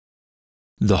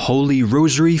The Holy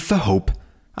Rosary for Hope,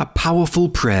 a powerful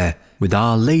prayer with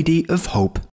Our Lady of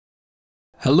Hope.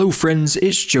 Hello friends,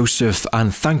 it's Joseph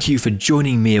and thank you for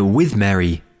joining me with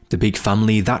Mary, the big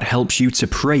family that helps you to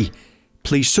pray.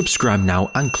 Please subscribe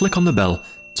now and click on the bell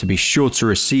to be sure to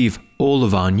receive all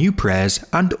of our new prayers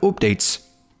and updates.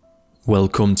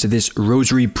 Welcome to this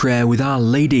Rosary prayer with Our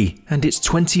Lady and its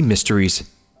 20 mysteries,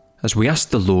 as we ask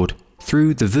the Lord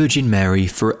through the Virgin Mary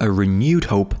for a renewed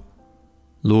hope.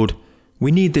 Lord,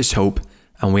 we need this hope,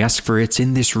 and we ask for it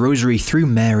in this Rosary through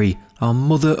Mary, our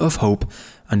Mother of Hope,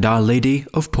 and Our Lady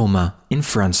of Pontmain in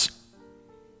France.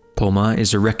 Pontmain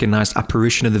is a recognised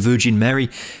apparition of the Virgin Mary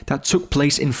that took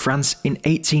place in France in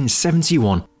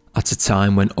 1871. At a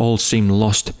time when all seemed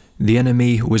lost, the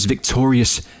enemy was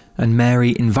victorious, and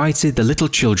Mary invited the little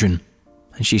children,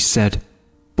 and she said,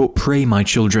 "But pray, my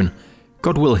children,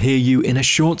 God will hear you in a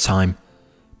short time.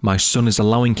 My son is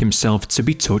allowing himself to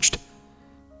be touched."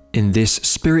 In this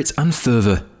spirit and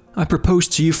fervour, I propose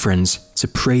to you friends to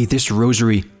pray this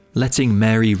Rosary, letting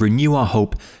Mary renew our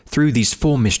hope through these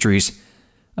 4 mysteries.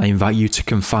 I invite you to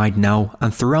confide now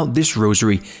and throughout this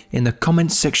Rosary in the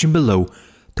comments section below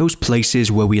those places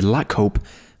where we lack hope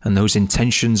and those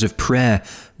intentions of prayer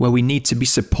where we need to be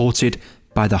supported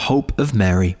by the hope of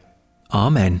Mary.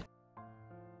 Amen.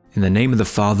 In the name of the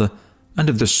Father, and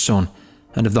of the Son,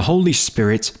 and of the Holy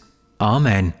Spirit.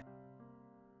 Amen.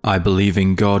 I believe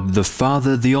in God, the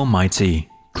Father, the Almighty,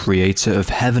 creator of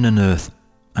heaven and earth,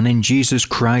 and in Jesus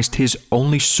Christ, his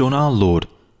only Son, our Lord,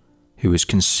 who was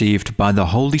conceived by the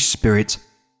Holy Spirit,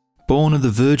 born of the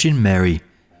Virgin Mary.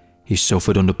 He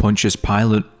suffered under Pontius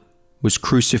Pilate, was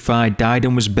crucified, died,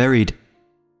 and was buried.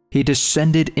 He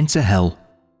descended into hell.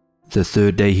 The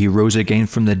 3rd day he rose again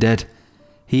from the dead.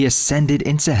 He ascended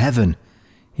into heaven.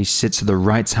 He sits at the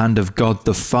right hand of God,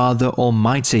 the Father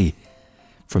Almighty.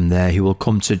 From there he will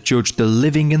come to judge the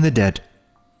living and the dead.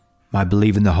 I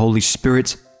believe in the Holy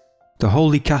Spirit, the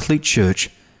Holy Catholic Church,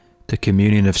 the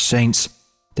communion of saints,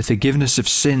 the forgiveness of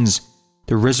sins,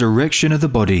 the resurrection of the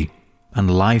body,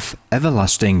 and life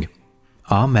everlasting.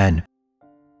 Amen.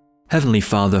 Heavenly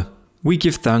Father, we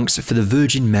give thanks for the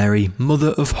Virgin Mary,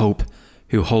 Mother of Hope,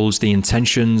 who holds the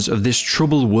intentions of this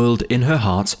troubled world in her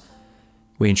heart.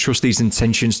 We entrust these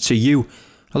intentions to you,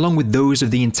 along with those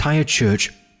of the entire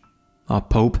Church, our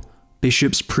Pope,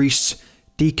 bishops, priests,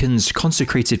 deacons,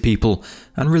 consecrated people,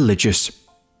 and religious.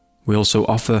 We also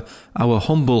offer our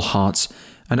humble hearts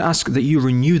and ask that you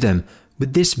renew them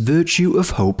with this virtue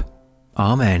of hope.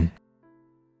 Amen.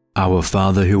 Our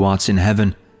Father who art in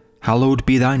heaven, hallowed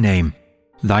be thy name.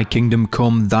 Thy kingdom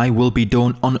come, thy will be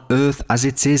done on earth as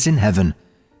it is in heaven.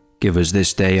 Give us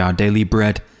this day our daily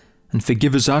bread, and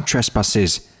forgive us our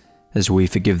trespasses, as we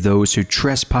forgive those who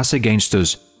trespass against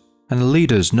us. And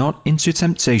lead us not into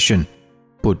temptation,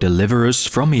 but deliver us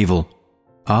from evil.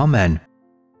 Amen.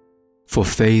 For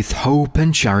faith, hope,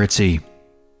 and charity.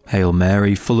 Hail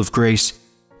Mary, full of grace,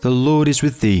 the Lord is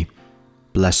with thee.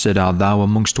 Blessed art thou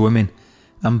amongst women,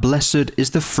 and blessed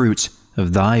is the fruit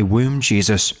of thy womb,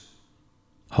 Jesus.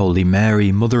 Holy Mary,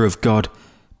 Mother of God,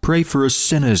 pray for us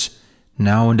sinners,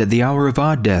 now and at the hour of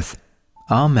our death.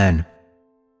 Amen.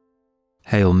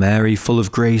 Hail Mary, full of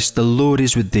grace, the Lord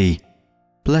is with thee.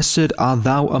 Blessed art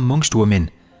thou amongst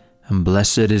women, and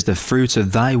blessed is the fruit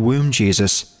of thy womb,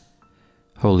 Jesus.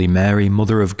 Holy Mary,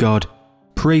 Mother of God,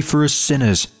 pray for us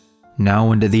sinners,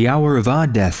 now and at the hour of our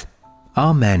death.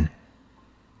 Amen.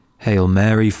 Hail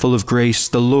Mary, full of grace,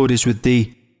 the Lord is with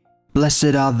thee.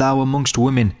 Blessed art thou amongst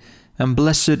women, and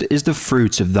blessed is the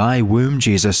fruit of thy womb,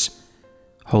 Jesus.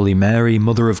 Holy Mary,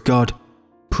 Mother of God,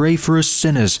 pray for us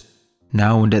sinners,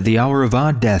 now and at the hour of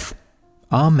our death.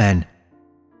 Amen.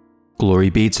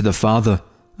 Glory be to the Father,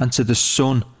 and to the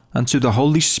Son, and to the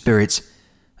Holy Spirit,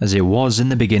 as it was in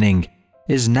the beginning,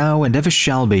 is now, and ever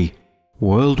shall be,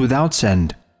 world without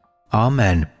end.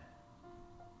 Amen.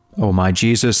 O my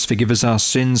Jesus, forgive us our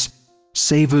sins,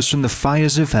 save us from the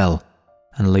fires of hell,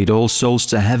 and lead all souls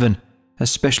to heaven,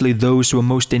 especially those who are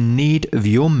most in need of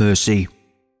your mercy.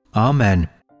 Amen.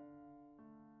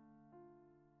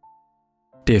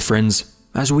 Dear friends,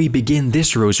 as we begin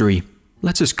this Rosary,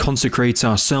 let us consecrate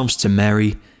ourselves to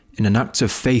Mary in an act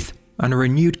of faith and a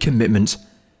renewed commitment.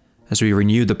 As we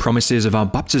renew the promises of our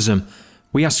baptism,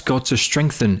 we ask God to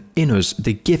strengthen in us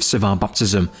the gifts of our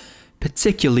baptism,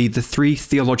 particularly the 3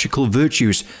 theological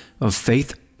virtues of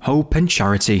faith, hope, and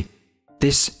charity.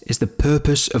 This is the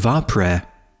purpose of our prayer.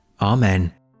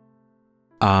 Amen.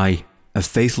 I, a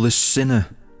faithless sinner,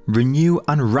 renew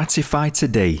and ratify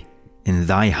today in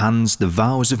thy hands the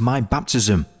vows of my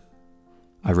baptism.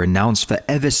 I renounce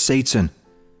forever Satan,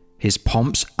 his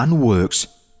pomps and works,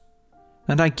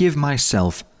 and I give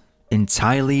myself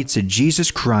entirely to Jesus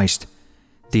Christ,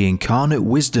 the incarnate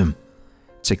wisdom,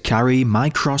 to carry my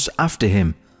cross after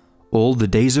him all the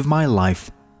days of my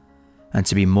life, and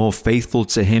to be more faithful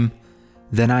to him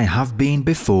than I have been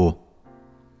before.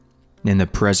 In the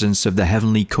presence of the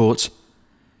heavenly court,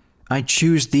 I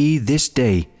choose thee this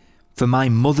day for my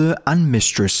mother and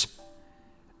mistress.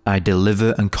 I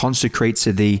deliver and consecrate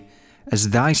to thee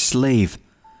as thy slave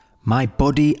my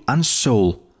body and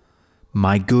soul,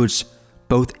 my goods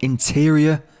both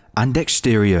interior and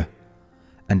exterior,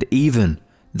 and even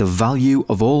the value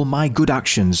of all my good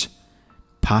actions,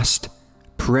 past,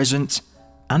 present,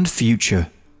 and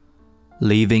future,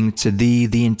 leaving to thee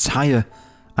the entire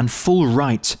and full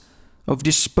right of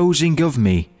disposing of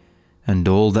me and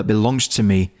all that belongs to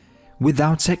me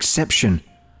without exception,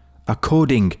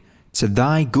 according to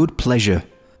thy good pleasure,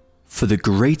 for the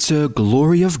greater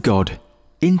glory of God,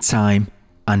 in time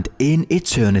and in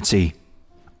eternity.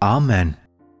 Amen.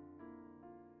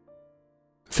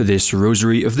 For this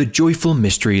Rosary of the Joyful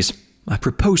Mysteries, I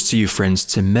propose to you, friends,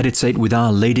 to meditate with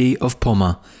Our Lady of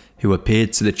Pontmain, who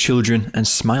appeared to the children and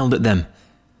smiled at them.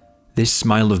 This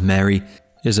smile of Mary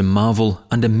is a marvel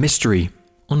and a mystery,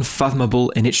 unfathomable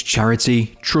in its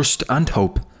charity, trust and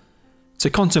hope. To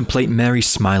contemplate Mary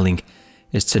smiling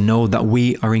is to know that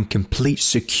we are in complete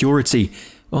security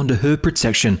under her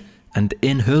protection and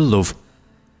in her love.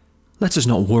 Let us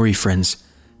not worry, friends,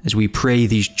 as we pray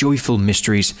these joyful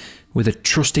mysteries with a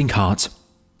trusting heart.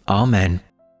 Amen.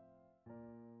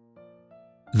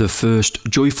 The first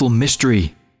joyful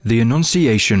mystery, the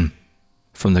Annunciation,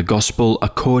 from the Gospel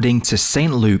according to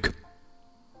St. Luke.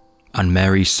 And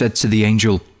Mary said to the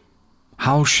angel,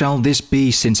 How shall this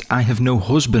be, since I have no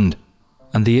husband?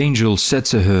 And the angel said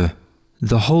to her,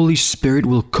 The Holy Spirit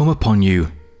will come upon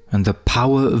you, and the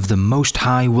power of the Most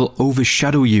High will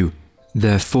overshadow you.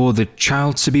 Therefore the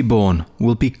child to be born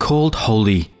will be called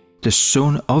Holy, the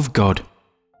Son of God.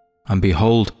 And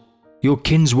behold, your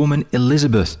kinswoman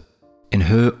Elizabeth, in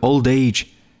her old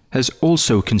age, has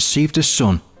also conceived a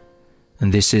son,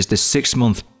 and this is the 6th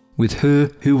month with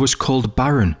her who was called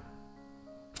barren.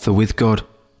 For with God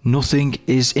nothing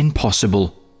is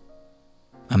impossible.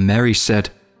 And Mary said,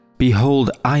 Behold,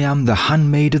 I am the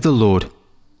handmaid of the Lord.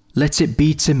 Let it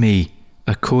be to me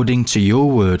according to your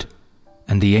word.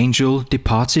 And the angel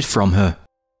departed from her.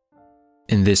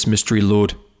 In this mystery,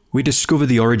 Lord, we discover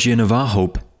the origin of our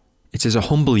hope. It is a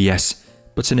humble yes,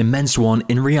 but an immense one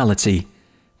in reality,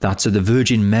 that of the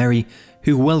Virgin Mary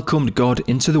who welcomed God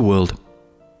into the world.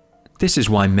 This is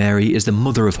why Mary is the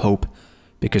mother of hope,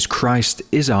 because Christ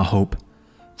is our hope,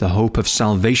 the hope of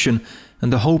salvation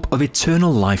and the hope of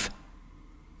eternal life.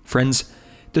 Friends,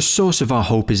 the source of our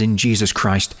hope is in Jesus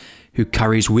Christ, who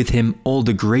carries with him all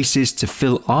the graces to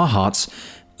fill our hearts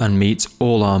and meet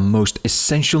all our most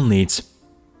essential needs.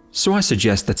 So I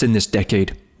suggest that in this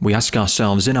decade, we ask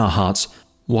ourselves in our hearts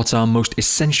what our most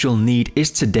essential need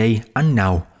is today and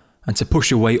now, and to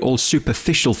push away all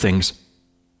superficial things.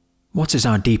 What is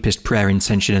our deepest prayer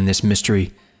intention in this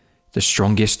mystery? The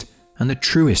strongest and the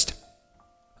truest.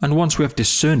 And once we have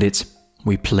discerned it,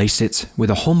 we place it with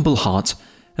a humble heart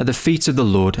at the feet of the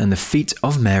Lord and the feet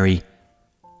of Mary.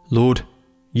 Lord,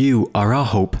 you are our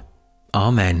hope.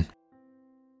 Amen.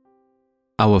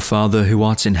 Our Father who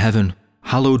art in heaven,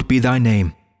 hallowed be thy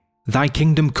name. Thy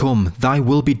kingdom come, thy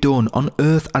will be done on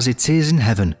earth as it is in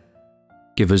heaven.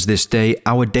 Give us this day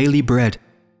our daily bread,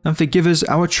 and forgive us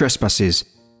our trespasses,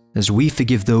 as we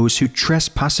forgive those who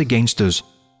trespass against us.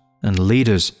 And lead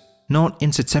us not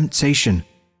into temptation,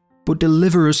 but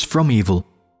deliver us from evil.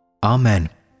 Amen.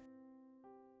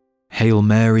 Hail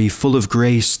Mary, full of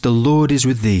grace, the Lord is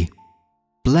with thee.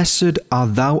 Blessed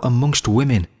art thou amongst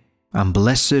women, and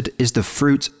blessed is the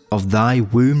fruit of thy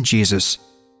womb, Jesus.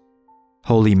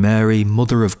 Holy Mary,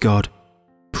 Mother of God,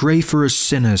 pray for us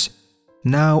sinners,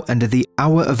 now and at the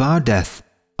hour of our death.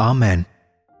 Amen.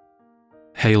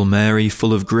 Hail Mary,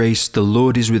 full of grace, the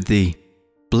Lord is with thee.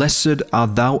 Blessed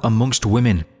art thou amongst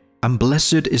women, and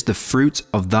blessed is the fruit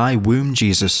of thy womb,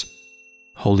 Jesus.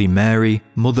 Holy Mary,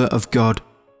 Mother of God,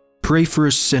 pray for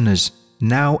us sinners,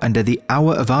 now and at the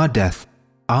hour of our death.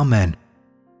 Amen.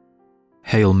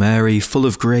 Hail Mary, full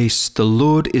of grace, the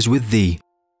Lord is with thee.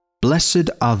 Blessed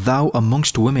art thou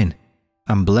amongst women,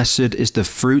 and blessed is the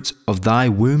fruit of thy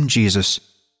womb, Jesus.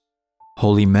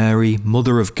 Holy Mary,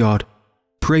 Mother of God,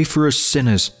 pray for us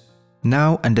sinners,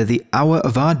 now and at the hour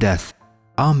of our death.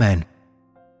 Amen.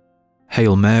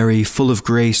 Hail Mary, full of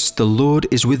grace, the Lord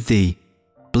is with thee.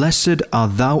 Blessed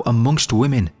art thou amongst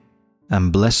women,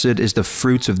 and blessed is the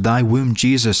fruit of thy womb,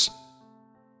 Jesus.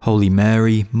 Holy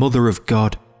Mary, Mother of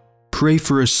God, pray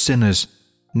for us sinners,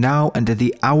 now and at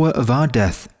the hour of our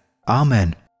death.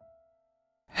 Amen.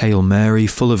 Hail Mary,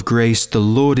 full of grace, the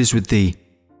Lord is with thee.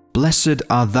 Blessed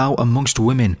art thou amongst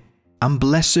women, and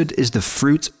blessed is the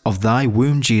fruit of thy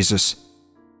womb, Jesus.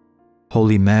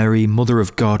 Holy Mary, Mother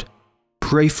of God,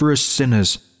 pray for us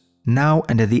sinners, now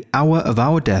and at the hour of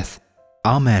our death.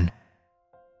 Amen.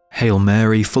 Hail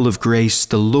Mary, full of grace,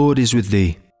 the Lord is with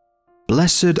thee.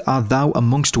 Blessed art thou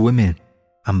amongst women,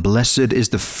 and blessed is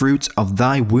the fruit of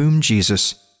thy womb,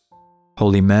 Jesus.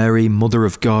 Holy Mary, Mother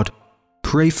of God,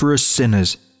 pray for us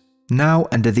sinners, now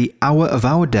and at the hour of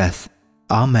our death.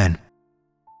 Amen.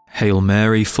 Hail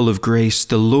Mary, full of grace,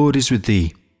 the Lord is with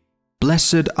thee.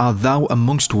 Blessed art thou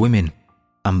amongst women,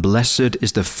 and blessed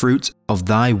is the fruit of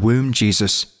thy womb,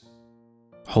 Jesus.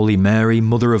 Holy Mary,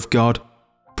 Mother of God,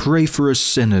 pray for us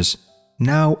sinners,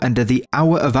 now and at the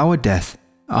hour of our death.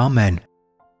 Amen.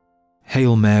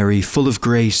 Hail Mary, full of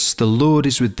grace, the Lord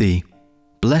is with thee.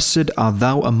 Blessed art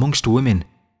thou amongst women,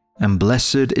 and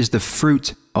blessed is the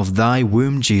fruit of thy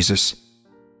womb, Jesus.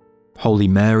 Holy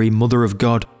Mary, Mother of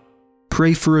God,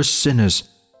 pray for us sinners,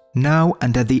 now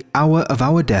and at the hour of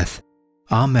our death.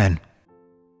 Amen.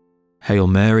 Hail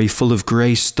Mary, full of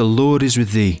grace, the Lord is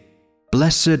with thee.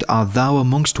 Blessed art thou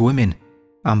amongst women,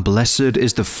 and blessed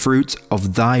is the fruit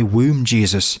of thy womb,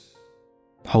 Jesus.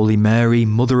 Holy Mary,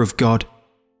 Mother of God,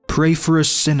 pray for us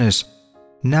sinners,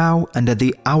 now and at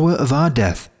the hour of our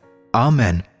death.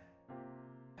 Amen.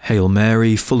 Hail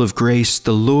Mary, full of grace,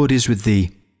 the Lord is with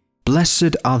thee.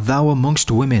 Blessed art thou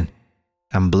amongst women,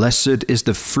 and blessed is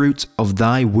the fruit of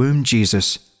thy womb,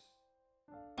 Jesus.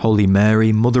 Holy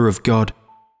Mary, Mother of God,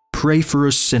 pray for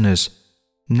us sinners,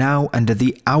 now and at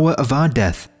the hour of our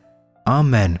death.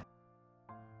 Amen.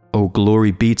 O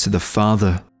glory be to the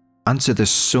Father, and to the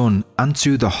Son, and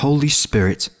to the Holy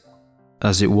Spirit,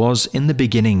 as it was in the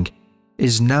beginning,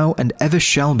 is now, and ever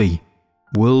shall be,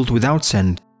 world without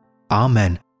end.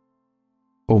 Amen.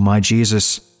 O my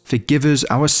Jesus, forgive us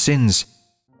our sins,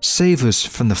 save us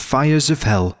from the fires of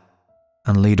hell,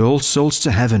 and lead all souls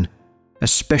to heaven,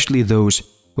 especially those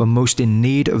who are most in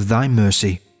need of thy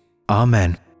mercy.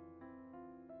 Amen.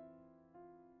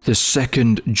 The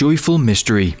second joyful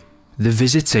mystery, the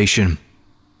Visitation.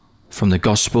 From the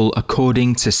Gospel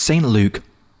according to St. Luke.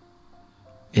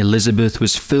 Elizabeth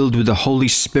was filled with the Holy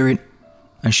Spirit,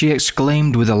 and she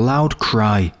exclaimed with a loud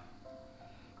cry,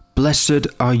 "Blessed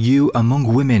are you among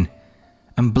women,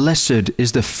 and blessed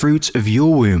is the fruit of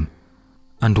your womb.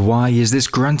 And why is this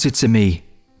granted to me,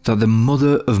 that the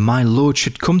mother of my Lord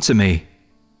should come to me?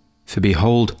 For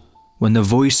behold, when the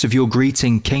voice of your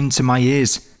greeting came to my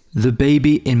ears, the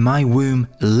baby in my womb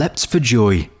leapt for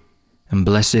joy. And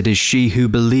blessed is she who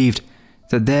believed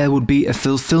that there would be a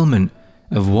fulfillment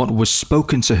of what was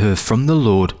spoken to her from the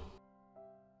Lord."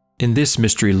 In this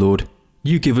mystery, Lord,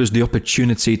 you give us the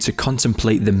opportunity to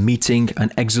contemplate the meeting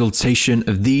and exaltation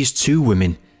of these two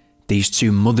women, these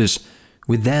two mothers,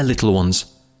 with their little ones.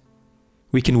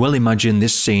 We can well imagine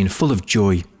this scene full of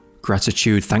joy,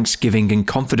 gratitude, thanksgiving, and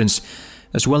confidence,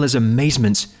 as well as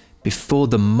amazement before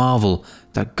the marvel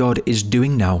that God is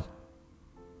doing now.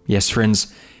 Yes, friends,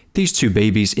 these two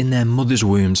babies in their mother's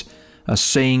wombs are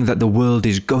saying that the world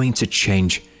is going to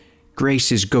change.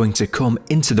 Grace is going to come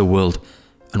into the world,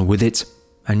 and with it,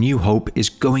 a new hope is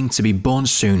going to be born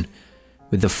soon,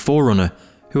 with the forerunner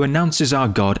who announces our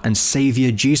God and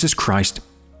Saviour Jesus Christ.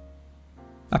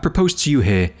 I propose to you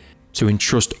here to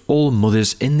entrust all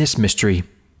mothers in this mystery.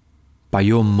 By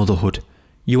your motherhood,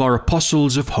 you are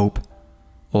apostles of hope.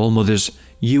 All mothers,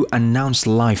 you announce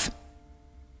life.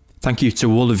 Thank you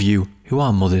to all of you who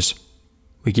are mothers.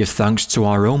 We give thanks to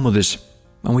our own mothers,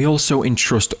 and we also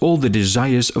entrust all the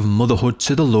desires of motherhood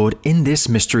to the Lord in this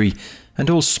mystery, and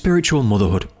all spiritual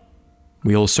motherhood.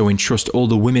 We also entrust all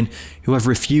the women who have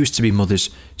refused to be mothers,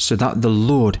 so that the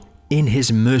Lord, in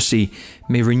his mercy,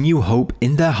 may renew hope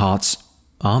in their hearts.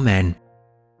 Amen.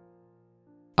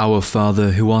 Our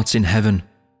Father, who art in heaven,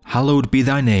 hallowed be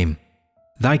thy name.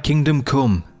 Thy kingdom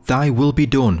come, thy will be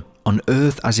done, on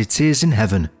earth as it is in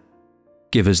heaven.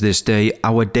 Give us this day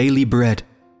our daily bread,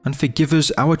 and forgive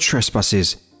us our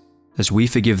trespasses, as we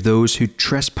forgive those who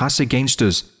trespass against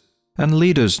us. And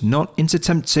lead us not into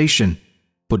temptation,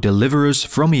 but deliver us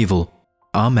from evil.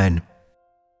 Amen.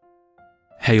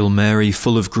 Hail Mary,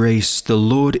 full of grace, the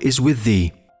Lord is with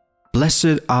thee.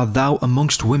 Blessed art thou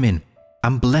amongst women,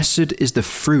 and blessed is the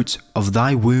fruit of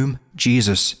thy womb,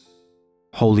 Jesus.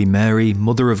 Holy Mary,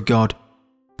 Mother of God,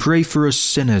 pray for us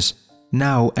sinners,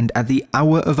 now and at the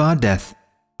hour of our death.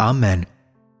 Amen.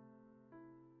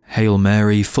 Hail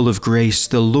Mary, full of grace,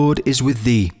 the Lord is with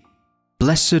thee.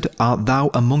 Blessed art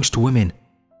thou amongst women,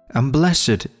 and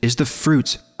blessed is the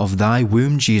fruit of thy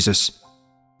womb, Jesus.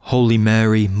 Holy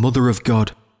Mary, Mother of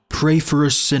God, pray for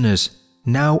us sinners,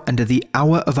 now and at the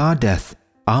hour of our death.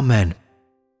 Amen.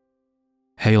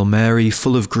 Hail Mary,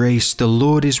 full of grace, the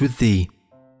Lord is with thee.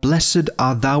 Blessed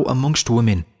art thou amongst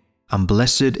women, and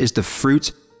blessed is the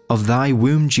fruit of thy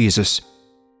womb, Jesus.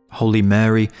 Holy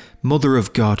Mary, Mother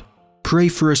of God, pray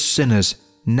for us sinners,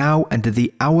 now and at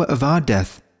the hour of our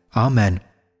death. Amen.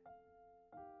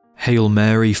 Hail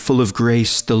Mary, full of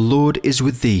grace, the Lord is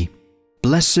with thee.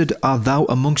 Blessed art thou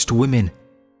amongst women,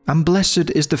 and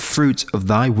blessed is the fruit of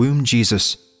thy womb,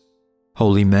 Jesus.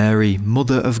 Holy Mary,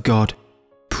 Mother of God,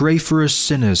 pray for us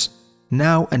sinners,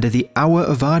 now and at the hour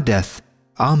of our death.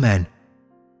 Amen.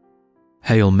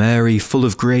 Hail Mary, full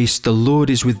of grace, the Lord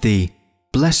is with thee.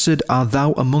 Blessed art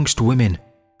thou amongst women,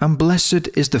 and blessed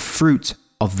is the fruit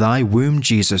of thy womb,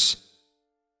 Jesus.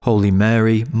 Holy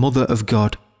Mary, Mother of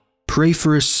God, pray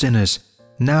for us sinners,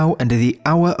 now and at the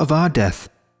hour of our death.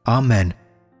 Amen.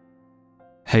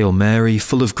 Hail Mary,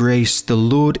 full of grace, the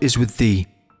Lord is with thee.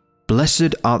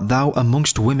 Blessed art thou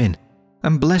amongst women,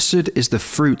 and blessed is the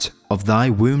fruit of thy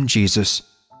womb, Jesus.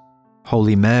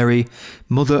 Holy Mary,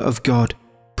 Mother of God,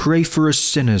 pray for us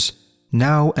sinners,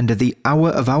 now and at the hour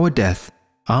of our death.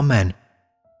 Amen.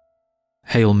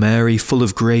 Hail Mary, full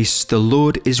of grace, the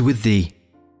Lord is with thee.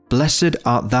 Blessed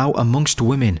art thou amongst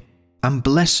women, and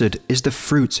blessed is the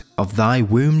fruit of thy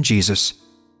womb, Jesus.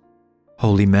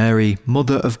 Holy Mary,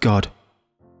 Mother of God,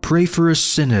 pray for us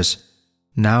sinners,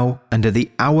 now and at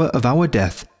the hour of our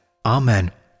death.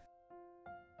 Amen.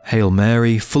 Hail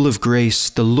Mary, full of grace,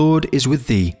 the Lord is with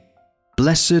thee.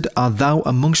 Blessed art thou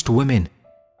amongst women,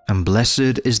 and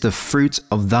blessed is the fruit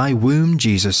of thy womb,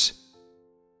 Jesus.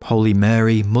 Holy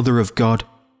Mary, Mother of God,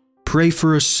 pray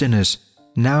for us sinners,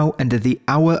 now and at the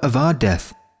hour of our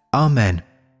death. Amen.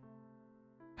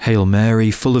 Hail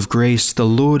Mary, full of grace, the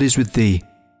Lord is with thee.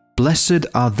 Blessed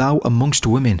art thou amongst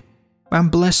women, and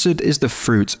blessed is the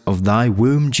fruit of thy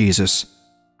womb, Jesus.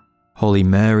 Holy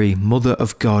Mary, Mother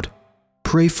of God,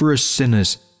 pray for us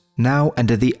sinners, now and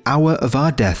at the hour of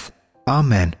our death.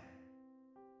 Amen.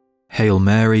 Hail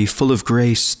Mary, full of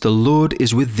grace, the Lord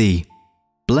is with thee.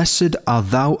 Blessed art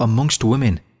thou amongst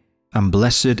women, and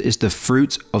blessed is the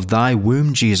fruit of thy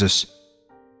womb, Jesus.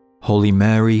 Holy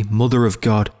Mary, Mother of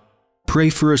God, pray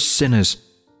for us sinners,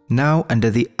 now and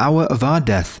at the hour of our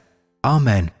death.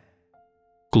 Amen.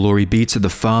 Glory be to the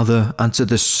Father, and to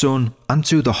the Son, and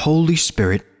to the Holy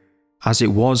Spirit, as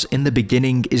it was in the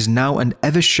beginning, is now, and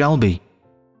ever shall be,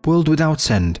 world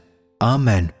without end.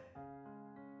 Amen.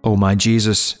 O my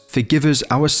Jesus, forgive us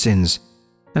our sins,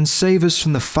 and save us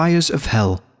from the fires of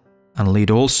hell, and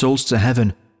lead all souls to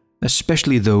heaven,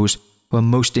 especially those who are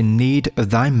most in need of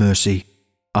thy mercy.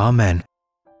 Amen.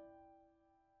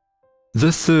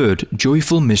 The third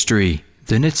joyful mystery,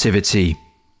 the Nativity.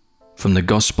 From the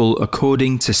Gospel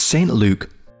according to St. Luke.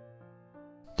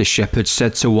 The shepherds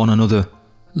said to one another,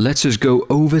 "Let us go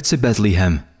over to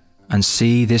Bethlehem, and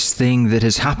see this thing that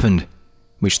has happened,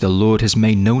 which the Lord has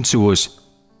made known to us."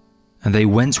 And they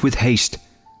went with haste,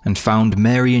 and found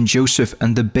Mary and Joseph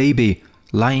and the baby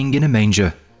lying in a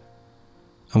manger.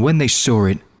 And when they saw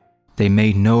it, they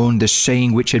made known the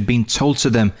saying which had been told to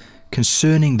them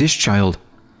concerning this child.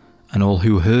 And all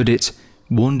who heard it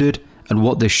wondered at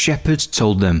what the shepherds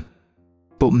told them.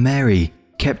 But Mary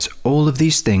kept all of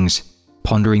these things,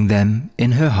 pondering them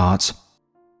in her heart.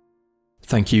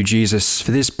 Thank you, Jesus,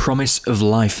 for this promise of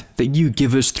life that you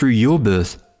give us through your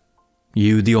birth.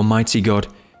 You, the Almighty God,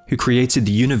 who created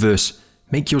the universe,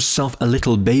 make yourself a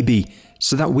little baby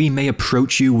so that we may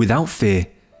approach you without fear,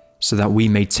 so that we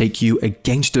may take you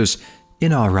against us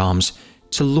in our arms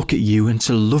to look at you and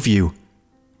to love you.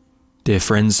 Dear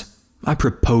friends, I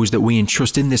propose that we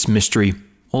entrust in this mystery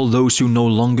all those who no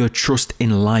longer trust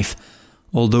in life,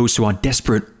 all those who are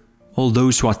desperate, all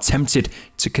those who are tempted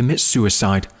to commit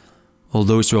suicide, all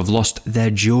those who have lost their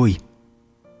joy.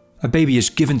 A baby is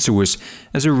given to us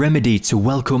as a remedy to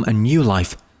welcome a new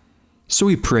life. So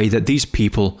we pray that these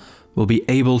people will be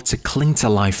able to cling to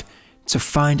life, to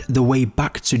find the way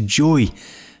back to joy,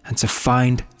 and to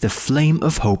find the flame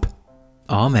of hope.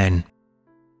 Amen.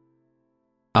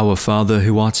 Our Father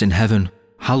who art in heaven,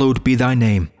 hallowed be thy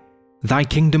name. Thy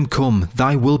kingdom come,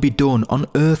 thy will be done on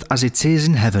earth as it is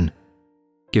in heaven.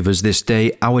 Give us this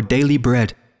day our daily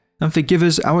bread, and forgive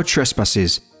us our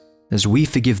trespasses, as we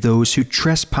forgive those who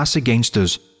trespass against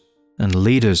us. And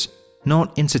lead us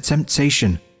not into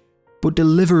temptation, but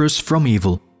deliver us from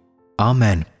evil.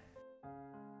 Amen.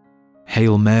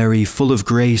 Hail Mary, full of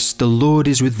grace, the Lord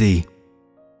is with thee.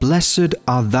 Blessed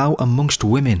art thou amongst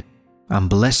women, and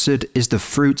blessed is the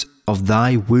fruit of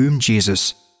thy womb,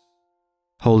 Jesus.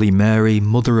 Holy Mary,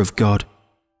 Mother of God,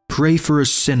 pray for us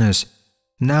sinners,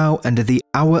 now and at the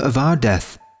hour of our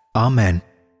death. Amen.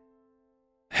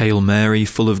 Hail Mary,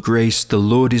 full of grace, the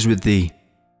Lord is with thee.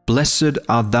 Blessed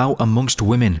art thou amongst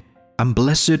women, and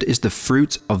blessed is the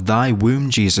fruit of thy womb,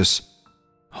 Jesus.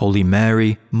 Holy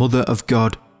Mary, Mother of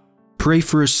God, pray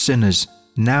for us sinners,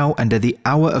 now and at the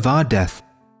hour of our death.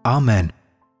 Amen.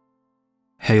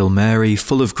 Hail Mary,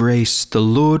 full of grace, the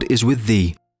Lord is with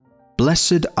thee.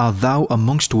 Blessed art thou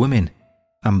amongst women,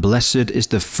 and blessed is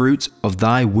the fruit of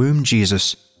thy womb,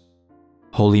 Jesus.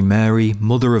 Holy Mary,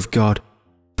 Mother of God,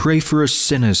 pray for us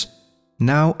sinners,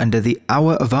 now and at the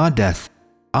hour of our death.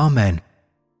 Amen.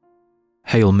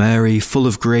 Hail Mary, full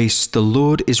of grace, the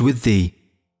Lord is with thee.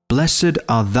 Blessed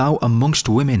art thou amongst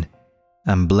women,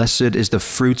 and blessed is the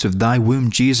fruit of thy womb,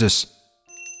 Jesus.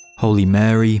 Holy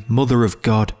Mary, Mother of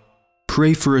God,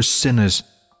 pray for us sinners,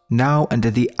 now and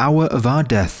at the hour of our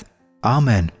death.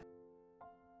 Amen.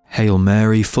 Hail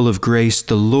Mary, full of grace,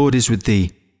 the Lord is with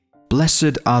thee.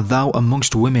 Blessed art thou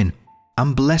amongst women,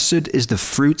 and blessed is the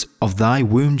fruit of thy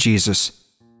womb, Jesus.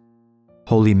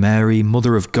 Holy Mary,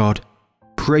 Mother of God,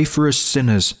 pray for us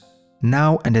sinners,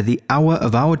 now and at the hour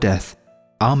of our death.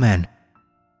 Amen.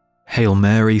 Hail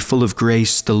Mary, full of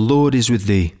grace, the Lord is with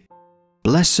thee.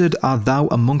 Blessed art thou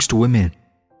amongst women,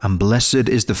 and blessed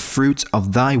is the fruit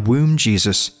of thy womb,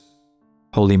 Jesus.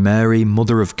 Holy Mary,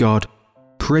 Mother of God,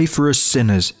 pray for us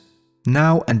sinners,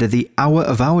 now and at the hour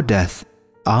of our death.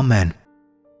 Amen.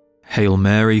 Hail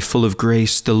Mary, full of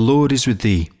grace, the Lord is with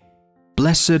thee.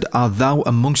 Blessed art thou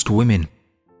amongst women,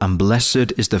 and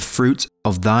blessed is the fruit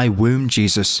of thy womb,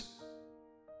 Jesus.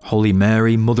 Holy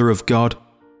Mary, Mother of God,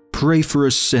 pray for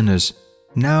us sinners,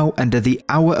 now and at the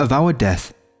hour of our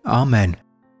death. Amen.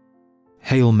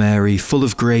 Hail Mary, full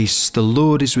of grace, the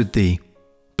Lord is with thee.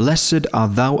 Blessed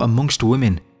art thou amongst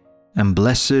women, and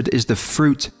blessed is the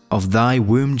fruit of thy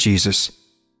womb, Jesus.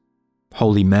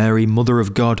 Holy Mary, Mother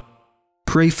of God,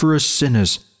 pray for us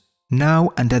sinners, now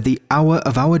and at the hour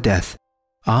of our death.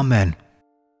 Amen.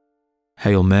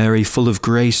 Hail Mary, full of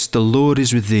grace, the Lord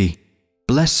is with thee.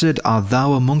 Blessed art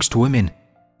thou amongst women,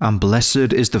 and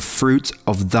blessed is the fruit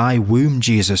of thy womb,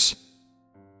 Jesus.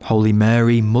 Holy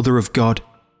Mary, Mother of God,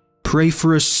 pray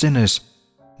for us sinners,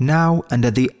 now and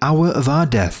at the hour of our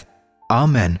death.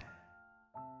 Amen.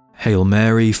 Hail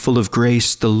Mary, full of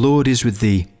grace, the Lord is with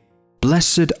thee.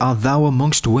 Blessed art thou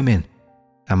amongst women,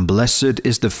 and blessed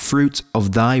is the fruit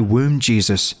of thy womb,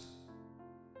 Jesus.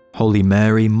 Holy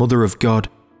Mary, Mother of God,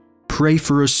 pray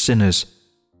for us sinners,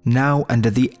 now and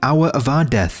at the hour of our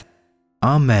death.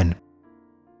 Amen.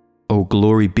 O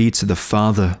glory be to the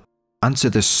Father, and to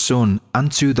the Son,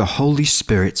 and to the Holy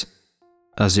Spirit,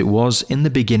 as it was in the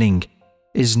beginning,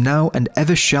 is now, and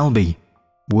ever shall be,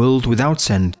 world without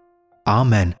end.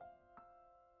 Amen.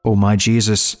 O my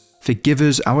Jesus, forgive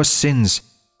us our sins,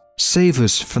 save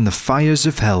us from the fires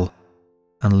of hell,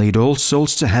 and lead all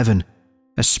souls to heaven,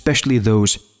 especially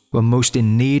those who are most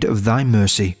in need of thy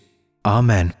mercy.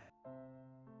 Amen.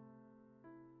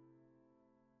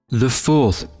 The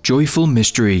fourth joyful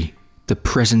mystery, the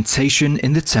presentation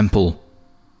in the temple.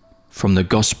 From the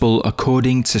Gospel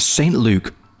according to St.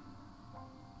 Luke.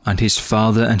 And his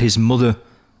father and his mother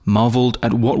marvelled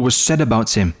at what was said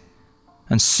about him.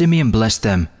 And Simeon blessed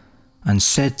them, and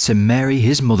said to Mary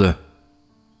his mother,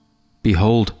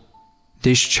 Behold,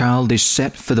 this child is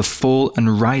set for the fall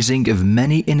and rising of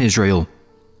many in Israel,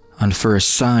 and for a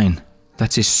sign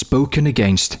that is spoken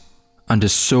against, and a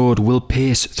sword will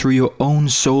pierce through your own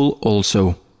soul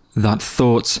also, that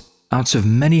thoughts out of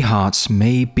many hearts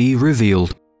may be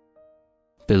revealed.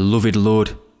 Beloved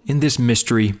Lord, in this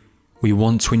mystery, we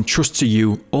want to entrust to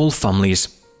you all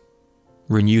families.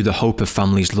 Renew the hope of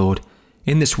families, Lord,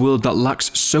 in this world that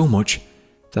lacks so much,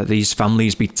 that these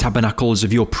families be tabernacles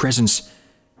of your presence.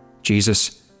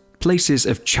 Jesus, places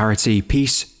of charity,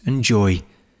 peace and joy,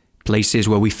 places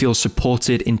where we feel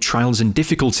supported in trials and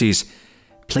difficulties,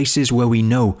 places where we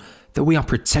know that we are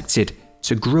protected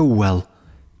to grow well,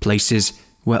 places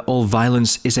where all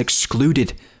violence is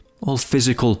excluded, all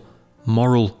physical,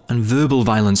 moral and verbal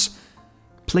violence,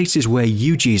 places where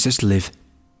you, Jesus, live.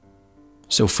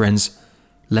 So friends,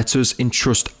 let us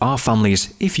entrust our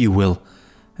families, if you will,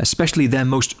 especially their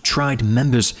most tried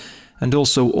members, and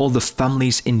also all the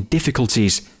families in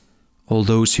difficulties, all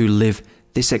those who live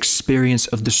this experience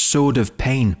of the sword of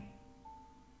pain.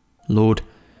 Lord,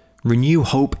 renew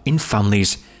hope in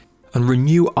families, and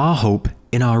renew our hope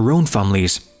in our own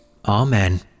families.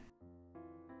 Amen.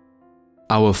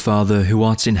 Our Father who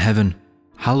art in heaven,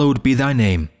 hallowed be thy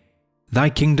name. Thy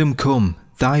kingdom come,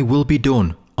 thy will be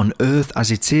done, on earth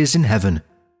as it is in heaven.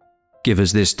 Give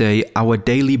us this day our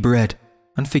daily bread,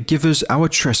 and forgive us our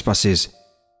trespasses,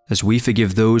 as we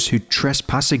forgive those who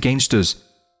trespass against us.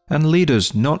 And lead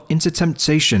us not into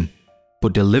temptation,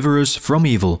 but deliver us from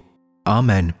evil.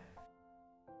 Amen.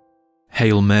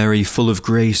 Hail Mary, full of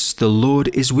grace, the Lord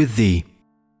is with thee.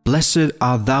 Blessed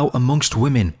art thou amongst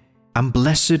women, and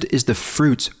blessed is the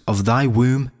fruit of thy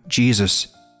womb, Jesus.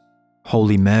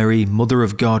 Holy Mary, Mother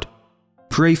of God,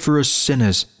 pray for us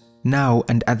sinners, now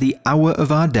and at the hour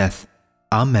of our death.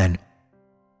 Amen.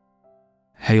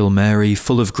 Hail Mary,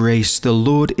 full of grace, the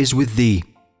Lord is with thee.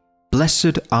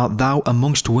 Blessed art thou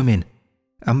amongst women,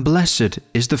 and blessed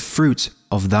is the fruit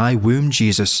of thy womb,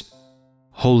 Jesus.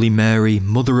 Holy Mary,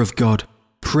 Mother of God,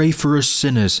 pray for us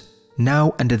sinners,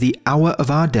 now and at the hour of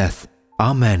our death.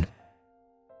 Amen.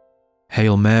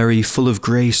 Hail Mary, full of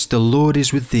grace, the Lord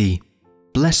is with thee.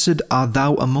 Blessed art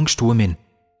thou amongst women,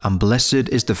 and blessed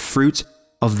is the fruit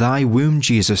of thy womb,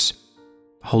 Jesus.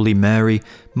 Holy Mary,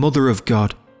 Mother of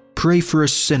God, pray for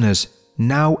us sinners,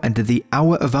 now and at the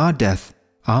hour of our death.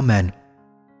 Amen.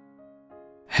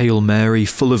 Hail Mary,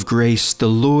 full of grace, the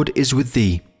Lord is with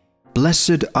thee.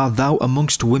 Blessed art thou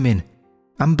amongst women,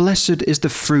 and blessed is the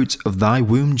fruit of thy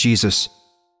womb, Jesus.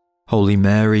 Holy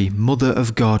Mary, Mother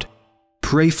of God,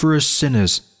 pray for us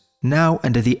sinners, now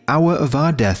and at the hour of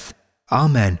our death.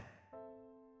 Amen.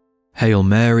 Hail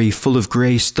Mary, full of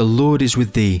grace, the Lord is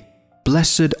with thee.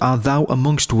 Blessed art thou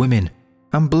amongst women,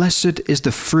 and blessed is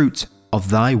the fruit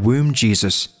of thy womb,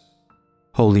 Jesus.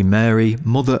 Holy Mary,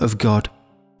 Mother of God,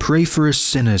 pray for us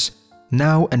sinners,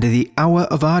 now and at the hour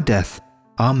of our death.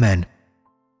 Amen.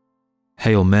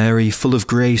 Hail Mary, full of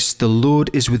grace, the Lord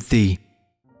is with thee.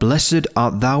 Blessed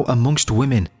art thou amongst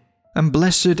women, and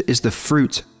blessed is the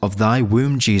fruit of thy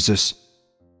womb, Jesus.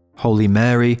 Holy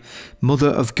Mary, Mother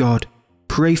of God,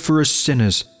 pray for us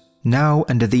sinners, now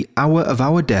and at the hour of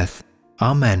our death.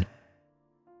 Amen.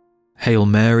 Hail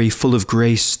Mary, full of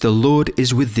grace, the Lord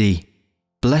is with thee.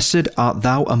 Blessed art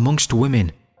thou amongst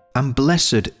women, and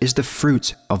blessed is the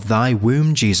fruit of thy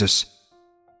womb, Jesus.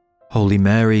 Holy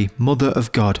Mary, Mother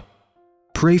of God,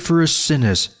 pray for us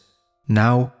sinners,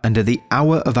 now and at the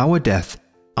hour of our death.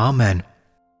 Amen.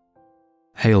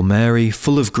 Hail Mary,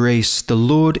 full of grace, the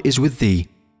Lord is with thee.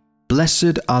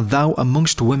 Blessed art thou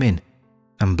amongst women,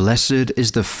 and blessed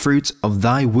is the fruit of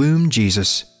thy womb,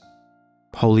 Jesus.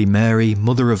 Holy Mary,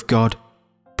 Mother of God,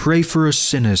 pray for us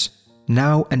sinners,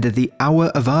 now and at the hour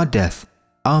of our death.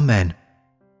 Amen.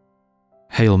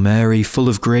 Hail Mary, full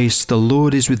of grace, the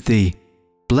Lord is with thee.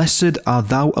 Blessed art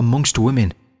thou amongst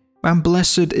women, and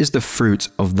blessed is the fruit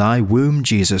of thy womb,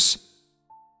 Jesus.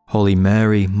 Holy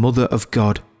Mary, Mother of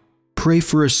God, pray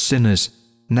for us sinners,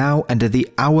 now and at the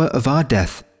hour of our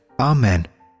death. Amen.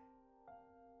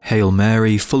 Hail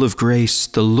Mary, full of grace,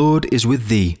 the Lord is with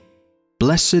thee.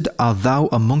 Blessed art thou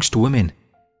amongst women,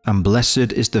 and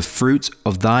blessed is the fruit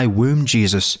of thy womb,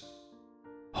 Jesus.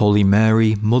 Holy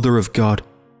Mary, Mother of God,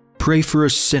 pray for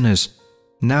us sinners,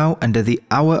 now and at the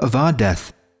hour of our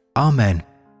death. Amen.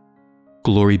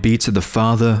 Glory be to the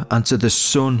Father, and to the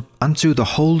Son, and to the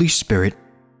Holy Spirit,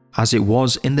 as it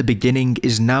was in the beginning,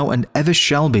 is now, and ever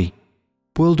shall be,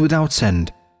 world without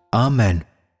end. Amen.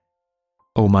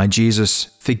 O my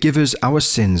Jesus, forgive us our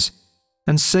sins,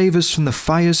 and save us from the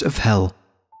fires of hell,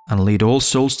 and lead all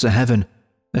souls to heaven,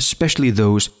 especially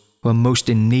those who are most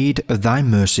in need of thy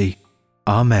mercy.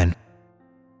 Amen.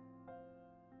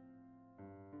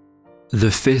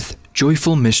 The fifth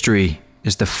joyful mystery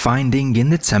is the finding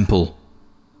in the temple.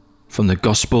 From the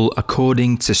Gospel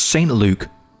according to St. Luke.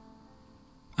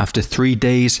 After 3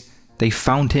 days they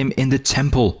found him in the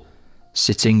temple,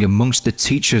 sitting amongst the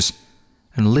teachers,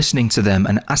 and listening to them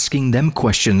and asking them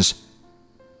questions.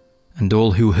 And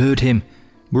all who heard him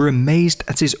were amazed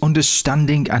at his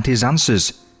understanding and his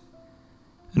answers.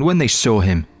 And when they saw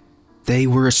him, they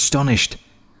were astonished.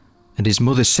 And his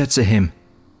mother said to him,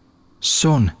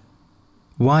 "Son,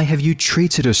 why have you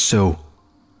treated us so?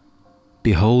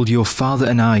 Behold, your father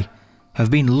and I have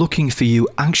been looking for you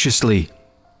anxiously."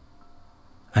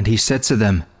 And he said to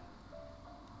them,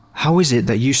 "How is it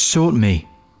that you sought me?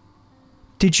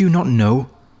 Did you not know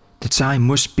that I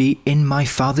must be in my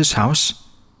Father's house?"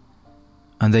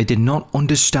 And they did not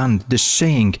understand the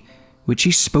saying which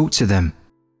he spoke to them.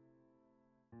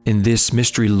 In this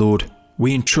mystery, Lord,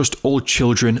 we entrust all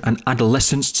children and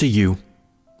adolescents to you,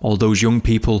 all those young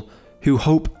people who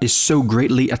hope is so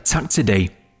greatly attacked today,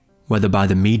 whether by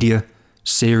the media,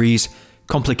 series,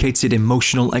 complicated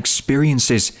emotional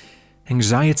experiences,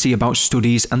 anxiety about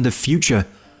studies and the future,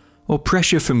 or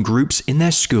pressure from groups in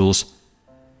their schools.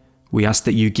 We ask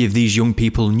that you give these young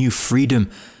people new freedom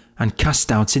and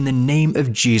cast out in the name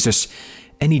of Jesus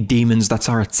any demons that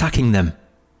are attacking them.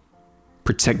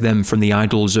 Protect them from the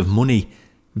idols of money,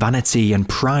 vanity and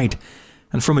pride,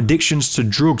 and from addictions to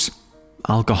drugs,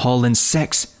 alcohol and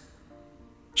sex.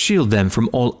 Shield them from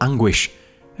all anguish,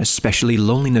 especially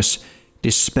loneliness,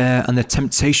 despair and the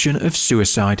temptation of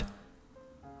suicide.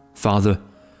 Father,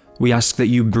 we ask that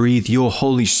you breathe your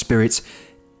Holy Spirit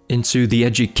into the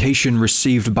education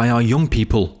received by our young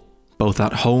people, both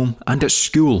at home and at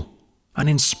school, and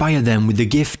inspire them with the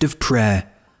gift of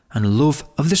prayer and love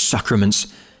of the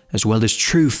sacraments, as well as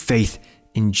true faith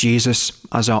in Jesus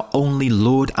as our only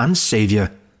Lord and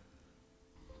Saviour.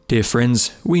 Dear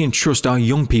friends, we entrust our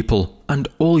young people and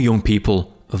all young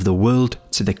people of the world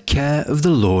to the care of the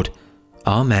Lord.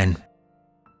 Amen.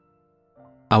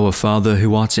 Our Father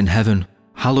who art in heaven,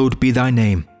 hallowed be thy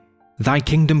name. Thy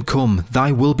kingdom come,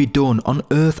 thy will be done on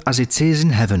earth as it is in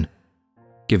heaven.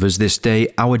 Give us this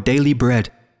day our daily bread,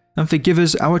 and forgive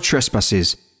us our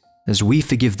trespasses, as we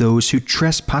forgive those who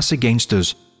trespass against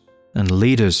us. And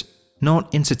lead us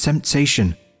not into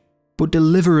temptation, but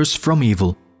deliver us from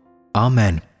evil.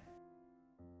 Amen.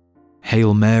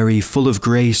 Hail Mary, full of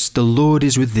grace, the Lord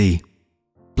is with thee.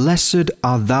 Blessed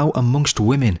art thou amongst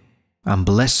women, and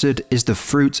blessed is the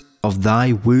fruit of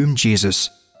thy womb, Jesus.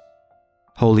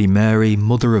 Holy Mary,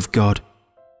 Mother of God,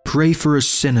 pray for us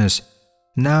sinners,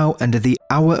 now and at the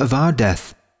hour of our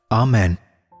death. Amen.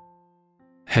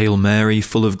 Hail Mary,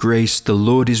 full of grace, the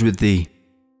Lord is with thee.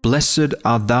 Blessed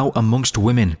art thou amongst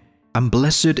women, and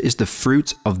blessed is the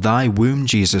fruit of thy womb,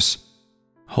 Jesus.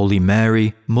 Holy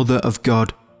Mary, Mother of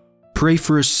God, pray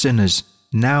for us sinners,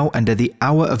 now and at the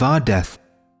hour of our death.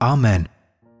 Amen.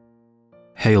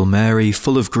 Hail Mary,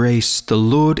 full of grace, the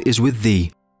Lord is with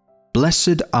thee.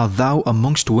 Blessed art thou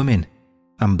amongst women,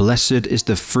 and blessed is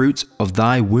the fruit of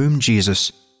thy womb,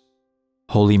 Jesus.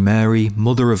 Holy Mary,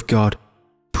 Mother of God,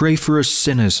 pray for us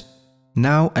sinners,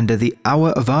 now and at the hour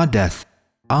of our death.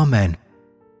 Amen.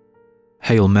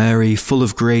 Hail Mary, full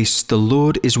of grace, the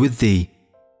Lord is with thee.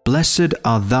 Blessed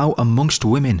art thou amongst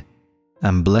women,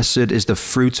 and blessed is the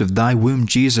fruit of thy womb,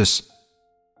 Jesus.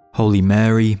 Holy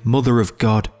Mary, Mother of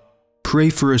God, pray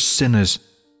for us sinners,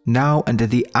 now and at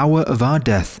the hour of our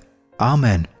death.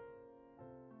 Amen.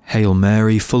 Hail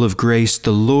Mary, full of grace,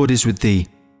 the Lord is with thee.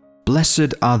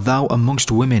 Blessed art thou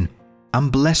amongst women,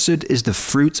 and blessed is the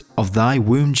fruit of thy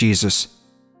womb, Jesus.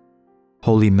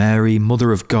 Holy Mary,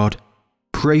 Mother of God,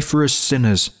 pray for us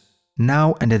sinners,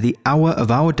 now and at the hour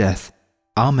of our death.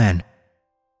 Amen.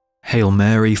 Hail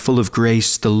Mary, full of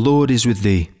grace, the Lord is with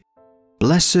thee.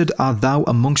 Blessed art thou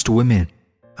amongst women,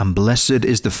 and blessed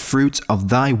is the fruit of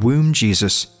thy womb,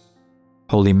 Jesus.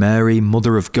 Holy Mary,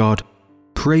 Mother of God,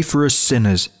 pray for us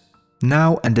sinners,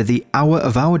 now and at the hour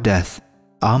of our death.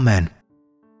 Amen.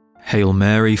 Hail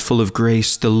Mary, full of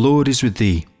grace, the Lord is with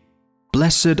thee.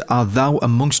 Blessed art thou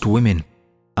amongst women,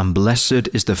 and blessed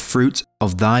is the fruit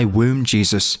of thy womb,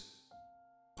 Jesus.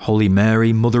 Holy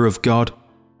Mary, Mother of God,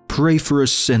 pray for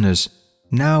us sinners,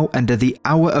 now and at the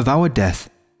hour of our death.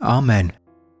 Amen.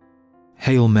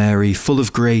 Hail Mary, full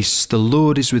of grace, the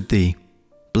Lord is with thee.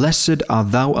 Blessed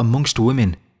art thou amongst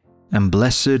women, and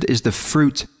blessed is the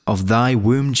fruit of thy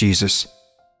womb, Jesus.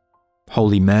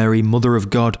 Holy Mary, Mother of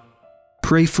God,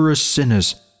 pray for us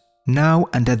sinners, now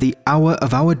and at the hour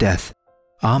of our death.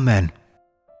 Amen.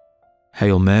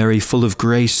 Hail Mary, full of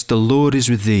grace, the Lord is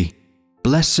with thee.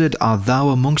 Blessed art thou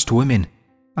amongst women,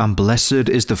 and blessed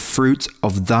is the fruit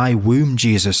of thy womb,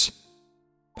 Jesus.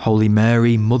 Holy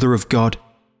Mary, Mother of God,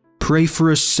 pray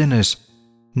for us sinners,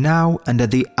 now and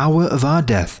at the hour of our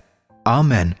death.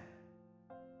 Amen.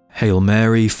 Hail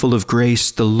Mary, full of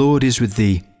grace, the Lord is with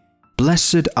thee.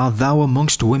 Blessed art thou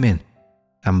amongst women,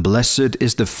 and blessed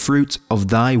is the fruit of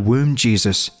thy womb,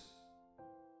 Jesus.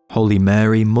 Holy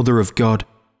Mary, Mother of God,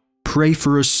 pray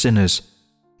for us sinners,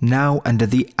 now and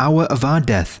at the hour of our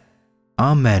death.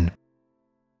 Amen.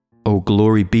 O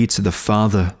glory be to the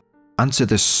Father, and to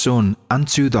the Son, and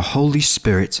to the Holy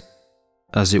Spirit,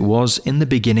 as it was in the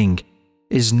beginning,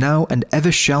 is now, and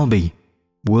ever shall be,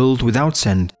 world without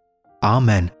end.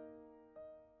 Amen.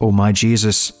 O my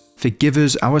Jesus, forgive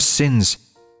us our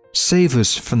sins, save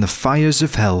us from the fires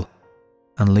of hell,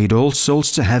 and lead all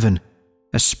souls to heaven,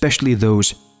 especially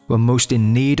those who are most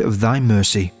in need of thy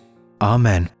mercy.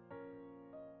 Amen.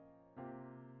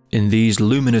 In these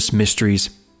luminous mysteries,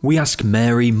 we ask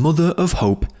Mary, Mother of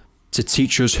Hope, to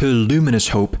teach us her luminous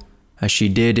hope, as she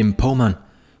did in Pontmain,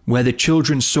 where the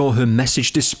children saw her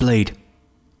message displayed.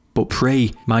 But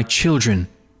pray, my children,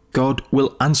 God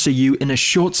will answer you in a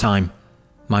short time.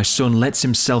 My son lets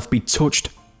himself be touched.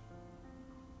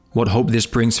 What hope this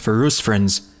brings for us,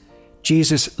 friends.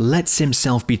 Jesus lets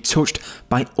himself be touched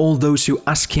by all those who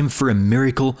ask him for a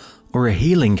miracle or a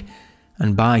healing,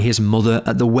 and by his mother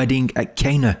at the wedding at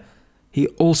Cana. He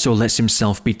also lets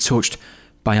himself be touched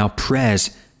by our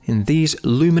prayers in these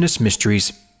luminous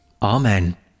mysteries.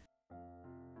 Amen.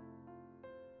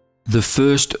 The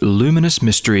first luminous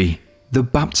mystery, the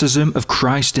baptism of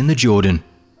Christ in the Jordan.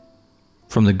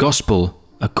 From the Gospel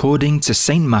according to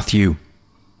St. Matthew.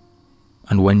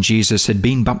 And when Jesus had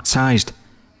been baptized,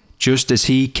 just as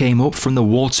he came up from the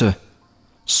water,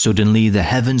 suddenly the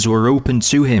heavens were opened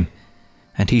to him,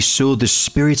 and he saw the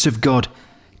Spirit of God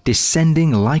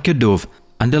descending like a dove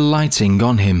and alighting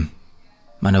on him.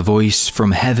 And a voice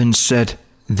from heaven said,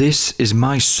 "This is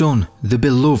my Son, the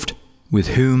beloved, with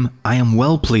whom I am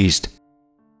well pleased."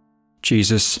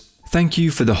 Jesus, thank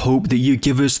you for the hope that you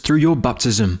give us through your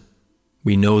baptism.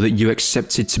 We know that you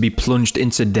accepted to be plunged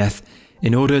into death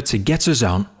in order to get us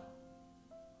out.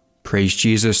 Praise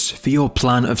Jesus for your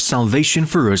plan of salvation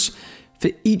for us, for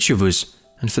each of us,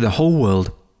 and for the whole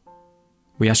world.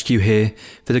 We ask you here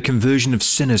for the conversion of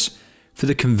sinners, for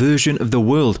the conversion of the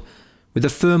world, with a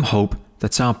firm hope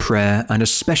that our prayer, and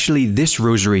especially this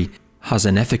rosary, has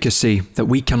an efficacy that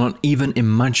we cannot even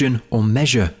imagine or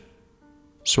measure.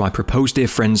 So I propose, dear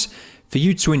friends, for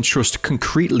you to entrust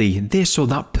concretely this or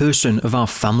that person of our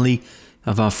family,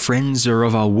 of our friends, or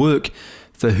of our work,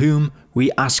 for whom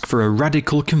we ask for a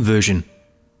radical conversion.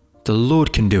 The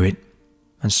Lord can do it,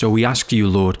 and so we ask you,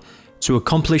 Lord, to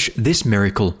accomplish this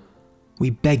miracle. We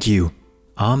beg you.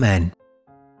 Amen.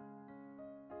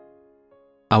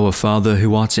 Our Father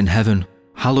who art in heaven,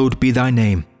 hallowed be thy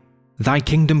name. Thy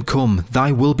kingdom come,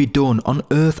 thy will be done on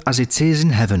earth as it is in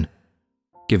heaven.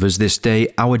 Give us this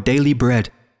day our daily bread,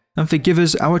 and forgive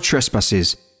us our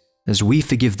trespasses, as we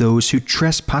forgive those who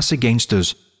trespass against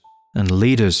us. And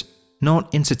lead us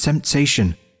not into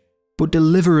temptation, but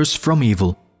deliver us from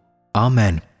evil.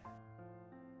 Amen.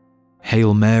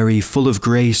 Hail Mary, full of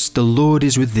grace, the Lord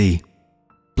is with thee.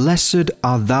 Blessed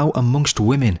art thou amongst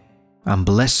women, and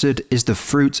blessed is the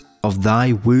fruit of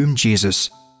thy womb, Jesus.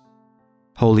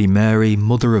 Holy Mary,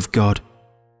 Mother of God,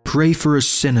 pray for us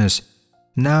sinners,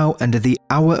 now and at the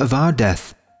hour of our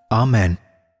death. Amen.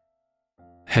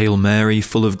 Hail Mary,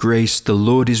 full of grace, the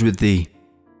Lord is with thee.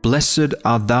 Blessed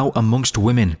art thou amongst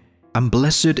women, and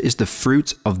blessed is the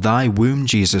fruit of thy womb,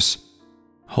 Jesus.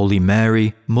 Holy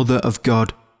Mary, Mother of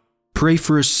God, pray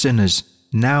for us sinners,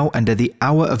 now and at the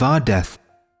hour of our death.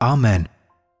 Amen.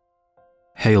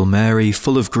 Hail Mary,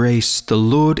 full of grace, the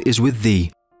Lord is with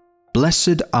thee.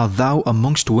 Blessed art thou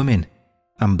amongst women,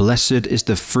 and blessed is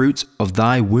the fruit of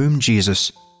thy womb,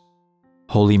 Jesus.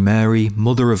 Holy Mary,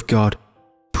 Mother of God,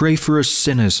 pray for us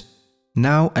sinners,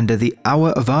 now and at the hour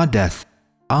of our death.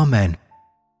 Amen.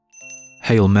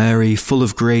 Hail Mary, full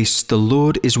of grace, the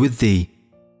Lord is with thee.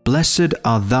 Blessed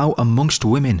art thou amongst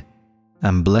women,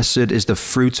 and blessed is the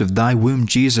fruit of thy womb,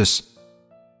 Jesus.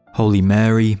 Holy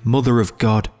Mary, Mother of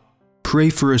God, pray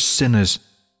for us sinners,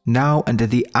 now and at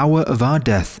the hour of our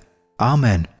death.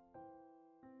 Amen.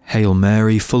 Hail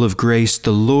Mary, full of grace,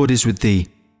 the Lord is with thee.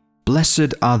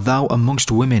 Blessed art thou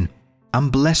amongst women,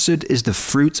 and blessed is the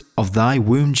fruit of thy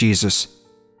womb, Jesus.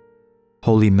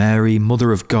 Holy Mary,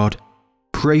 Mother of God,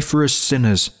 pray for us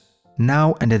sinners,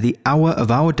 now and at the hour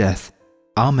of our death.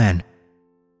 Amen.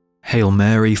 Hail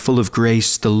Mary, full of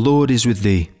grace, the Lord is with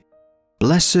thee.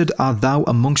 Blessed art thou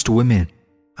amongst women,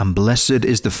 and blessed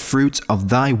is the fruit of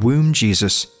thy womb,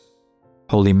 Jesus.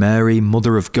 Holy Mary,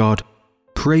 Mother of God,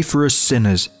 pray for us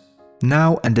sinners,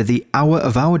 now and at the hour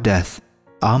of our death.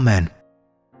 Amen.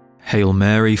 Hail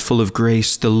Mary, full of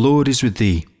grace, the Lord is with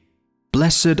thee.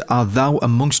 Blessed art thou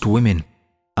amongst women,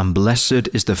 and blessed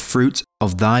is the fruit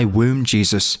of thy womb,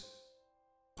 Jesus.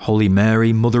 Holy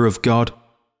Mary, Mother of God,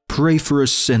 pray for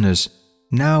us sinners,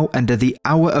 now and at the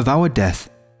hour of our death.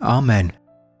 Amen.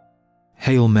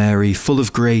 Hail Mary, full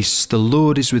of grace, the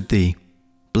Lord is with thee.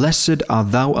 Blessed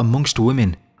art thou amongst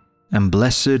women, and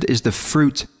blessed is the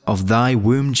fruit of thy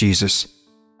womb, Jesus.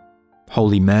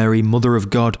 Holy Mary, Mother of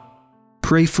God,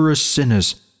 pray for us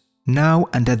sinners, now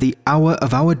and at the hour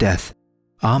of our death.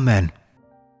 Amen.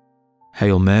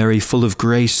 Hail Mary, full of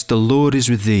grace, the Lord is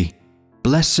with thee.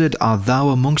 Blessed art thou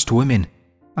amongst women,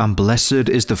 and blessed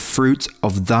is the fruit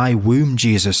of thy womb,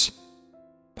 Jesus.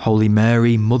 Holy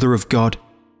Mary, Mother of God,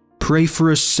 pray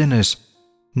for us sinners,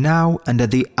 now and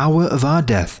at the hour of our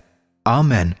death.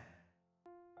 Amen.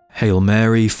 Hail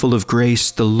Mary, full of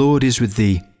grace, the Lord is with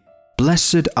thee.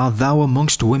 Blessed art thou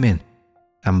amongst women,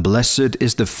 and blessed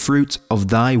is the fruit of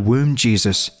thy womb,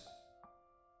 Jesus.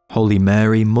 Holy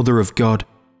Mary, Mother of God,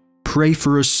 pray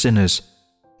for us sinners,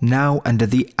 now and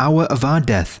at the hour of our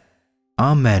death.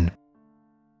 Amen.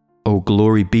 O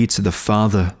glory be to the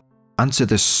Father, and to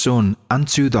the Son, and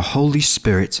to the Holy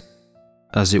Spirit,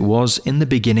 as it was in the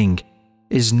beginning,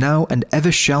 is now, and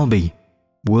ever shall be,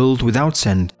 world without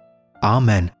end.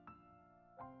 Amen.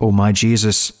 O my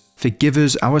Jesus, forgive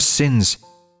us our sins,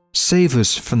 save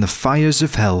us from the fires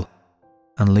of hell,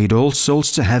 and lead all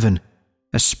souls to heaven,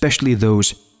 especially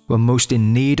those who are most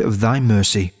in need of thy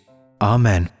mercy.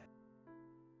 Amen.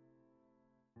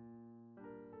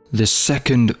 The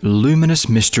second luminous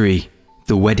mystery,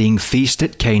 the wedding feast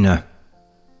at Cana.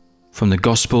 From the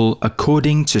Gospel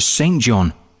according to St.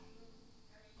 John.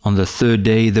 On the third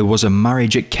day there was a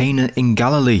marriage at Cana in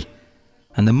Galilee,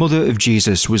 and the mother of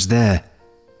Jesus was there.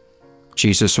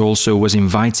 Jesus also was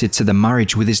invited to the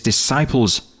marriage with his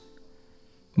disciples.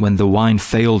 When the wine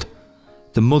failed,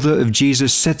 the mother of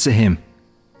Jesus said to him,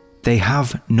 "They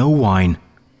have no wine."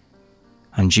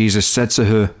 And Jesus said to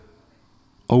her,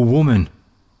 "O woman,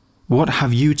 what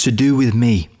have you to do with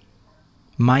me?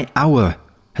 My hour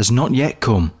has not yet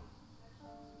come."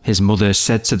 His mother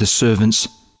said to the servants,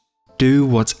 "Do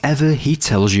whatever he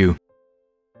tells you."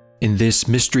 In this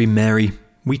mystery, Mary,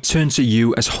 we turn to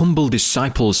you as humble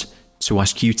disciples to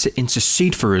ask you to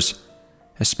intercede for us,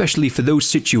 especially for those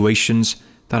situations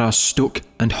that are stuck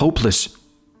and hopeless,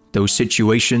 those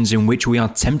situations in which we are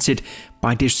tempted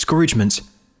by discouragement.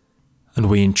 And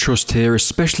we entrust here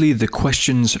especially the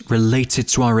questions related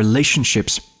to our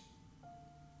relationships.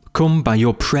 Come by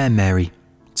your prayer, Mary,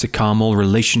 to calm all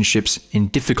relationships in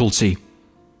difficulty.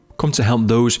 Come to help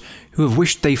those who have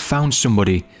wished they found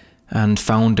somebody and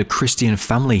found a Christian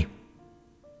family.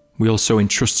 We also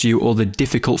entrust to you all the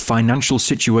difficult financial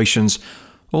situations,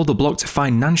 all the blocked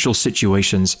financial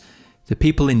situations, the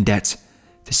people in debt,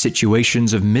 the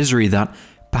situations of misery that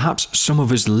perhaps some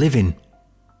of us live in.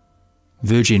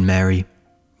 Virgin Mary,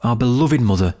 our beloved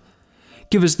Mother,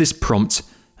 give us this prompt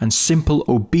and simple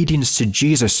obedience to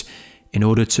Jesus in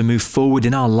order to move forward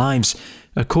in our lives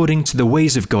according to the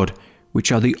ways of God,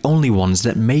 which are the only ones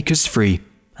that make us free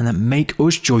and that make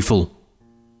us joyful.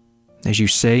 As you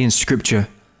say in Scripture,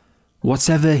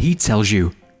 whatever he tells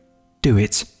you, do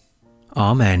it.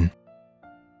 Amen.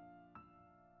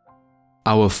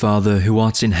 Our Father who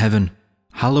art in heaven,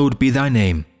 hallowed be thy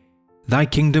name. Thy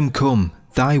kingdom come,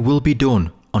 thy will be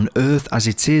done, on earth as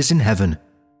it is in heaven.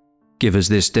 Give us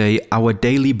this day our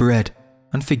daily bread,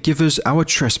 and forgive us our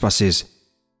trespasses,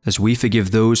 as we forgive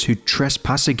those who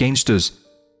trespass against us.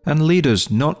 And lead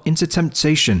us not into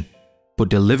temptation, but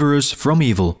deliver us from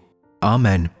evil.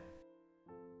 Amen.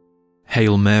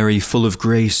 Hail Mary, full of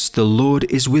grace, the Lord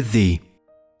is with thee.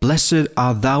 Blessed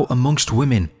art thou amongst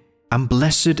women, and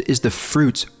blessed is the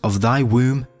fruit of thy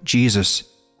womb, Jesus.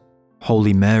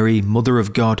 Holy Mary, Mother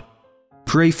of God,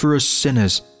 pray for us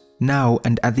sinners, now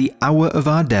and at the hour of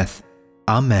our death.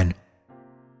 Amen.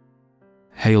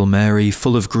 Hail Mary,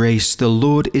 full of grace, the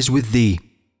Lord is with thee.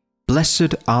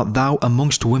 Blessed art thou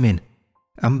amongst women,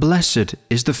 and blessed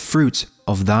is the fruit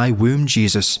of thy womb,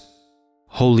 Jesus.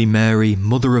 Holy Mary,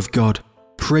 Mother of God,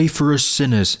 pray for us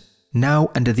sinners, now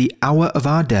and at the hour of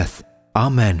our death.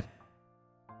 Amen.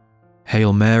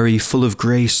 Hail Mary, full of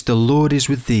grace, the Lord is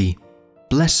with thee.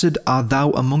 Blessed art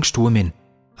thou amongst women,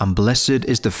 and blessed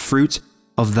is the fruit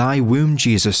of thy womb,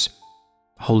 Jesus.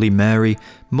 Holy Mary,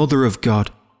 Mother of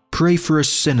God, pray for us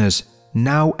sinners,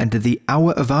 now and at the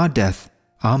hour of our death.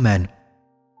 Amen.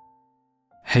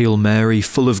 Hail Mary,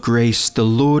 full of grace, the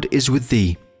Lord is with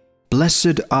thee.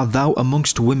 Blessed art thou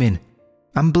amongst women,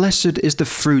 and blessed is the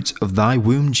fruit of thy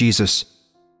womb, Jesus.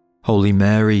 Holy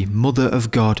Mary, Mother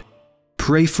of God,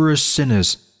 pray for us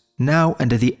sinners, now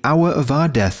and at the hour of our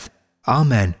death.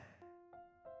 Amen.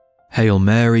 Hail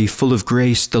Mary, full of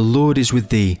grace, the Lord is with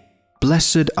thee.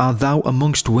 Blessed art thou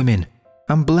amongst women,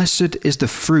 and blessed is the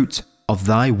fruit of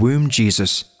thy womb,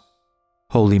 Jesus.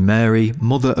 Holy Mary,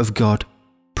 Mother of God,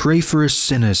 pray for us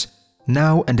sinners,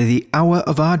 now and at the hour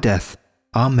of our death.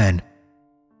 Amen.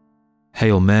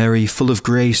 Hail Mary, full of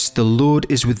grace, the Lord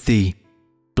is with thee.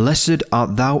 Blessed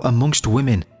art thou amongst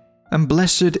women, and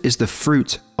blessed is the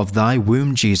fruit of thy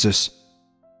womb, Jesus.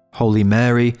 Holy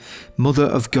Mary, Mother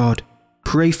of God,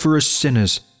 pray for us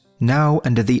sinners, now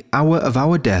and at the hour of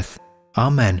our death.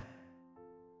 Amen.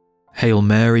 Hail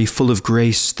Mary, full of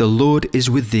grace, the Lord is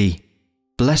with thee.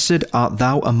 Blessed art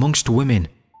thou amongst women,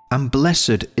 and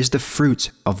blessed is the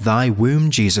fruit of thy womb,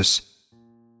 Jesus.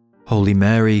 Holy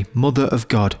Mary, Mother of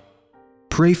God,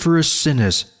 pray for us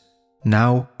sinners,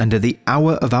 now and at the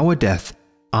hour of our death.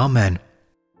 Amen.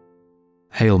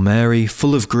 Hail Mary,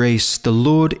 full of grace, the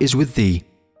Lord is with thee.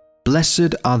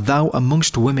 Blessed art thou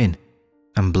amongst women,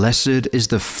 and blessed is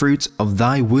the fruit of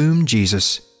thy womb,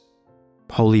 Jesus.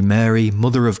 Holy Mary,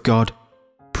 Mother of God,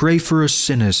 pray for us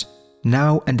sinners,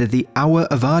 now and at the hour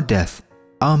of our death.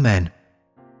 Amen.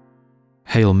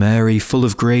 Hail Mary, full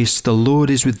of grace, the Lord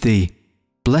is with thee.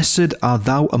 Blessed art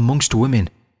thou amongst women,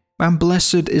 and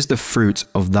blessed is the fruit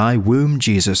of thy womb,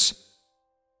 Jesus.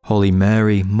 Holy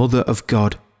Mary, Mother of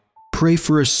God, pray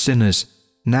for us sinners,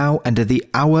 now and at the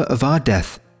hour of our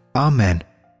death. Amen.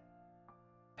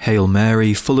 Hail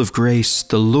Mary, full of grace,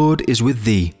 the Lord is with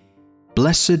thee.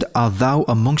 Blessed art thou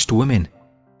amongst women,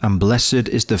 and blessed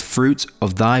is the fruit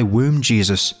of thy womb,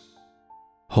 Jesus.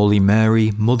 Holy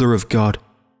Mary, Mother of God,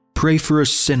 pray for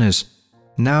us sinners,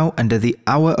 now and at the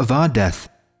hour of our death.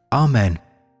 Amen.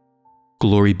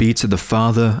 Glory be to the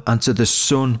Father, and to the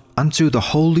Son, and to the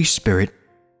Holy Spirit,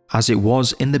 as it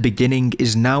was in the beginning,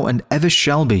 is now, and ever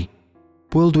shall be,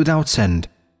 world without end.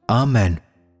 Amen.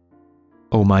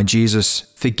 O my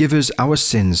Jesus, forgive us our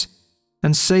sins,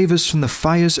 and save us from the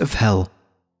fires of hell,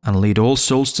 and lead all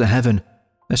souls to heaven,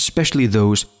 especially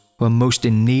those who are most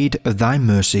in need of thy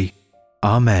mercy.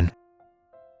 Amen.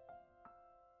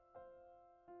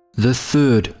 The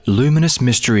third luminous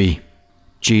mystery,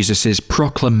 Jesus'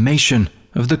 proclamation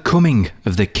of the coming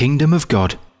of the kingdom of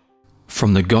God.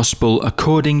 From the Gospel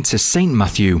according to St.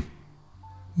 Matthew.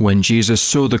 When Jesus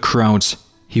saw the crowds,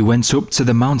 he went up to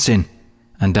the mountain,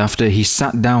 and after he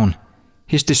sat down,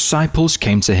 his disciples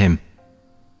came to him.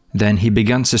 Then he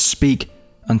began to speak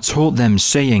and taught them,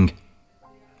 saying,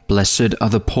 Blessed are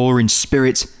the poor in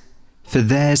spirit, for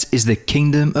theirs is the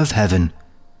kingdom of heaven.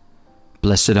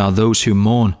 Blessed are those who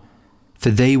mourn,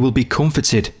 for they will be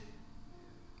comforted.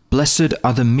 Blessed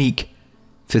are the meek,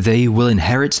 for they will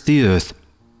inherit the earth.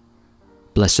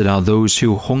 Blessed are those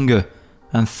who hunger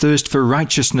and thirst for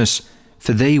righteousness,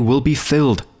 for they will be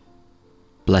filled.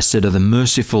 Blessed are the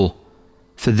merciful,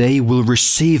 for they will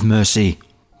receive mercy.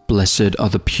 Blessed are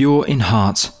the pure in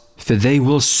heart, for they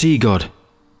will see God.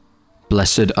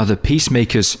 Blessed are the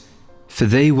peacemakers, for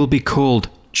they will be called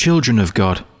children of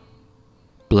God.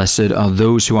 Blessed are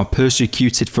those who are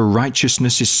persecuted for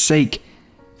righteousness' sake,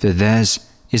 for theirs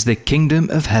is the kingdom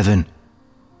of heaven.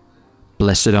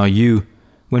 Blessed are you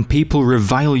when people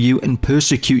revile you and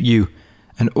persecute you,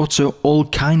 and utter all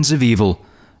kinds of evil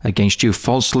against you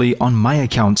falsely on my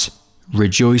account.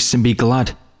 Rejoice and be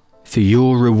glad, for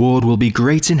your reward will be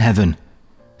great in heaven.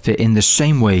 For in the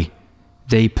same way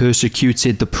they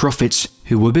persecuted the prophets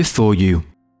who were before you.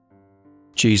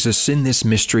 Jesus, in this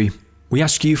mystery, we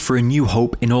ask you for a new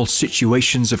hope in all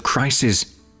situations of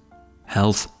crisis.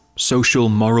 Health, social,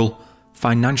 moral,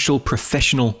 financial,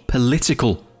 professional,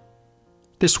 political.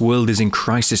 This world is in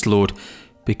crisis, Lord,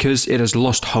 because it has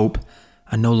lost hope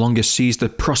and no longer sees the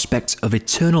prospect of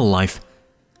eternal life.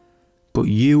 But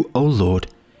you, O Lord,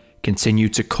 continue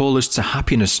to call us to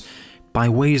happiness by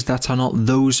ways that are not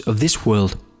those of this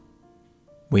world.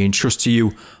 We entrust to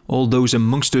you all those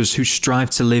amongst us who strive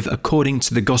to live according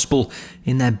to the gospel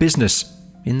in their business,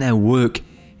 in their work,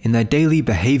 in their daily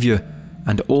behaviour,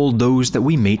 and all those that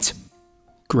we meet.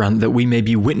 Grant that we may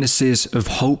be witnesses of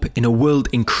hope in a world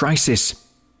in crisis.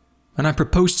 And I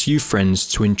propose to you, friends,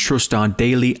 to entrust our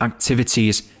daily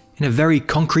activities in a very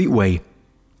concrete way,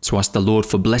 to ask the Lord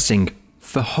for blessing,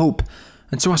 for hope,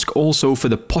 and to ask also for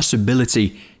the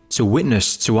possibility to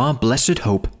witness to our blessed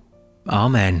hope.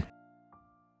 Amen.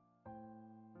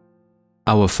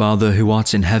 Our Father who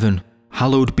art in heaven,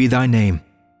 hallowed be thy name.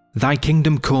 Thy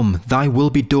kingdom come, thy will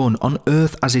be done on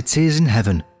earth as it is in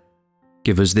heaven.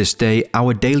 Give us this day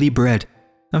our daily bread,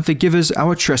 and forgive us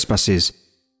our trespasses,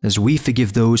 as we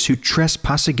forgive those who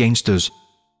trespass against us.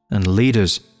 And lead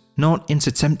us not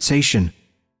into temptation,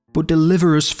 but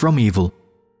deliver us from evil.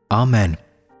 Amen.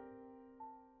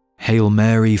 Hail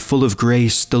Mary, full of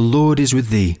grace, the Lord is with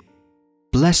thee.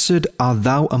 Blessed art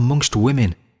thou amongst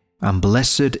women, and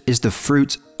blessed is the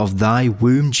fruit of thy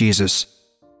womb, Jesus.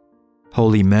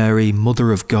 Holy Mary,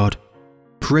 Mother of God,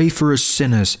 pray for us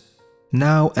sinners,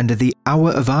 now and at the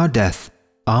hour of our death.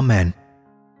 Amen.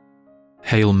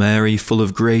 Hail Mary, full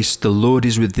of grace, the Lord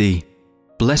is with thee.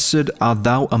 Blessed art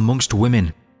thou amongst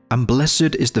women, and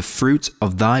blessed is the fruit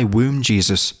of thy womb,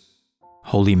 Jesus.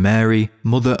 Holy Mary,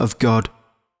 Mother of God,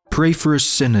 pray for us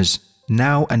sinners,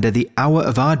 now and at the hour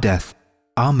of our death.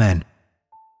 Amen.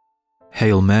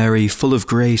 Hail Mary, full of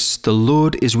grace, the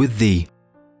Lord is with thee.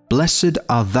 Blessed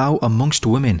art thou amongst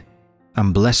women,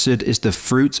 and blessed is the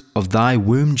fruit of thy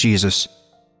womb, Jesus.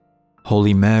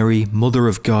 Holy Mary, Mother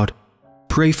of God,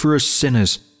 pray for us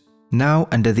sinners, now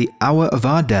and at the hour of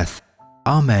our death.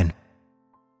 Amen.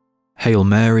 Hail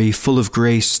Mary, full of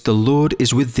grace, the Lord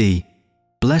is with thee.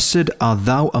 Blessed art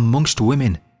thou amongst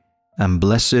women, and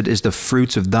blessed is the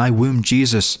fruit of thy womb,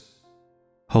 Jesus.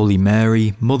 Holy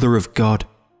Mary, Mother of God,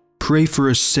 pray for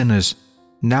us sinners,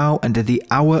 now and at the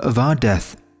hour of our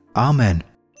death. Amen.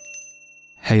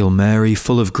 Hail Mary,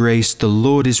 full of grace, the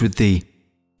Lord is with thee.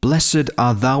 Blessed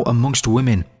art thou amongst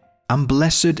women, and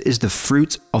blessed is the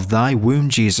fruit of thy womb,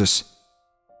 Jesus.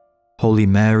 Holy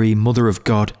Mary, Mother of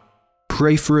God,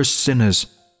 pray for us sinners,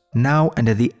 now and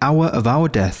at the hour of our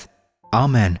death.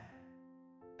 Amen.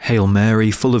 Hail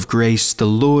Mary, full of grace, the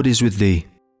Lord is with thee.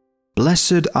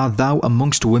 Blessed art thou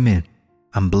amongst women,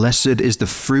 and blessed is the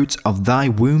fruit of thy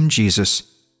womb, Jesus.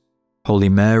 Holy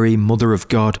Mary, Mother of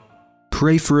God,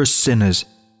 pray for us sinners,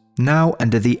 now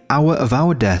and at the hour of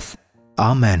our death.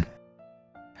 Amen.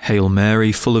 Hail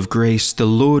Mary, full of grace, the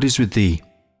Lord is with thee.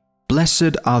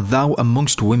 Blessed art thou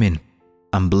amongst women,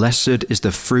 and blessed is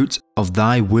the fruit of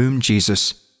thy womb,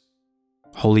 Jesus.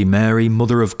 Holy Mary,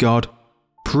 Mother of God,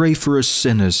 pray for us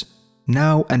sinners,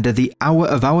 now and at the hour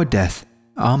of our death.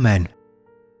 Amen.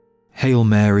 Hail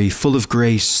Mary, full of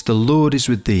grace, the Lord is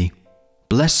with thee.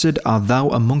 Blessed art thou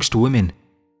amongst women,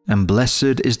 and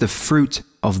blessed is the fruit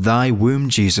of thy womb,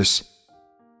 Jesus.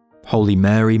 Holy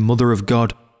Mary, Mother of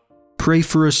God, pray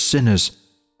for us sinners,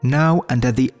 now and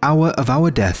at the hour of our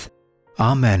death.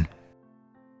 Amen.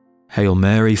 Hail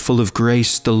Mary, full of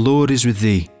grace, the Lord is with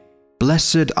thee.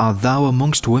 Blessed art thou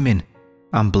amongst women,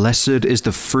 and blessed is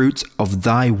the fruit of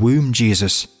thy womb,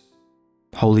 Jesus.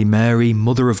 Holy Mary,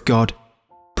 Mother of God,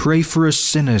 pray for us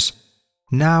sinners,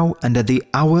 now and at the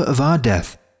hour of our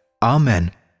death.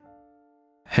 Amen.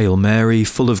 Hail Mary,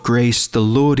 full of grace, the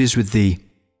Lord is with thee.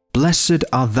 Blessed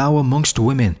art thou amongst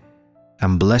women,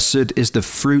 and blessed is the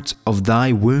fruit of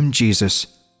thy womb, Jesus.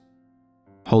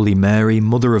 Holy Mary,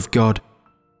 Mother of God,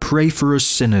 pray for us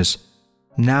sinners,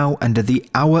 now and at the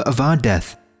hour of our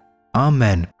death.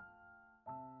 Amen.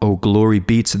 O glory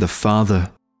be to the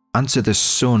Father, and to the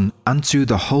Son, and to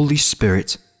the Holy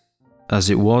Spirit, as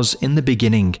it was in the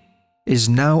beginning, is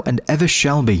now, and ever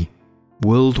shall be,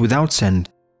 world without end.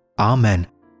 Amen.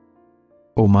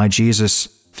 O my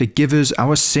Jesus, forgive us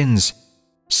our sins,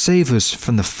 save us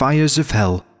from the fires of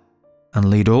hell, and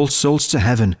lead all souls to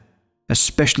heaven,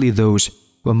 especially those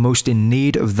who are most in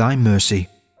need of thy mercy.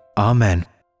 Amen.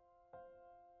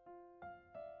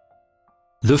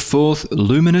 The fourth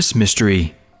luminous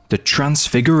mystery, the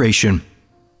Transfiguration.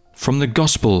 From the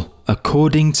Gospel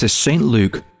according to St.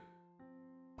 Luke.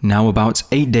 Now about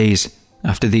 8 days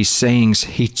after these sayings,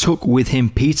 he took with him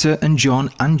Peter and John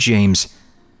and James,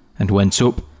 and went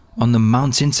up on the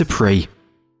mountain to pray.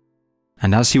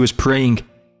 And as he was praying,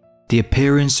 the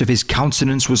appearance of his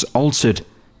countenance was altered,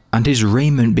 and his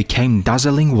raiment became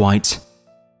dazzling white.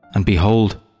 And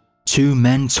behold, 2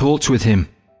 men talked with him,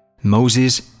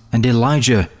 Moses and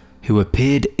Elijah, who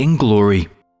appeared in glory.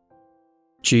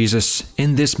 Jesus,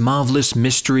 in this marvelous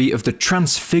mystery of the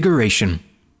Transfiguration,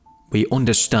 we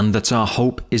understand that our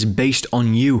hope is based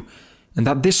on you, and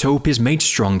that this hope is made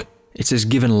strong. It is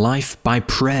given life by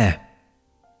prayer.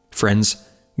 Friends,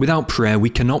 without prayer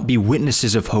we cannot be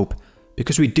witnesses of hope,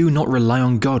 because we do not rely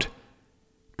on God.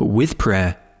 But with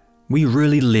prayer, we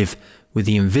really live with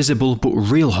the invisible but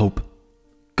real hope.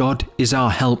 God is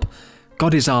our help,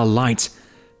 God is our light,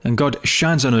 and God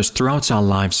shines on us throughout our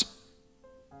lives.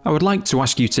 I would like to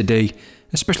ask you today,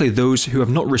 especially those who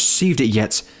have not received it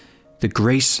yet, the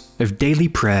grace of daily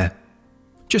prayer.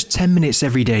 Just 10 minutes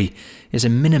every day is a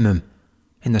minimum,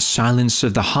 in the silence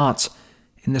of the heart,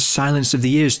 in the silence of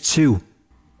the ears too.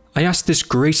 I ask this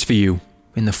grace for you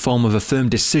in the form of a firm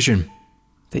decision,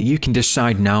 that you can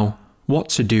decide now what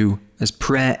to do as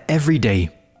prayer every day.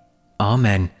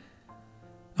 Amen.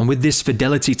 And with this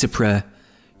fidelity to prayer,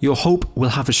 your hope will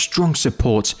have a strong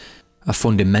support, a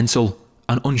fundamental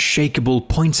and unshakable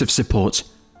point of support.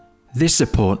 This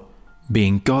support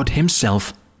being God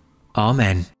Himself.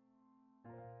 Amen.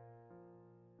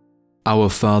 Our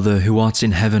Father who art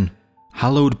in heaven,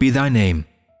 hallowed be thy name.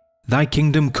 Thy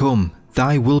kingdom come,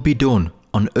 thy will be done,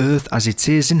 on earth as it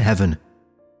is in heaven.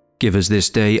 Give us this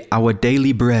day our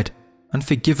daily bread, and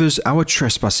forgive us our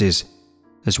trespasses,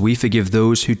 as we forgive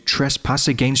those who trespass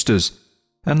against us.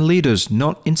 And lead us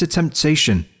not into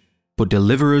temptation, but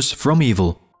deliver us from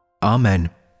evil. Amen.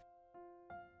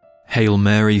 Hail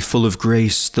Mary, full of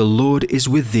grace, the Lord is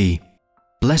with thee.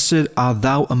 Blessed art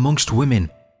thou amongst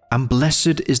women, and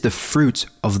blessed is the fruit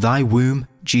of thy womb,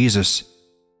 Jesus.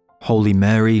 Holy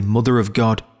Mary, Mother of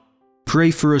God, pray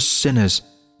for us sinners,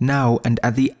 now and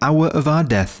at the hour of our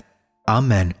death.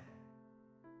 Amen.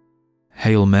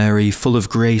 Hail Mary, full of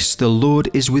grace, the Lord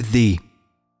is with thee.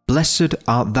 Blessed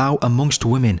art thou amongst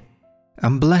women,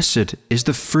 and blessed is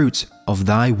the fruit of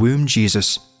thy womb,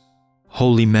 Jesus.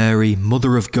 Holy Mary,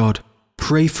 Mother of God,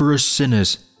 pray for us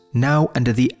sinners, now and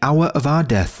at the hour of our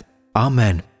death.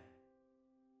 Amen.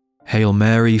 Hail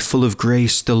Mary, full of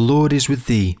grace, the Lord is with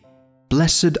thee.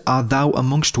 Blessed art thou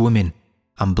amongst women,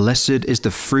 and blessed is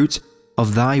the fruit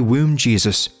of thy womb,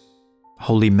 Jesus.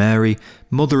 Holy Mary,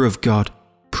 Mother of God,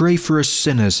 pray for us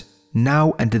sinners,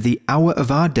 now and at the hour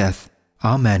of our death.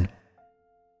 Amen.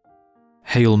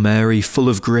 Hail Mary, full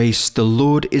of grace, the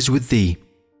Lord is with thee.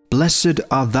 Blessed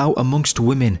art thou amongst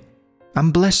women,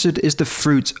 and blessed is the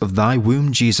fruit of thy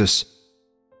womb, Jesus.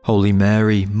 Holy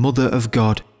Mary, Mother of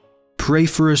God, pray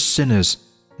for us sinners,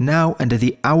 now and at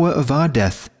the hour of our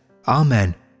death.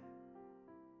 Amen.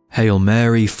 Hail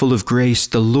Mary, full of grace,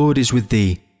 the Lord is with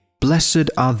thee. Blessed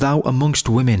art thou amongst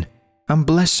women, and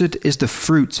blessed is the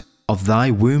fruit of thy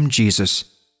womb, Jesus.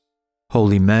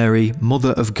 Holy Mary,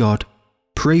 Mother of God,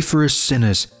 pray for us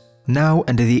sinners, now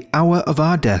and at the hour of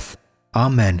our death.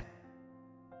 Amen.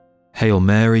 Hail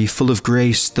Mary, full of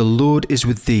grace, the Lord is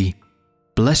with thee.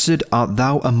 Blessed art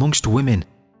thou amongst women,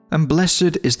 and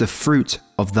blessed is the fruit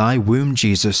of thy womb,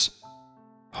 Jesus.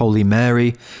 Holy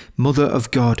Mary, Mother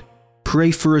of God,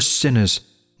 pray for us sinners,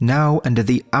 now and at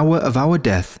the hour of our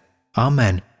death.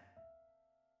 Amen.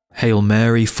 Hail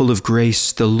Mary, full of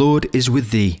grace, the Lord is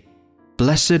with thee.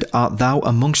 Blessed art thou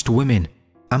amongst women,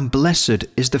 and blessed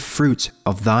is the fruit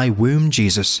of thy womb,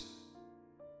 Jesus.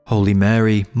 Holy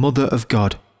Mary, Mother of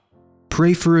God,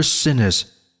 pray for us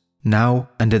sinners, now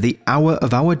and at the hour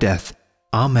of our death.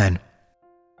 Amen.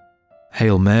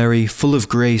 Hail Mary, full of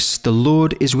grace, the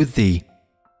Lord is with thee.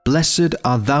 Blessed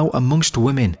art thou amongst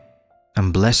women,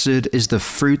 and blessed is the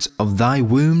fruit of thy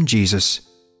womb, Jesus.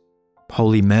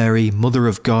 Holy Mary, Mother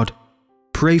of God,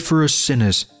 pray for us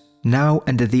sinners, now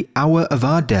and at the hour of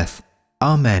our death.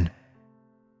 Amen.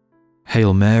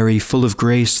 Hail Mary, full of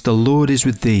grace, the Lord is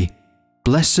with thee.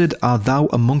 Blessed art thou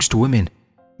amongst women,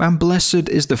 and blessed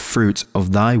is the fruit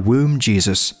of thy womb,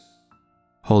 Jesus.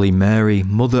 Holy Mary,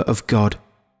 Mother of God,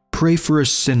 pray for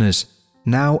us sinners,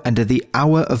 now and at the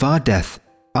hour of our death.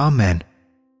 Amen.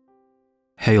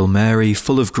 Hail Mary,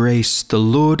 full of grace, the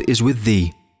Lord is with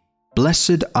thee.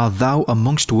 Blessed art thou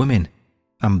amongst women,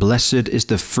 and blessed is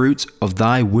the fruit of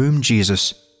thy womb,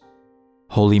 Jesus.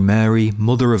 Holy Mary,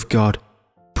 Mother of God,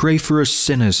 pray for us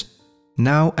sinners,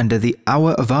 now and at the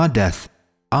hour of our death.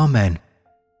 Amen.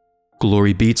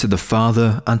 Glory be to the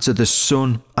Father, and to the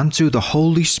Son, and to the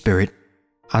Holy Spirit,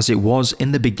 as it was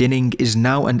in the beginning, is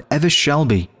now, and ever shall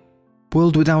be,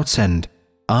 world without end.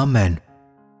 Amen.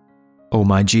 O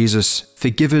my Jesus,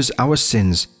 forgive us our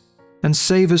sins, and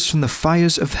save us from the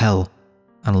fires of hell,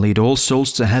 and lead all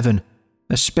souls to heaven,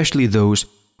 especially those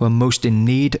who are most in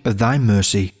need of thy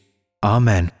mercy.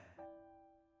 Amen.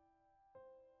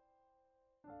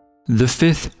 The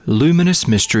fifth luminous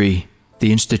mystery,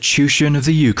 the institution of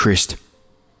the Eucharist.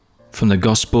 From the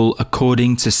Gospel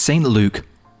according to St. Luke.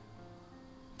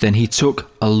 Then he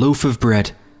took a loaf of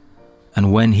bread,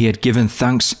 and when he had given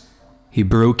thanks, he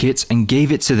broke it and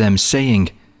gave it to them,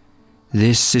 saying,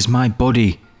 "This is my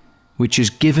body, which is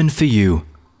given for you.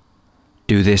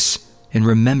 Do this in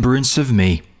remembrance of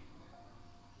me."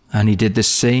 And he did the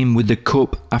same with the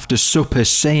cup after supper,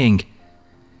 saying,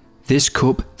 "This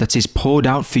cup that is poured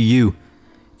out for you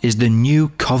is the new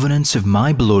covenant of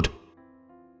my blood."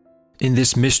 In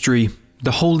this mystery,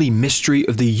 the holy mystery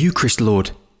of the Eucharist,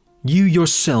 Lord, you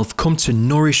yourself come to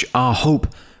nourish our hope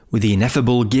with the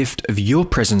ineffable gift of your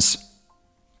presence.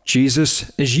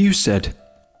 Jesus, as you said,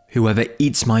 "Whoever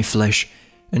eats my flesh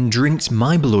and drinks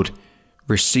my blood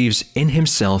receives in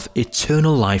himself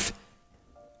eternal life."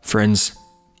 Friends,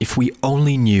 if we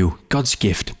only knew God's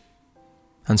gift.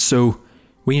 And so,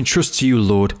 we entrust to you,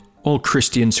 Lord, all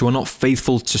Christians who are not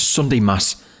faithful to Sunday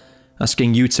Mass,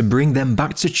 asking you to bring them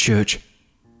back to church.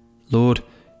 Lord,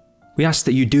 we ask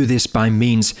that you do this by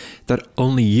means that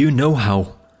only you know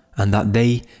how, and that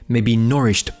they may be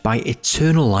nourished by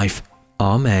eternal life.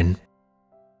 Amen.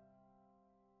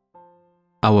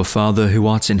 Our Father who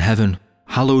art in heaven,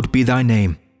 hallowed be thy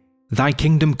name. Thy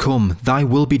kingdom come, thy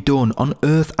will be done on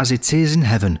earth as it is in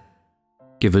heaven.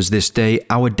 Give us this day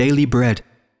our daily bread,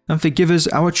 and forgive us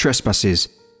our trespasses,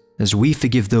 as we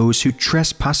forgive those who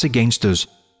trespass against us.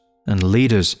 And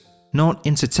lead us not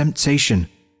into temptation,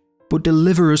 but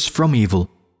deliver us from evil.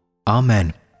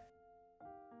 Amen.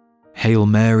 Hail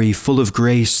Mary, full of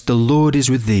grace, the Lord is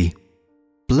with thee.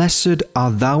 Blessed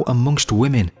art thou amongst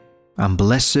women, and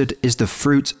blessed is the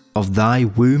fruit of thy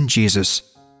womb, Jesus.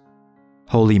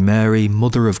 Holy Mary,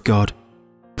 Mother of God,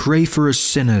 pray for us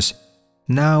sinners,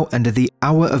 now and at the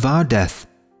hour of our death.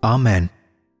 Amen.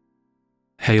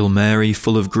 Hail Mary,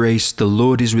 full of grace, the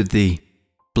Lord is with thee.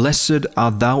 Blessed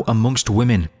art thou amongst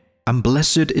women, and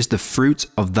blessed is the fruit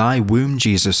of thy womb,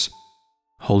 Jesus.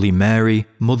 Holy Mary,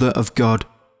 Mother of God,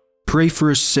 pray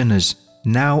for us sinners,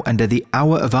 now and at the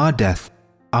hour of our death.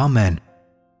 Amen.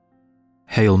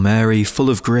 Hail Mary, full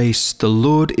of grace, the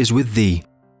Lord is with thee.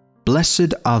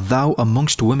 Blessed art thou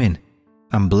amongst women,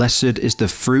 and blessed is the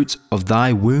fruit of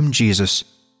thy womb, Jesus.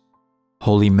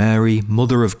 Holy Mary,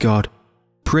 Mother of God,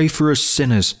 pray for us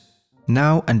sinners,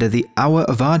 now and at the hour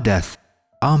of our death.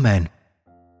 Amen.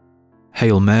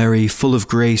 Hail Mary, full of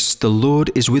grace, the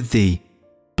Lord is with thee.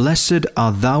 Blessed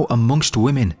art thou amongst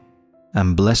women,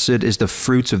 and blessed is the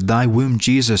fruit of thy womb,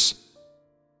 Jesus.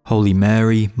 Holy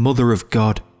Mary, Mother of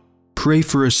God, pray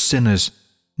for us sinners,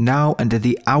 now and at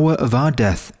the hour of our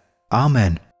death.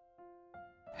 Amen.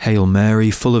 Hail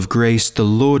Mary, full of grace, the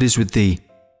Lord is with thee.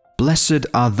 Blessed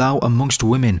art thou amongst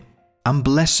women, and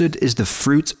blessed is the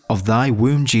fruit of thy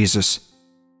womb, Jesus.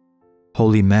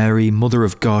 Holy Mary, Mother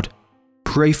of God,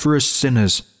 pray for us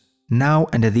sinners, now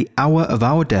and at the hour of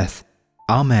our death.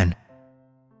 Amen.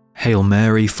 Hail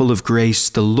Mary, full of grace,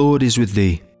 the Lord is with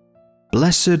thee.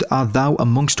 Blessed art thou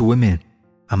amongst women,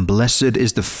 and blessed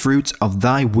is the fruit of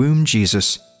thy womb,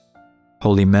 Jesus.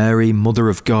 Holy Mary, Mother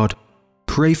of God,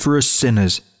 pray for us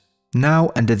sinners,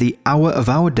 now and at the hour of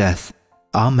our death.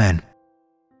 Amen.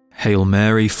 Hail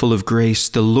Mary, full of grace,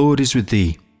 the Lord is with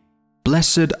thee.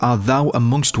 Blessed art thou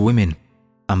amongst women,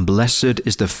 and blessed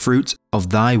is the fruit of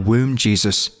thy womb,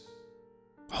 Jesus.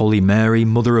 Holy Mary,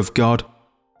 Mother of God,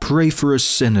 pray for us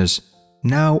sinners,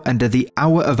 now and at the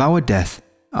hour of our death.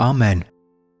 Amen.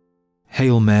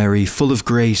 Hail Mary, full of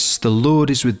grace, the Lord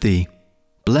is with thee.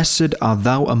 Blessed art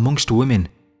thou amongst women,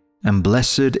 and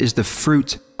blessed is the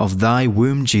fruit of thy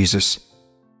womb, Jesus.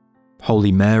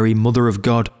 Holy Mary, Mother of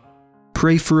God,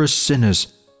 pray for us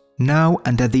sinners, now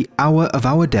and at the hour of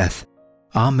our death.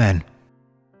 Amen.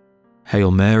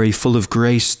 Hail Mary, full of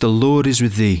grace, the Lord is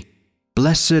with thee.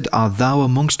 Blessed art thou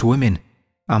amongst women,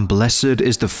 and blessed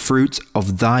is the fruit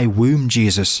of thy womb,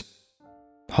 Jesus.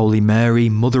 Holy Mary,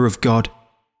 Mother of God,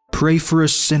 pray for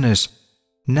us sinners,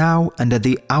 now and at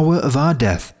the hour of our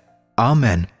death.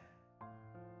 Amen.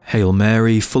 Hail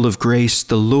Mary, full of grace,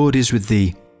 the Lord is with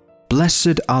thee.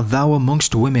 Blessed art thou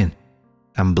amongst women,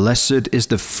 and blessed is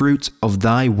the fruit of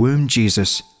thy womb,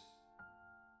 Jesus.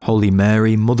 Holy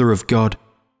Mary, Mother of God,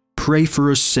 pray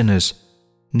for us sinners,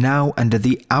 now and at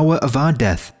the hour of our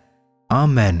death.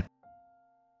 Amen.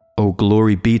 O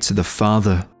glory be to the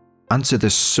Father, and to the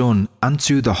Son, and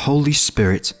to the Holy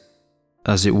Spirit,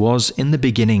 as it was in the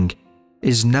beginning,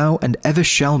 is now, and ever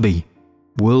shall be,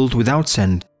 world without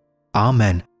end.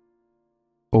 Amen.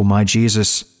 O my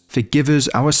Jesus, forgive us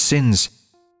our sins,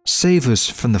 save us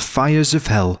from the fires of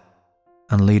hell,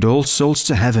 and lead all souls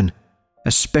to heaven,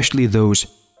 especially those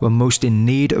who are most in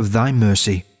need of thy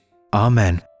mercy.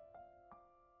 Amen.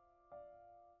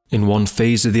 In one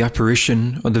phase of the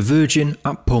apparition of the Virgin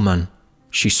at Pontmain,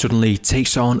 she suddenly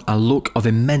takes on a look of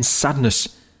immense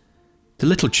sadness. The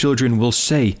little children will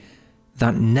say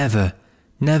that never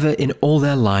in all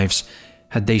their lives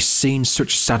had they seen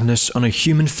such sadness on a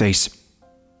human face.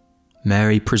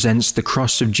 Mary presents the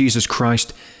cross of Jesus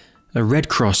Christ, a red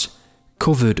cross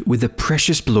covered with the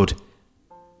precious blood.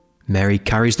 Mary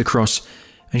carries the cross,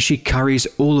 and she carries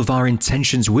all of our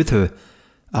intentions with her,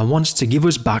 and wants to give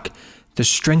us back the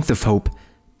strength of hope,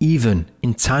 even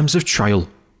in times of trial.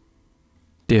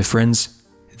 Dear friends,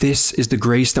 this is the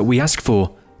grace that we ask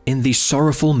for in the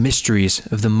sorrowful mysteries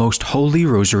of the Most Holy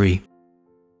Rosary.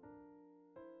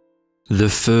 The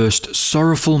first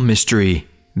sorrowful mystery,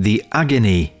 the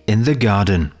agony in the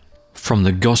garden, from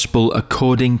the Gospel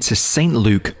according to St.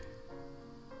 Luke.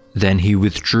 Then he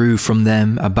withdrew from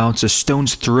them about a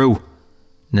stone's throw,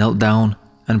 knelt down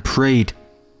and prayed,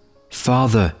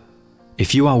 Father,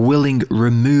 if you are willing,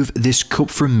 remove this cup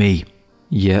from me,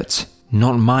 yet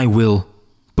not my will,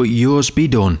 but yours be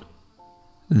done.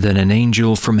 Then an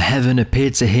angel from heaven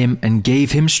appeared to him and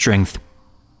gave him strength.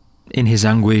 In his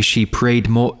anguish he prayed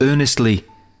more earnestly,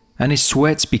 and his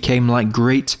sweat became like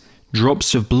great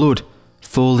drops of blood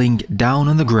falling down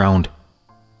on the ground.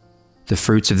 The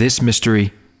fruit of this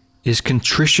mystery is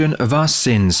contrition of our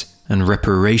sins and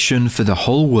reparation for the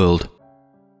whole world.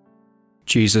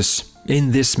 Jesus,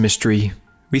 in this mystery,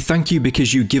 we thank you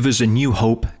because you give us a new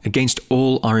hope against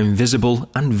all our invisible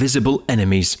and visible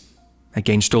enemies,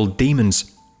 against all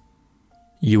demons.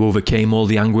 You overcame all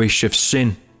the anguish of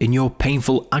sin in your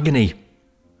painful agony.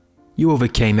 You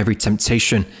overcame every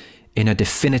temptation in a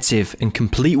definitive and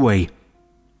complete way.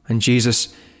 And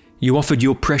Jesus, you offered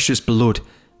your precious blood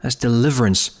as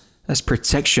deliverance, as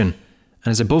protection,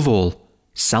 and as above all,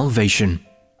 salvation.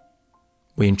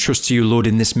 We entrust to you, Lord,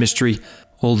 in this mystery,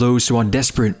 all those who are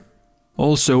desperate,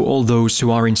 also all those who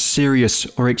are in serious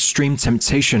or extreme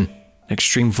temptation,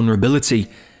 extreme vulnerability,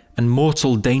 and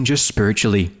mortal danger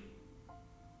spiritually.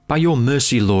 By your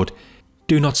mercy, Lord,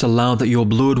 do not allow that your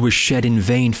blood was shed in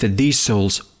vain for these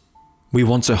souls. We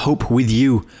want to hope with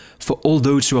you for all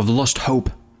those who have lost hope.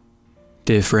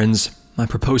 Dear friends, I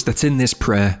propose that in this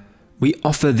prayer, we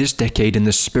offer this decade in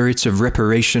the spirit of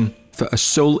reparation for a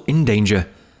soul in danger,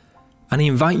 and I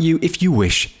invite you, if you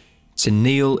wish, to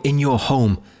kneel in your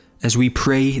home as we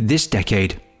pray this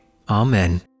decade.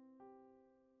 Amen.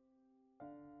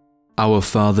 Our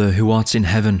Father who art in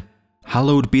heaven,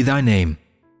 hallowed be thy name.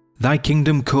 Thy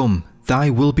kingdom come, thy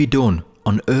will be done,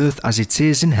 on earth as it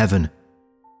is in heaven.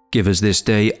 Give us this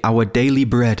day our daily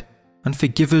bread, and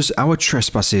forgive us our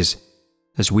trespasses,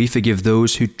 as we forgive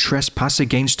those who trespass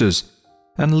against us.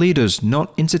 And lead us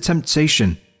not into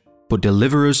temptation, but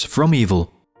deliver us from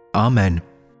evil. Amen.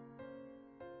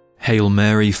 Hail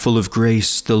Mary, full of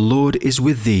grace, the Lord is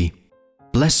with thee.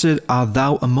 Blessed art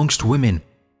thou amongst women,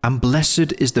 and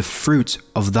blessed is the fruit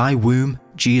of thy womb,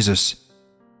 Jesus.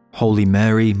 Holy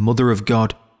Mary, Mother of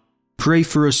God, pray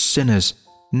for us sinners,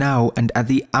 now and at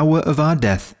the hour of our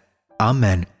death.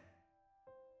 Amen.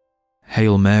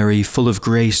 Hail Mary, full of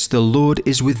grace, the Lord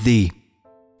is with thee.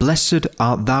 Blessed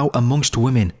art thou amongst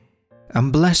women,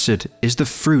 and blessed is the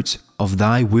fruit of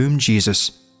thy womb,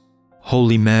 Jesus.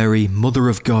 Holy Mary, Mother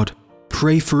of God,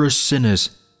 pray for us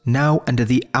sinners, now and at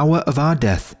the hour of our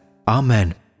death.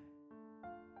 Amen.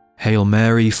 Hail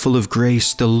Mary, full of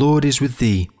grace, the Lord is with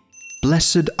thee.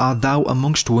 Blessed art thou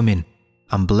amongst women,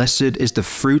 and blessed is the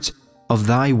fruit of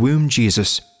thy womb,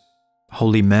 Jesus.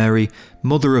 Holy Mary,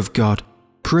 Mother of God,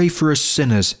 pray for us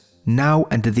sinners, now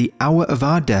and at the hour of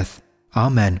our death.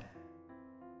 Amen.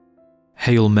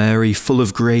 Hail Mary, full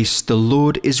of grace, the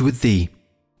Lord is with thee.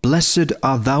 Blessed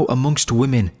art thou amongst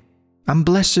women, and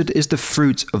blessed is the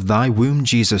fruit of thy womb,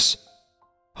 Jesus.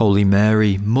 Holy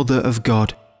Mary, Mother of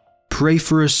God, pray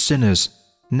for us sinners,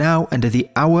 now and at the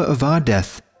hour of our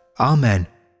death. Amen.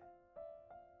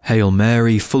 Hail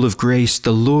Mary, full of grace,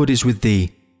 the Lord is with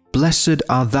thee. Blessed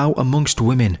art thou amongst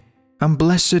women, and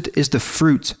blessed is the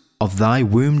fruit of thy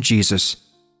womb, Jesus.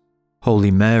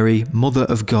 Holy Mary, Mother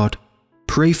of God,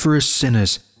 pray for us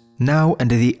sinners, now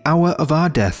and at the hour of our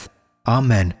death.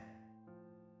 Amen.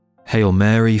 Hail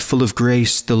Mary, full of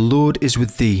grace, the Lord is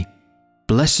with thee.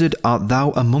 Blessed art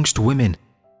thou amongst women,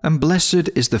 and blessed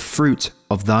is the fruit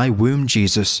of thy womb,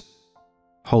 Jesus.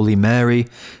 Holy Mary,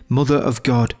 Mother of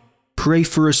God, pray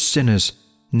for us sinners,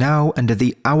 now and at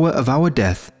the hour of our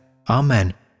death.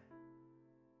 Amen.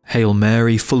 Hail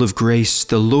Mary, full of grace,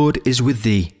 the Lord is with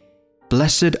thee.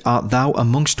 Blessed art thou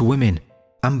amongst women,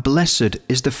 and blessed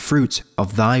is the fruit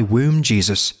of thy womb,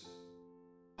 Jesus.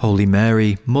 Holy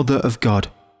Mary, Mother of God,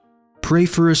 pray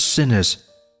for us sinners,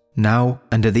 now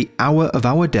and at the hour of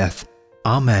our death.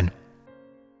 Amen.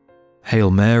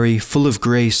 Hail Mary, full of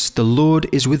grace, the Lord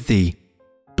is with thee.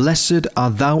 Blessed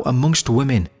art thou amongst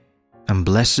women, and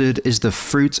blessed is the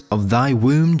fruit of thy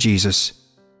womb, Jesus.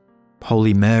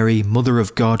 Holy Mary, Mother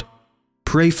of God,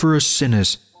 pray for us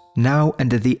sinners, now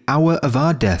and at the hour of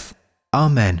our death.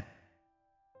 Amen.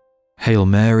 Hail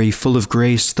Mary, full of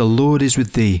grace, the Lord is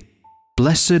with thee.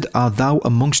 Blessed art thou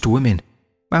amongst women,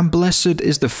 and blessed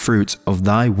is the fruit of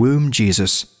thy womb,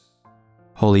 Jesus.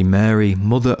 Holy Mary,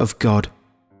 Mother of God,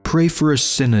 pray for us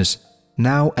sinners,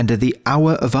 now and at the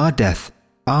hour of our death.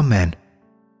 Amen.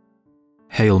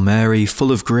 Hail Mary,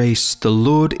 full of grace, the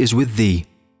Lord is with thee.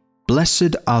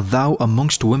 Blessed art thou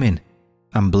amongst women,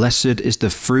 and blessed is the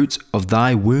fruit of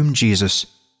thy womb, Jesus.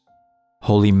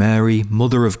 Holy Mary,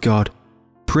 Mother of God,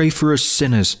 pray for us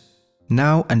sinners,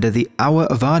 now and at the hour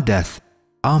of our death.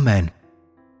 Amen.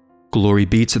 Glory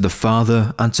be to the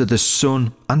Father, and to the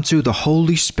Son, and to the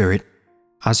Holy Spirit,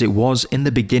 as it was in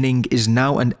the beginning, is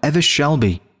now, and ever shall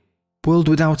be, world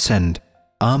without end.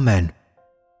 Amen.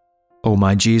 O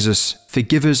my Jesus,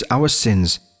 forgive us our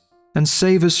sins, and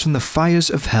save us from the fires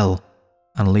of hell,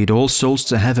 and lead all souls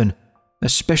to heaven,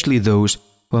 especially those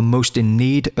who are most in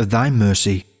need of thy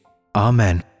mercy.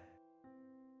 Amen.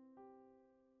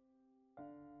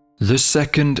 The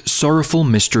second sorrowful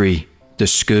mystery, the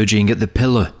scourging at the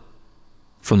pillar.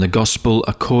 From the Gospel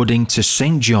according to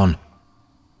St. John.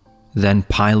 Then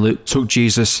Pilate took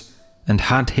Jesus and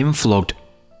had him flogged.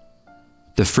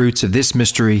 The fruit of this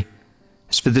mystery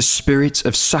is for the spirit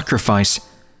of sacrifice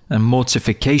and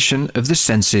mortification of the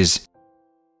senses.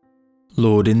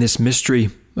 Lord, in this mystery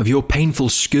of your painful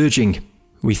scourging,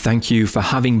 we thank you for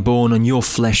having borne on your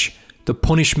flesh the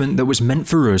punishment that was meant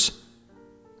for us.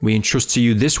 We entrust to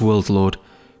you this world, Lord,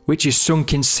 which is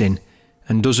sunk in sin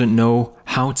and doesn't know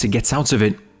how to get out of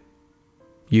it.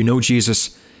 You know,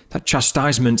 Jesus, that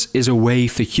chastisement is a way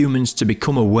for humans to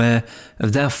become aware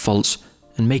of their faults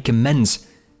and make amends,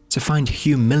 to find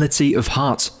humility of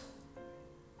heart.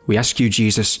 We ask you,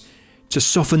 Jesus, to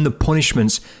soften the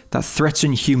punishments that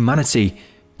threaten humanity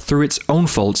through its own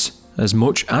faults as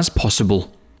much as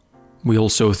possible. We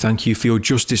also thank you for your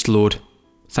justice, Lord.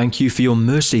 Thank you for your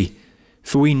mercy,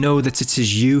 for we know that it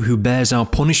is you who bears our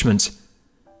punishment.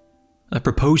 I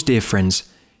propose, dear friends,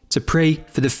 to pray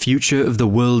for the future of the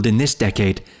world in this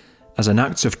decade as an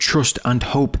act of trust and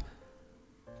hope.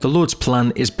 The Lord's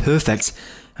plan is perfect,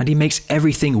 and he makes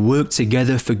everything work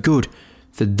together for good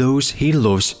for those he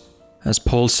loves. as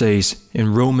Paul says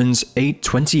in Romans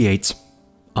 8:28.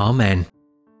 Amen.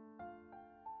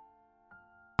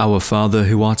 Our Father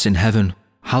who art in heaven,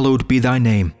 hallowed be thy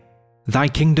name. Thy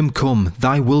kingdom come,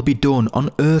 thy will be done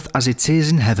on earth as it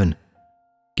is in heaven.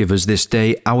 Give us this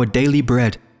day our daily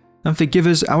bread, and forgive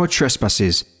us our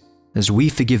trespasses, as we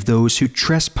forgive those who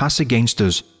trespass against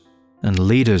us. And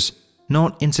lead us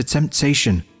not into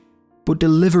temptation, but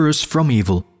deliver us from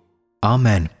evil.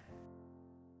 Amen.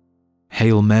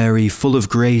 Hail Mary, full of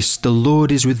grace, the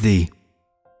Lord is with thee.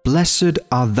 Blessed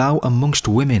art thou amongst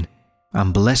women,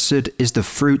 and blessed is the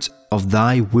fruit of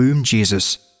thy womb,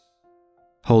 Jesus.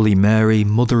 Holy Mary,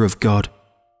 Mother of God,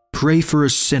 pray for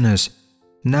us sinners,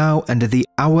 now and at the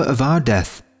hour of our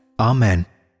death. Amen.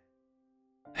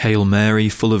 Hail Mary,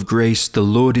 full of grace, the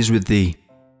Lord is with thee.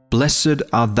 Blessed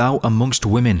art thou amongst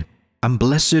women, and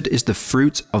blessed is the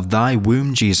fruit of thy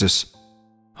womb, Jesus.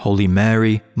 Holy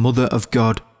Mary, Mother of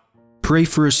God, pray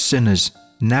for us sinners,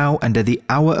 now and at the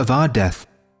hour of our death.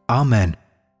 Amen.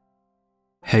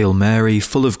 Hail Mary,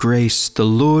 full of grace, the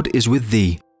Lord is with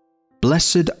thee.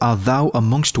 Blessed art thou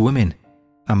amongst women,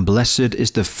 and blessed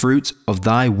is the fruit of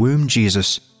thy womb,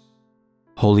 Jesus.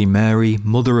 Holy Mary,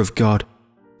 Mother of God,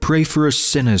 pray for us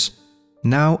sinners,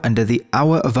 now and at the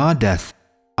hour of our death.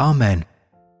 Amen.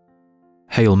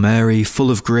 Hail Mary, full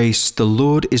of grace, the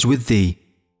Lord is with thee.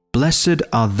 Blessed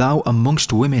art thou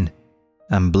amongst women,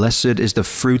 and blessed is the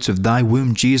fruit of thy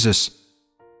womb, Jesus.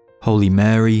 Holy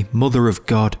Mary, Mother of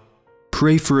God,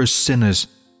 pray for us sinners,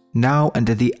 now and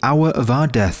at the hour of our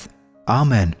death.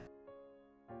 Amen.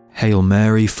 Hail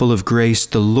Mary, full of grace,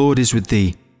 the Lord is with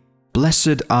thee.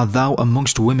 Blessed art thou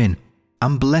amongst women,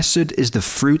 and blessed is the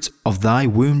fruit of thy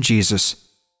womb, Jesus.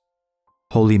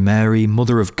 Holy Mary,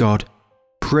 Mother of God,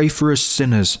 pray for us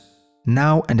sinners,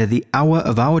 now and at the hour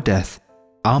of our death.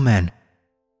 Amen.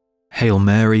 Hail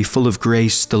Mary, full of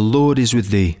grace, the Lord is with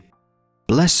thee.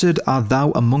 Blessed art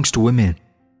thou amongst women,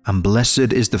 and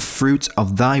blessed is the fruit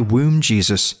of thy womb,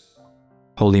 Jesus.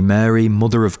 Holy Mary,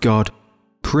 Mother of God,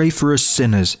 pray for us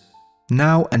sinners,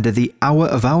 now and at the hour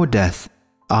of our death.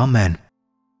 Amen.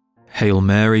 Hail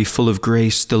Mary, full of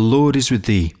grace, the Lord is with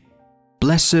thee.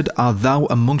 Blessed art thou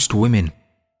amongst women,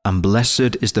 and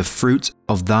blessed is the fruit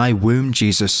of thy womb,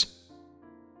 Jesus.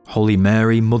 Holy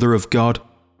Mary, Mother of God,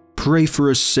 pray for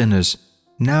us sinners,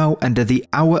 now and at the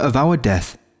hour of our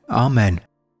death. Amen.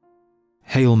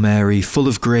 Hail Mary, full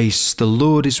of grace, the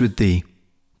Lord is with thee.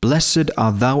 Blessed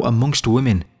art thou amongst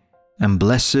women, and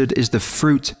blessed is the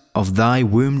fruit of thy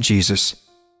womb, Jesus.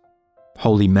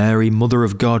 Holy Mary, Mother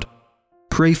of God,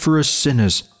 pray for us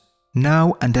sinners,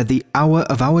 now and at the hour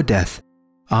of our death.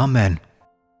 Amen.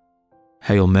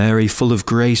 Hail Mary, full of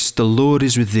grace, the Lord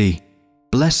is with thee.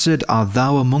 Blessed art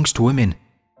thou amongst women,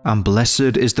 and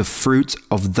blessed is the fruit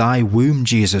of thy womb,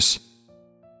 Jesus.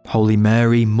 Holy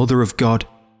Mary, Mother of God,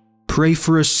 pray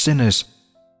for us sinners,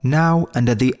 now and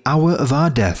at the hour of our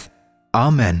death.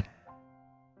 Amen.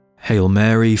 Hail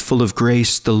Mary, full of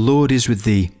grace, the Lord is with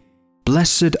thee.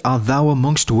 Blessed art thou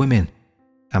amongst women,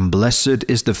 and blessed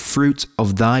is the fruit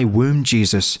of thy womb,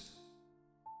 Jesus.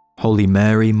 Holy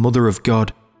Mary, Mother of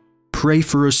God, pray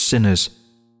for us sinners,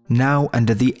 now and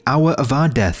at the hour of our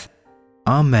death.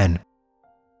 Amen.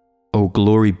 O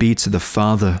glory be to the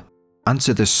Father, and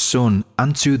to the Son,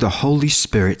 and to the Holy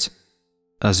Spirit,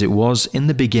 as it was in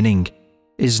the beginning,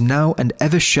 is now, and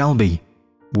ever shall be,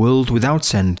 world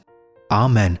without end.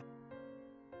 Amen.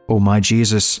 O my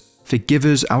Jesus, forgive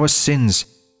us our sins,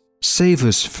 save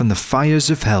us from the fires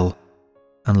of hell,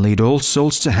 and lead all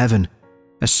souls to heaven,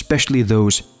 especially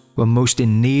those who are most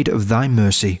in need of thy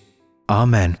mercy.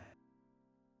 Amen.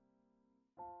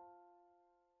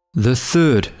 The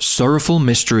third sorrowful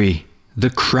mystery, the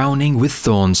crowning with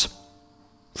thorns.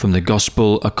 From the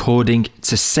Gospel according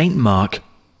to St. Mark.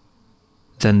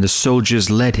 Then the soldiers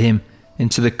led him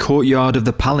into the courtyard of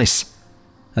the palace,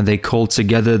 and they called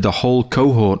together the whole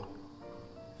cohort.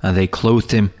 And they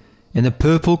clothed him in a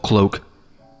purple cloak,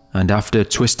 and after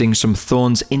twisting some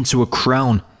thorns into a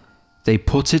crown, they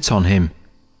put it on him,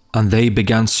 and they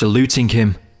began saluting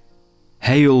him.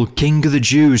 Hail, King of the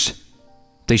Jews!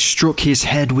 They struck his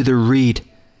head with a reed,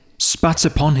 spat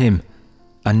upon him,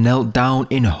 and knelt down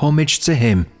in homage to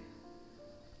him.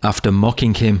 After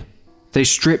mocking him, they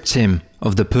stripped him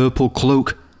of the purple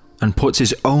cloak and put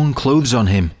his own clothes on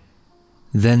him.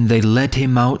 Then they led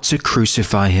him out to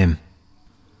crucify him.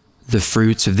 The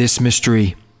fruit of this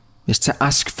mystery is to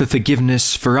ask for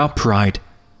forgiveness for our pride,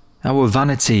 our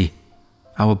vanity,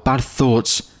 our bad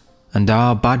thoughts, and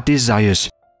our bad desires.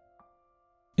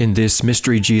 In this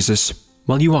mystery, Jesus,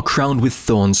 while you are crowned with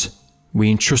thorns, we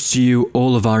entrust to you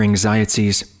all of our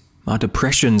anxieties, our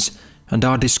depressions, and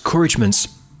our discouragements.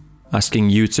 asking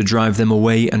you to drive them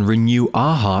away and renew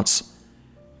our hearts.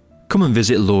 Come and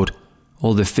visit, Lord,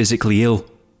 all the physically ill,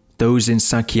 those in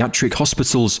psychiatric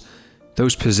hospitals,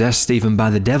 those possessed even by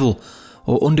the devil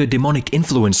or under demonic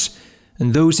influence,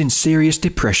 and those in serious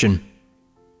depression.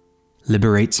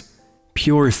 Liberate,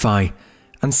 purify,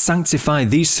 and sanctify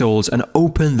these souls and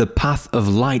open the path of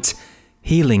light,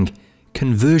 healing,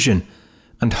 conversion,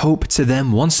 and hope to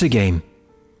them once again.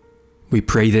 We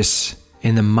pray this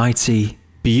in the mighty,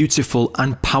 beautiful,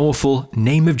 and powerful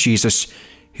name of Jesus,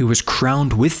 who was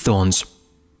crowned with thorns.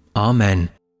 Amen.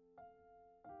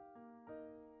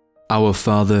 Our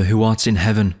Father, who art in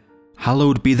heaven,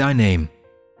 hallowed be thy name.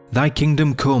 Thy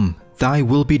kingdom come, thy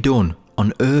will be done,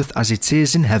 on earth as it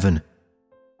is in heaven.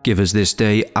 Give us this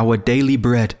day our daily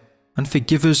bread, and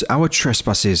forgive us our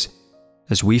trespasses,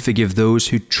 as we forgive those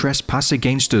who trespass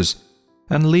against us.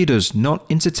 And lead us not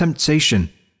into temptation,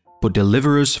 but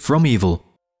deliver us from evil.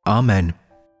 Amen.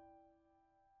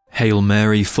 Hail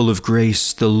Mary, full of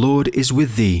grace, the Lord is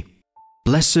with thee.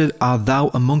 Blessed art thou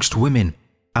amongst women,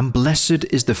 and blessed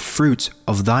is the fruit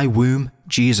of thy womb,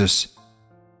 Jesus.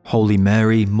 Holy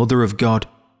Mary, Mother of God,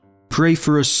 pray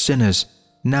for us sinners,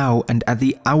 now and at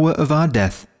the hour of our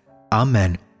death.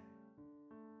 Amen.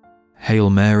 Hail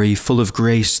Mary, full of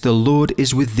grace, the Lord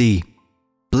is with thee.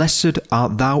 Blessed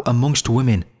art thou amongst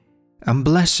women, and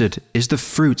blessed is the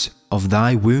fruit of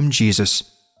thy womb, Jesus.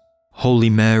 Holy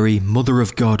Mary, Mother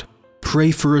of God,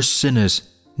 pray for us sinners,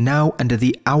 now and at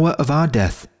the hour of our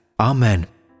death. Amen.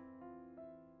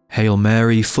 Hail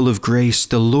Mary, full of grace,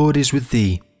 the Lord is with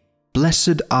thee.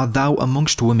 Blessed art thou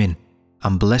amongst women,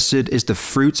 and blessed is the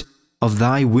fruit of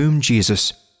thy womb,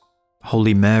 Jesus.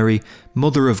 Holy Mary,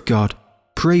 Mother of God,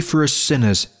 pray for us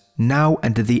sinners, now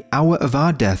and at the hour of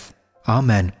our death.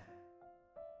 Amen.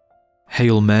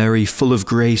 Hail Mary, full of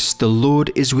grace, the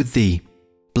Lord is with thee.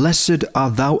 Blessed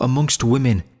art thou amongst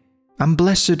women, and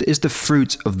blessed is the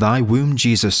fruit of thy womb,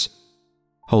 Jesus.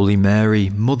 Holy Mary,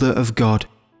 Mother of God,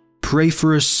 pray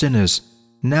for us sinners,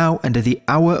 now and at the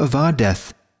hour of our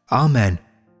death. Amen.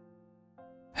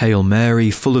 Hail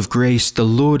Mary, full of grace, the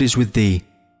Lord is with thee.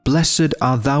 Blessed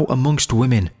art thou amongst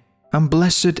women, and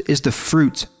blessed is the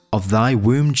fruit of thy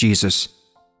womb, Jesus.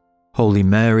 Holy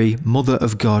Mary, Mother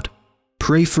of God,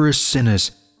 pray for us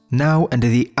sinners, now and at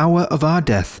the hour of our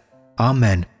death.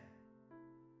 Amen.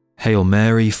 Hail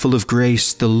Mary, full of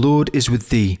grace, the Lord is with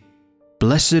thee.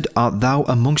 Blessed art thou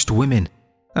amongst women,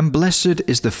 and blessed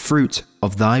is the fruit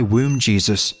of thy womb,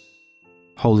 Jesus.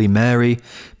 Holy Mary,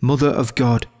 Mother of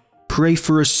God, pray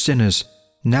for us sinners,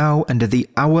 now and at the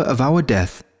hour of our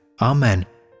death. Amen.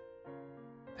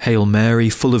 Hail Mary,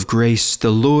 full of grace,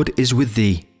 the Lord is with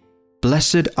thee.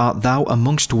 Blessed art thou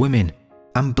amongst women,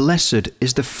 and blessed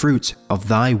is the fruit of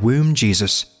thy womb,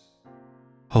 Jesus.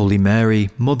 Holy Mary,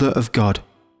 Mother of God,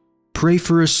 pray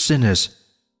for us sinners,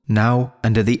 now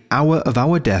and at the hour of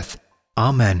our death.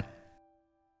 Amen.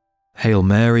 Hail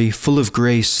Mary, full of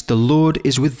grace, the Lord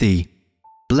is with thee.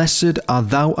 Blessed art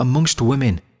thou amongst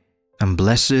women, and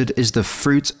blessed is the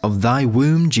fruit of thy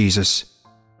womb, Jesus.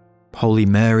 Holy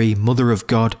Mary, Mother of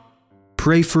God,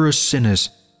 pray for us sinners,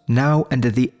 now and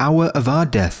at the hour of our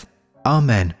death.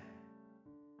 Amen.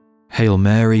 Hail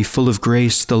Mary, full of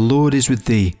grace, the Lord is with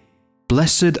thee.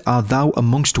 Blessed art thou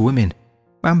amongst women,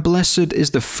 and blessed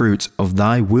is the fruit of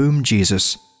thy womb,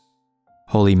 Jesus.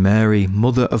 Holy Mary,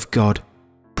 Mother of God,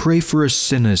 pray for us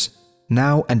sinners,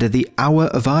 now and at the hour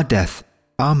of our death.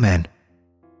 Amen.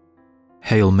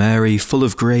 Hail Mary, full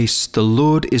of grace, the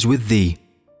Lord is with thee.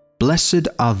 Blessed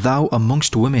art thou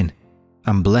amongst women,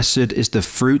 and blessed is the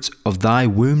fruit of thy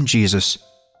womb, Jesus.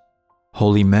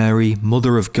 Holy Mary,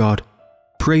 Mother of God,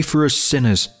 pray for us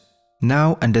sinners,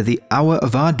 now and at the hour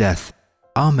of our death.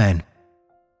 Amen.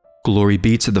 Glory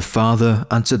be to the Father,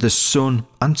 and to the Son,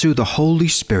 and to the Holy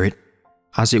Spirit,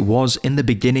 as it was in the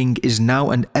beginning, is now,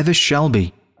 and ever shall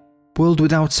be, world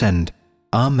without end.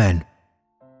 Amen.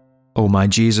 O my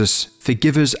Jesus,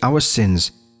 forgive us our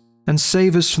sins, and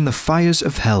save us from the fires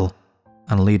of hell,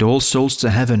 and lead all souls to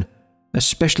heaven,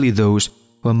 especially those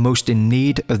who are most in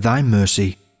need of thy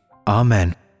mercy.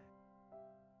 Amen.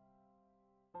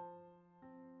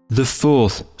 The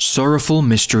fourth sorrowful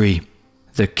mystery,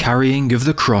 the carrying of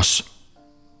the cross.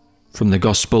 From the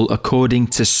Gospel according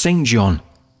to St. John.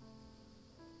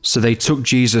 So they took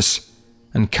Jesus,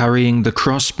 and carrying the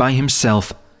cross by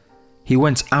himself, he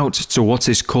went out to what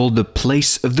is called the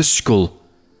place of the skull,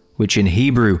 which in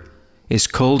Hebrew is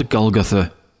called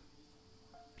Golgotha.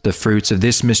 The fruit of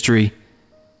this mystery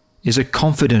is a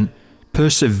confident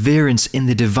perseverance in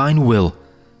the divine will,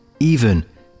 even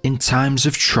in times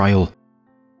of trial.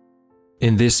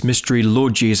 In this mystery,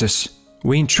 Lord Jesus,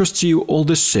 we entrust to you all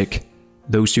the sick,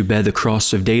 those who bear the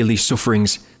cross of daily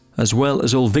sufferings, as well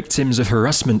as all victims of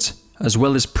harassment, as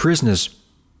well as prisoners.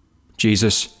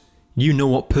 Jesus, you know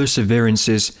what perseverance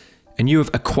is, and you have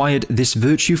acquired this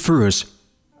virtue for us.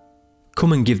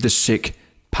 Come and give the sick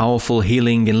powerful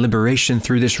healing and liberation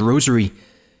through this rosary,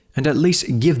 and at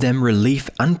least give them relief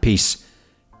and peace,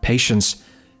 patience,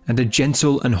 and a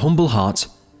gentle and humble heart.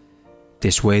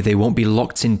 This way they won't be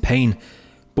locked in pain,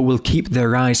 but will keep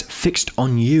their eyes fixed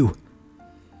on you.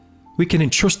 We can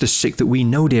entrust the sick that we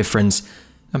know, dear friends,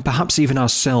 and perhaps even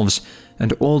ourselves,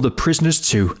 and all the prisoners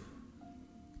too.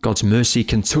 God's mercy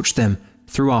can touch them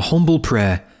through our humble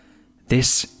prayer.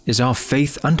 This is our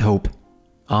faith and hope.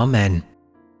 Amen.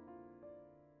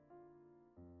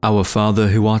 Our Father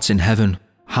who art in heaven,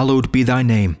 hallowed be thy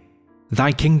name.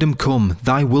 Thy kingdom come,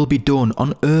 thy will be done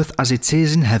on earth as it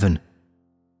is in heaven.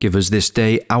 Give us this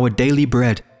day our daily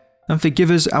bread, and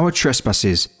forgive us our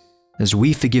trespasses, as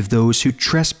we forgive those who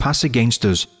trespass against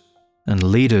us. And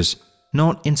lead us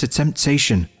not into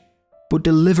temptation, but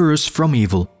deliver us from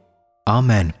evil.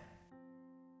 Amen.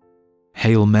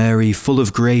 Hail Mary, full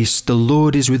of grace, the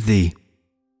Lord is with thee.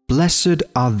 Blessed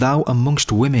art thou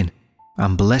amongst women,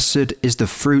 and blessed is the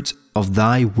fruit of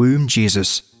thy womb,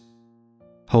 Jesus.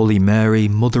 Holy Mary,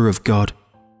 Mother of God,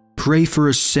 pray for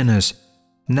us sinners,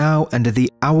 now and at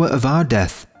the hour of our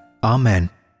death. Amen.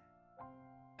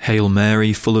 Hail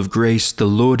Mary, full of grace, the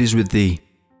Lord is with thee.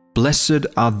 Blessed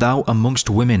art thou amongst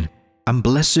women, and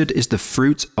blessed is the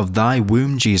fruit of thy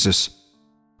womb, Jesus.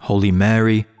 Holy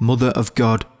Mary, Mother of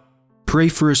God, pray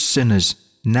for us sinners,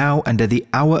 now and at the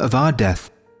hour of our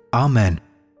death. Amen.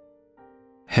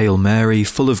 Hail Mary,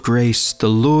 full of grace, the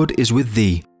Lord is with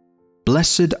thee.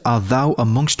 Blessed art thou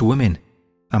amongst women,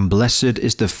 and blessed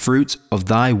is the fruit of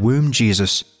thy womb,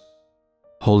 Jesus.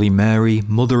 Holy Mary,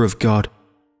 Mother of God,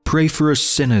 pray for us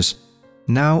sinners,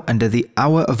 now and at the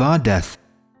hour of our death.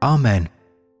 Amen.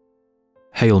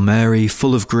 Hail Mary,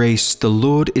 full of grace, the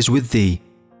Lord is with thee.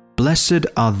 Blessed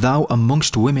art thou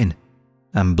amongst women,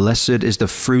 and blessed is the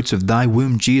fruit of thy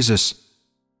womb, Jesus.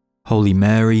 Holy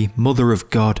Mary, Mother of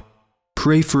God,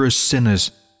 pray for us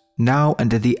sinners, now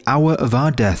and at the hour of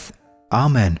our death.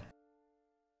 Amen.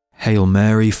 Hail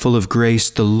Mary, full of grace,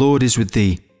 the Lord is with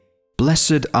thee.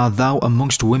 Blessed art thou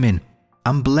amongst women,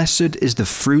 and blessed is the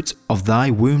fruit of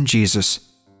thy womb, Jesus.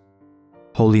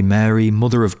 Holy Mary,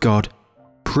 Mother of God,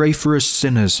 pray for us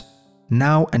sinners,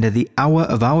 now and at the hour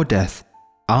of our death.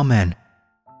 Amen.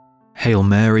 Hail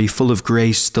Mary, full of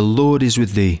grace, the Lord is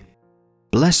with thee.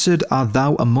 Blessed art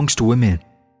thou amongst women,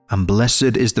 and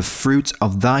blessed is the fruit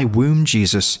of thy womb,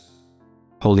 Jesus.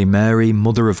 Holy Mary,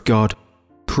 Mother of God,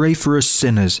 pray for us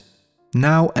sinners,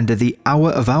 now and at the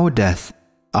hour of our death.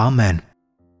 Amen.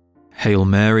 Hail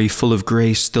Mary, full of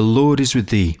grace, the Lord is with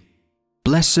thee.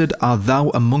 Blessed art thou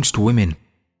amongst women,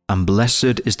 and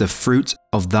blessed is the fruit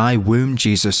of thy womb,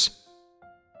 Jesus.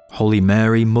 Holy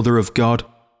Mary, Mother of God,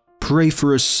 pray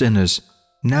for us sinners,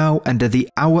 now and at the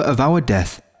hour of our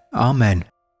death. Amen.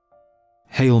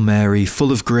 Hail Mary,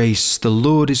 full of grace, the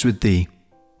Lord is with thee.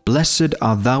 Blessed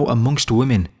art thou amongst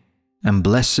women, and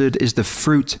blessed is the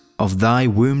fruit of thy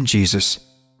womb, Jesus.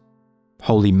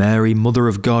 Holy Mary, Mother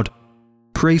of God,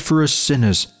 pray for us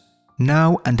sinners,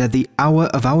 now and at the hour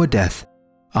of our death.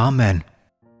 Amen.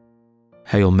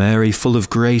 Hail Mary, full of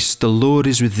grace, the Lord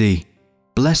is with thee.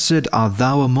 Blessed art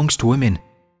thou amongst women,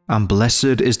 and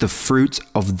blessed is the fruit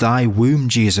of thy womb,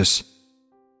 Jesus.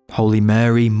 Holy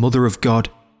Mary, Mother of God,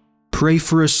 pray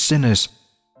for us sinners,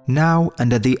 now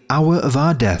and at the hour of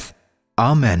our death.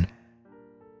 Amen.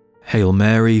 Hail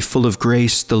Mary, full of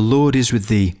grace, the Lord is with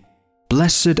thee.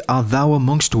 Blessed art thou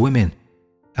amongst women,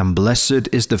 and blessed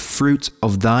is the fruit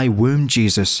of thy womb,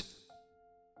 Jesus.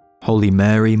 Holy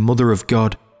Mary, Mother of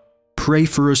God, pray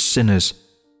for us sinners,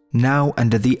 now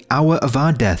and at the hour of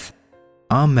our death.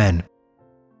 Amen.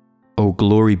 O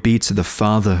glory be to the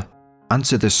Father, and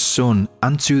to the Son,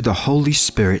 and to the Holy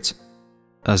Spirit,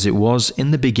 as it was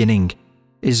in the beginning,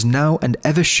 is now, and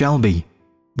ever shall be,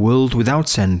 world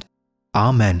without end.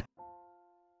 Amen.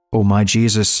 O my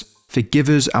Jesus, forgive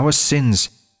us our sins,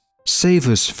 save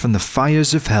us from the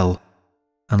fires of hell,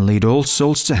 and lead all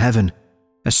souls to heaven,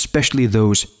 especially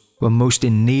those who are most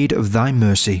in need of thy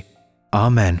mercy.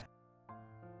 Amen.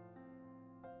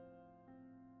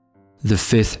 The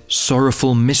fifth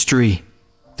sorrowful mystery,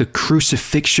 the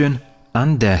crucifixion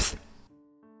and death.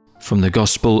 From the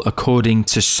Gospel according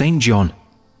to St. John.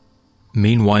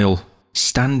 Meanwhile,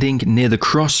 standing near the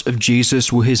cross of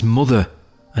Jesus were his mother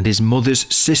and his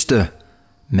mother's sister,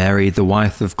 Mary the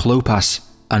wife of Clopas,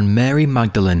 and Mary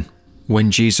Magdalene. When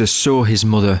Jesus saw his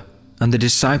mother and the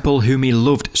disciple whom he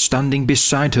loved standing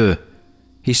beside her,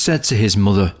 he said to his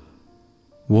mother,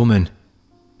 "Woman,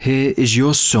 "Here is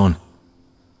your son."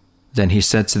 Then he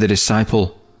said to the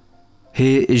disciple,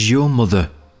 "Here is your mother."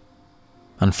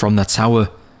 And from that hour,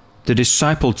 the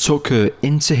disciple took her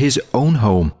into his own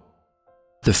home.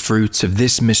 The fruit of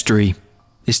this mystery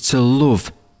is to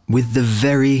love with the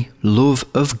very love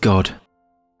of God.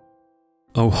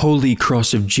 O Holy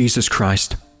Cross of Jesus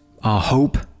Christ, our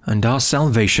hope and our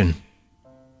salvation.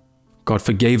 God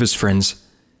forgave us, friends,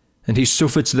 and he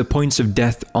suffered to the point of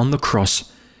death on the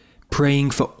cross,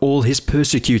 praying for all his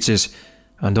persecutors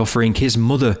and offering his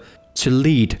mother to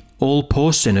lead all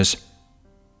poor sinners.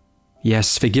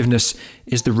 Yes, forgiveness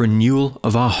is the renewal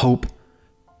of our hope.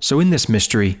 So in this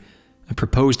mystery, I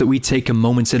propose that we take a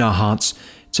moment in our hearts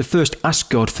to first ask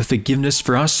God for forgiveness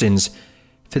for our sins,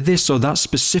 for this or that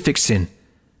specific sin,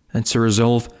 and to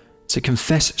resolve to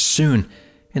confess soon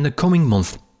in the coming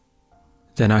month.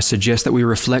 Then I suggest that we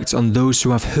reflect on those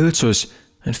who have hurt us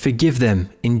and forgive them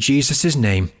in Jesus'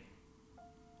 name.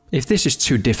 If this is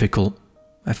too difficult,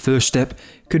 a first step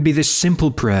could be this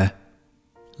simple prayer: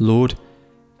 Lord,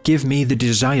 give me the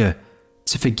desire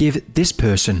to forgive this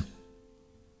person.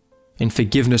 In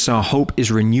forgiveness, our hope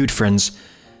is renewed, friends,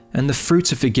 and the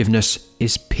fruit of forgiveness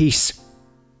is peace.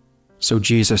 So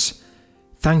Jesus,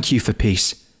 thank you for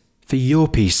peace, for your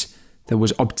peace that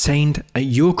was obtained at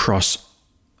your cross.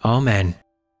 Amen.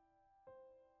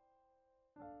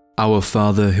 Our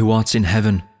Father who art in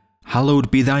heaven, hallowed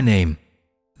be thy name.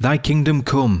 Thy kingdom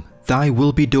come, thy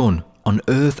will be done, on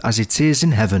earth as it is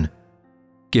in heaven.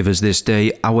 Give us this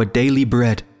day our daily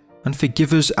bread, and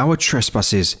forgive us our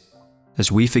trespasses,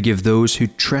 as we forgive those who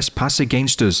trespass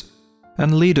against us.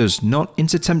 And lead us not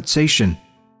into temptation,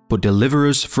 but deliver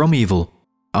us from evil.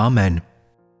 Amen.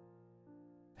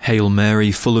 Hail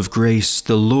Mary, full of grace,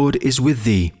 the Lord is with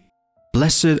thee.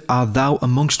 Blessed art thou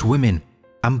amongst women,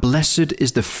 and blessed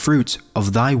is the fruit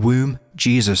of thy womb,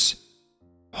 Jesus.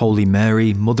 Holy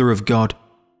Mary, Mother of God,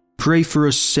 pray for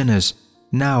us sinners,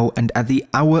 now and at the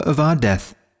hour of our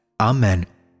death. Amen.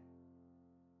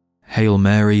 Hail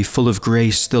Mary, full of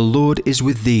grace, the Lord is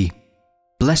with thee.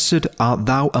 Blessed art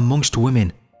thou amongst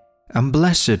women, and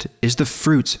blessed is the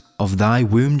fruit of thy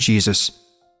womb, Jesus.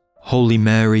 Holy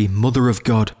Mary, Mother of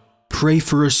God, pray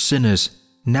for us sinners,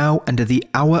 now and at the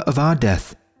hour of our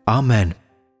death. Amen.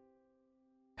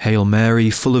 Hail Mary,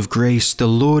 full of grace, the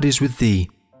Lord is with thee.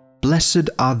 Blessed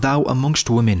art thou amongst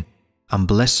women, and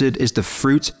blessed is the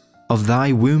fruit of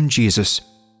thy womb, Jesus.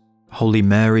 Holy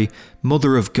Mary,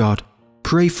 Mother of God,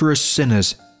 pray for us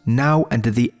sinners, now and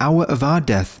at the hour of our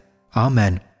death.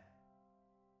 Amen.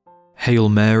 Hail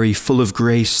Mary, full of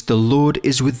grace, the Lord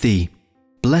is with thee.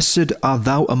 Blessed art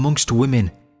thou amongst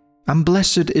women, and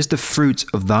blessed is the fruit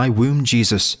of thy womb,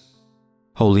 Jesus.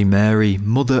 Holy Mary,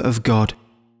 Mother of God,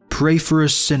 pray for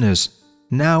us sinners,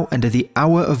 now and at the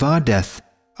hour of our death.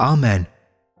 Amen.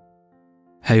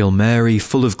 Hail Mary,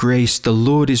 full of grace, the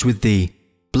Lord is with thee.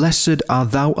 Blessed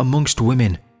art thou amongst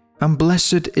women, and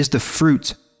blessed is the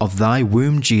fruit of thy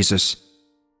womb, Jesus.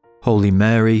 Holy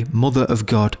Mary, Mother of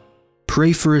God,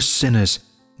 pray for us sinners,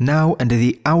 now and at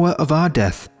the hour of our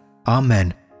death.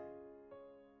 Amen.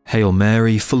 Hail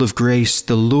Mary, full of grace,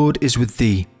 the Lord is with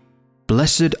thee.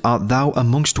 Blessed art thou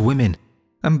amongst women,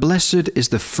 and blessed is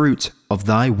the fruit of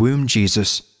thy womb,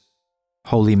 Jesus.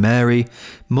 Holy Mary,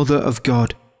 Mother of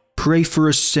God, pray for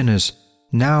us sinners,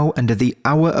 now and at the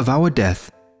hour of our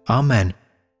death. Amen.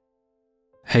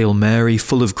 Hail Mary,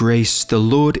 full of grace, the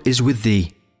Lord is with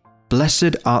thee.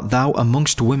 Blessed art thou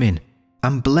amongst women,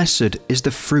 and blessed is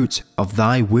the fruit of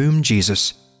thy womb,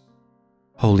 Jesus.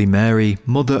 Holy Mary,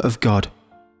 Mother of God,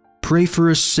 pray for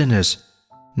us sinners,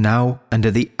 now and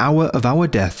at the hour of our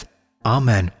death.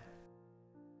 Amen.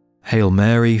 Hail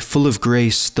Mary, full of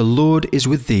grace, the Lord is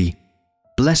with thee.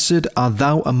 Blessed art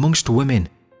thou amongst women,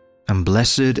 and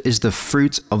blessed is the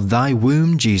fruit of thy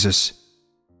womb, Jesus.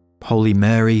 Holy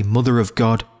Mary, Mother of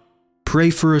God, pray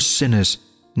for us sinners,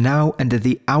 now and at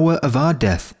the hour of our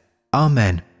death.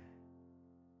 Amen.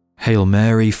 Hail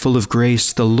Mary, full of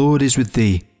grace, the Lord is with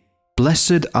thee.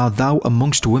 Blessed art thou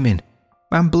amongst women,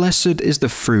 and blessed is the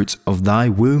fruit of thy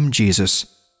womb, Jesus.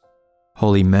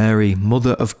 Holy Mary,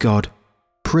 Mother of God,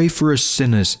 pray for us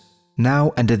sinners,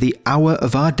 now and at the hour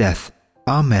of our death.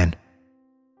 Amen.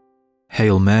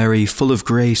 Hail Mary, full of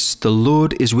grace, the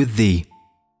Lord is with thee.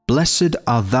 Blessed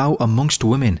art thou amongst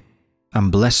women,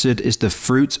 and blessed is the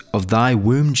fruit of thy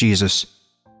womb, Jesus.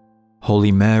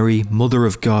 Holy Mary, Mother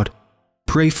of God,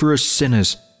 pray for us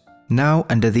sinners, now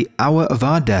and at the hour of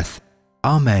our death.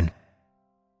 Amen.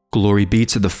 Glory be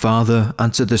to the Father,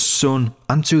 and to the Son,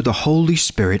 and to the Holy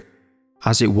Spirit,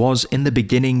 as it was in the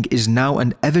beginning, is now,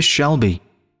 and ever shall be,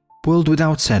 world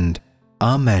without end.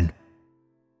 Amen.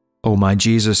 O my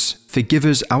Jesus, forgive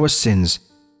us our sins,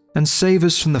 and save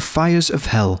us from the fires of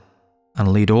hell,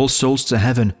 and lead all souls to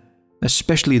heaven,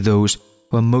 especially those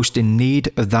who are most in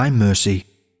need of thy mercy.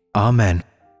 Amen.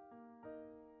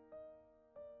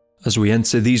 As we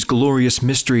enter these glorious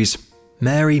mysteries,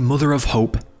 Mary, Mother of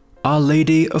Hope, Our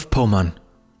Lady of Pontmain,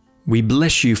 we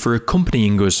bless you for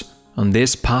accompanying us on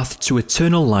this path to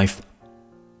eternal life.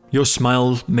 Your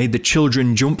smile made the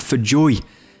children jump for joy,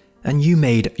 and you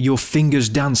made your fingers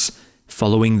dance,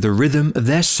 following the rhythm of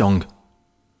their song.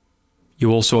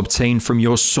 You also obtained from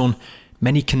your Son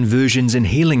many conversions and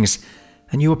healings,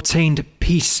 and you obtained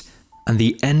peace and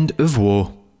the end of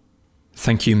war.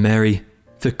 Thank you, Mary,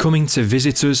 for coming to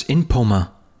visit us in Pontmain,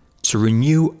 to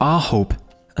renew our hope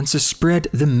and to spread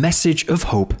the message of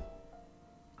hope.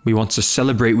 We want to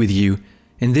celebrate with you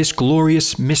in this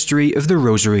glorious mystery of the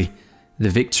Rosary, the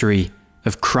victory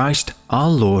of Christ our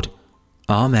Lord.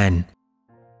 Amen.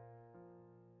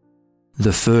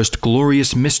 The first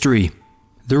glorious mystery,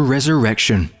 the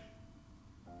Resurrection.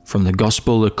 From the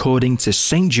Gospel according to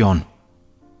St. John.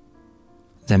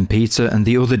 Then Peter and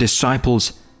the other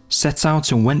disciples set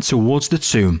out and went towards the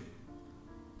tomb.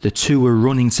 The two were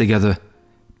running together,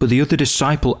 but the other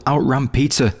disciple outran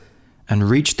Peter and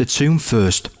reached the tomb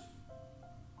first.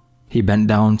 He bent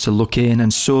down to look in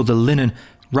and saw the linen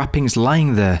wrappings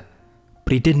lying there,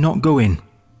 but he did not go in.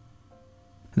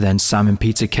 Then Simon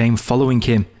Peter came following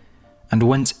him and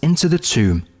went into the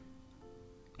tomb.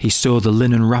 He saw the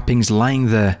linen wrappings lying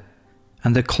there,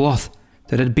 and the cloth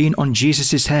that had been on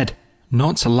Jesus' head,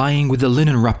 not lying with the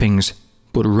linen wrappings,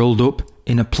 but rolled up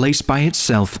in a place by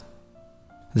itself.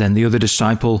 Then the other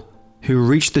disciple, who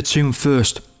reached the tomb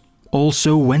first,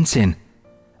 also went in,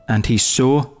 and he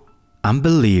saw and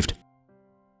believed.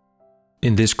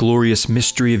 In this glorious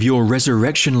mystery of your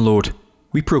resurrection, Lord,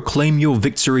 we proclaim your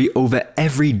victory over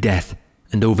every death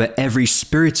and over every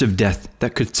spirit of death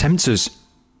that could tempt us.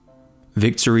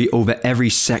 Victory over every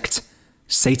sect,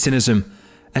 Satanism,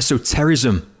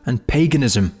 esotericism, and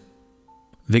paganism.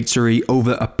 Victory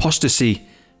over apostasy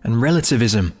and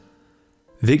relativism.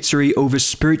 Victory over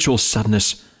spiritual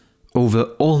sadness, over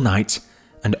all night,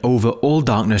 and over all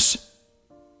darkness.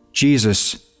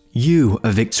 Jesus, you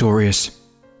are victorious.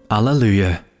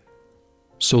 Alleluia.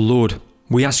 So Lord,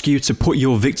 we ask you to put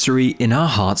your victory in our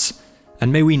hearts,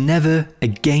 and may we never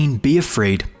again be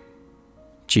afraid.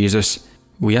 Jesus,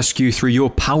 we ask you through your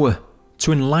power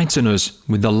to enlighten us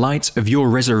with the light of your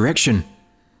resurrection.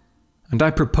 And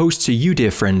I propose to you,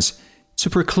 dear friends, to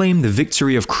proclaim the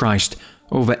victory of Christ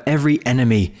over every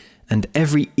enemy and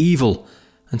every evil,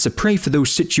 and to pray for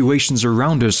those situations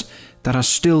around us that are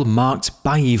still marked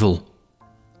by evil.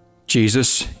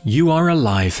 Jesus, you are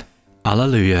alive.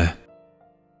 Alleluia.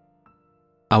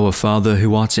 Our Father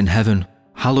who art in heaven,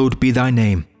 hallowed be thy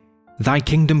name. Thy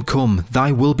kingdom come,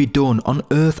 thy will be done on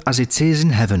earth as it is in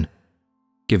heaven.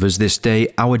 Give us this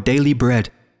day our daily bread,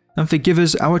 and forgive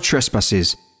us our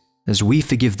trespasses, as we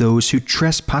forgive those who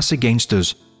trespass against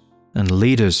us. And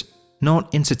lead us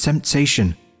not into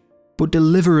temptation, but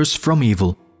deliver us from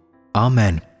evil.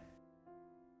 Amen.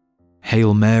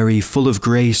 Hail Mary, full of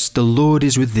grace, the Lord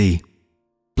is with thee.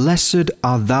 Blessed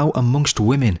art thou amongst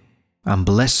women, and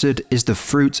blessed is the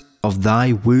fruit of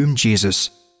thy womb, Jesus.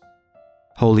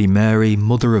 Holy Mary,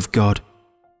 Mother of God,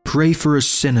 pray for us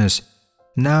sinners,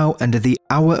 now and at the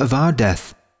hour of our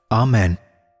death. Amen.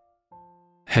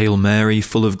 Hail Mary,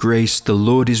 full of grace, the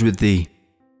Lord is with thee.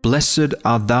 Blessed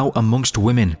art thou amongst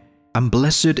women, and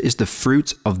blessed is the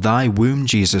fruit of thy womb,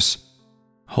 Jesus.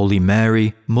 Holy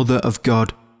Mary, Mother of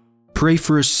God, pray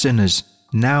for us sinners,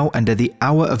 now and at the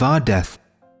hour of our death.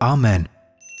 Amen.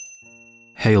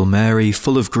 Hail Mary,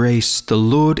 full of grace, the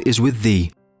Lord is with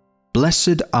thee.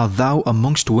 Blessed art thou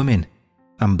amongst women,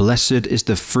 and blessed is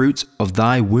the fruit of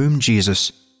thy womb,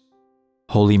 Jesus.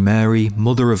 Holy Mary,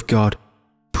 Mother of God,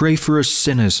 pray for us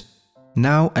sinners,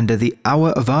 now and at the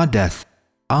hour of our death.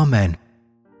 Amen.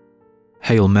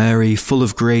 Hail Mary, full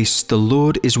of grace, the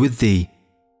Lord is with thee.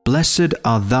 Blessed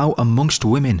art thou amongst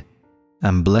women,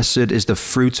 and blessed is the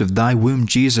fruit of thy womb,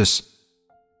 Jesus.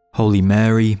 Holy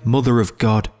Mary, Mother of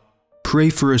God, pray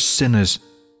for us sinners,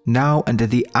 now and at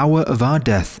the hour of our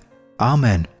death.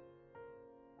 Amen.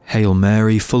 Hail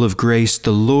Mary, full of grace,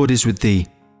 the Lord is with thee.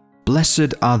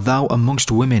 Blessed art thou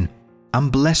amongst women,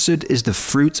 and blessed is the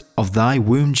fruit of thy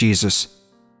womb, Jesus.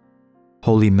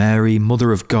 Holy Mary,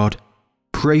 Mother of God,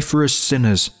 pray for us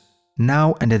sinners,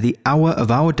 now and at the hour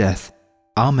of our death.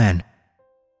 Amen.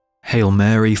 Hail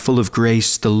Mary, full of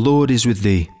grace, the Lord is with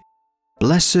thee.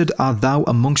 Blessed art thou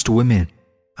amongst women,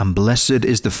 and blessed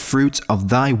is the fruit of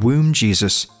thy womb,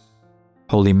 Jesus.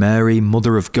 Holy Mary,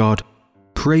 Mother of God,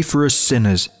 pray for us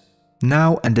sinners,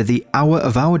 now and at the hour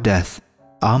of our death.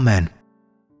 Amen.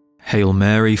 Hail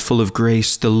Mary, full of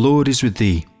grace, the Lord is with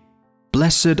thee.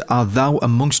 Blessed art thou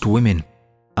amongst women,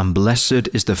 and blessed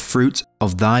is the fruit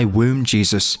of thy womb,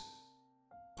 Jesus.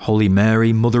 Holy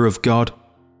Mary, Mother of God,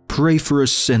 pray for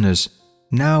us sinners,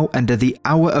 now and at the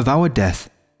hour of our death.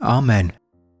 Amen.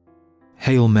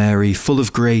 Hail Mary, full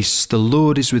of grace, the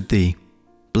Lord is with thee.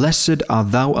 Blessed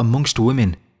art thou amongst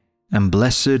women, and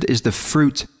blessed is the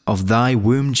fruit of thy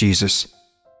womb, Jesus.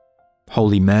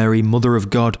 Holy Mary, Mother of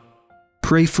God,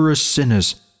 pray for us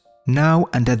sinners, now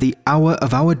and at the hour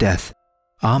of our death.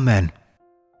 Amen.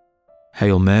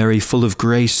 Hail Mary, full of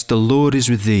grace, the Lord is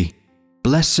with thee.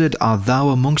 Blessed art thou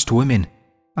amongst women,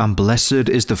 and blessed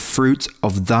is the fruit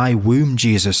of thy womb,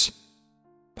 Jesus.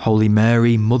 Holy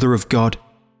Mary, Mother of God,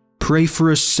 pray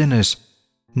for us sinners,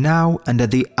 now and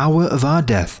at the hour of our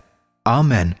death.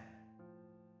 Amen.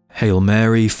 Hail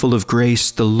Mary, full of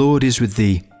grace, the Lord is with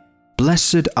thee.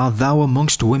 Blessed art thou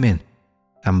amongst women,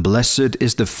 and blessed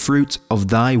is the fruit of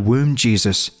thy womb,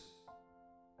 Jesus.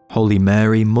 Holy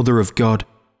Mary, Mother of God,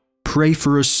 pray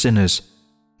for us sinners,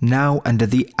 now and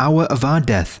at the hour of our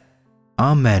death.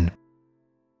 Amen.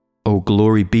 O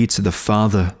glory be to the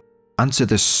Father, and to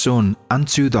the Son, and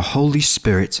to the Holy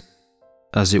Spirit,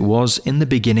 as it was in the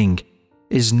beginning,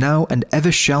 is now, and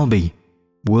ever shall be,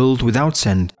 world without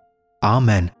end.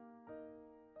 Amen.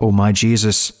 O my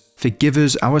Jesus, forgive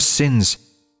us our sins,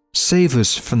 save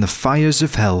us from the fires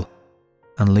of hell,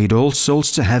 and lead all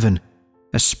souls to heaven,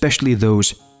 especially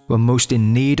those who are most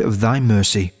in need of thy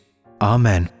mercy.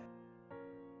 Amen.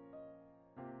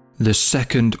 The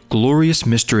second glorious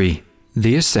mystery,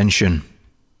 the Ascension.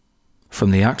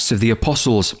 From the Acts of the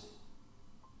Apostles.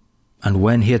 And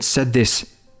when he had said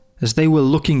this, as they were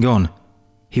looking on,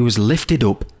 he was lifted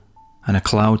up, and a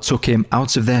cloud took him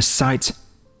out of their sight.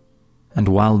 And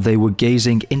while they were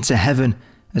gazing into heaven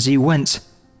as he went,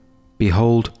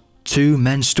 behold, 2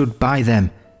 men stood by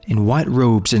them in white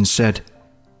robes and said,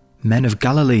 Men of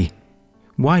Galilee,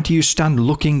 why do you stand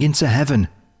looking into heaven?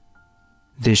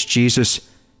 This Jesus,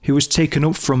 who was taken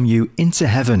up from you into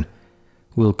heaven,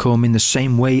 will come in the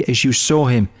same way as you saw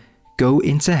him go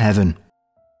into heaven.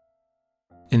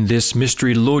 In this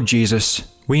mystery, Lord Jesus,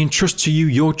 we entrust to you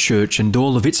your church and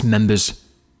all of its members.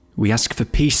 We ask for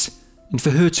peace, and for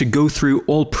her to go through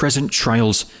all present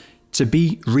trials, to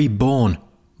be reborn,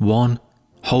 one,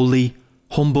 holy,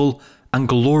 humble, and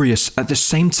glorious at the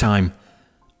same time,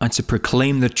 and to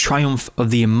proclaim the triumph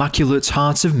of the Immaculate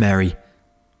Heart of Mary.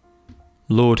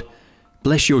 Lord,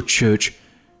 bless your church,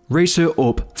 raise her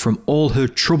up from all her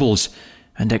troubles,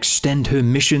 and extend her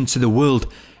mission to the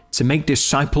world to make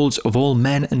disciples of all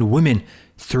men and women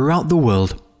throughout the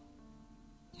world.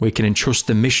 We can entrust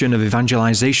the mission of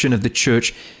evangelization of the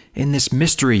Church in this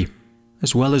mystery,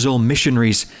 as well as all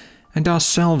missionaries and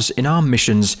ourselves in our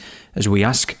missions, as we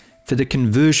ask for the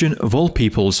conversion of all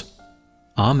peoples.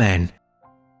 Amen.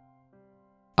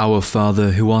 Our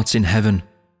Father who art in heaven,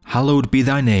 hallowed be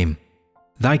thy name.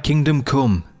 Thy kingdom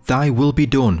come, thy will be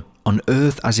done, on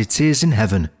earth as it is in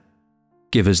heaven.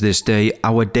 Give us this day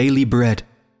our daily bread,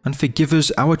 and forgive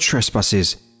us our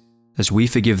trespasses, as we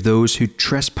forgive those who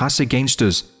trespass against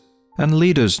us. And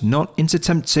lead us not into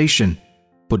temptation,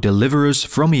 but deliver us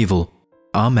from evil.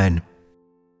 Amen.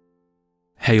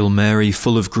 Hail Mary,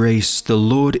 full of grace, the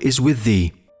Lord is with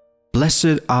thee.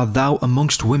 Blessed art thou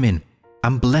amongst women,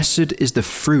 and blessed is the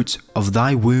fruit of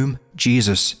thy womb,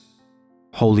 Jesus.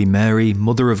 Holy Mary,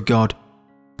 Mother of God,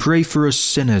 pray for us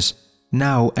sinners,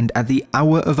 now and at the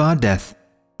hour of our death.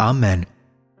 Amen.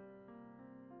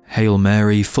 Hail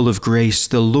Mary, full of grace,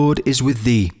 the Lord is with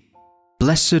thee.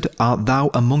 Blessed art thou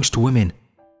amongst women,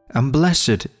 and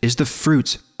blessed is the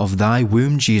fruit of thy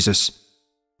womb, Jesus.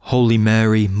 Holy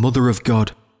Mary, Mother of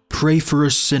God, pray for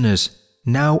us sinners,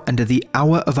 now and at the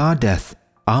hour of our death.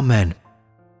 Amen.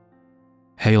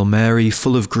 Hail Mary,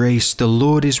 full of grace, the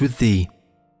Lord is with thee.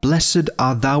 Blessed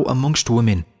art thou amongst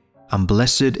women, and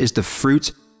blessed is the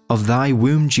fruit of thy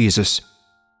womb, Jesus.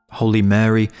 Holy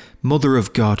Mary, Mother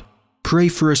of God, pray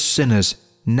for us sinners,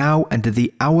 now and at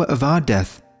the hour of our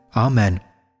death. Amen.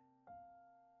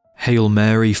 Hail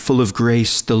Mary, full of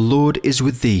grace, the Lord is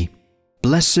with thee.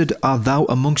 Blessed art thou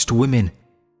amongst women,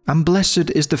 and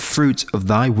blessed is the fruit of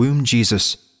thy womb,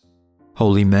 Jesus.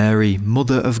 Holy Mary,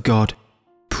 Mother of God,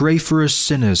 pray for us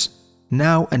sinners,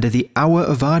 now and at the hour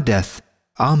of our death.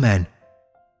 Amen.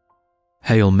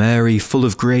 Hail Mary, full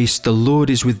of grace, the Lord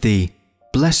is with thee.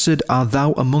 Blessed art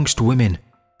thou amongst women,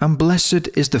 and blessed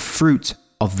is the fruit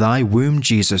of thy womb,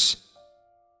 Jesus.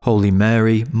 Holy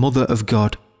Mary, Mother of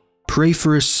God, pray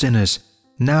for us sinners,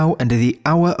 now and at the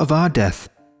hour of our death.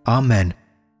 Amen.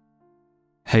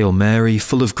 Hail Mary,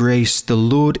 full of grace, the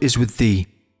Lord is with thee.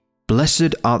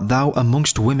 Blessed art thou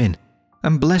amongst women,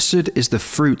 and blessed is the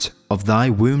fruit of thy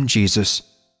womb, Jesus.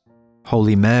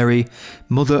 Holy Mary,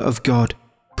 Mother of God,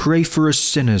 pray for us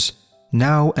sinners,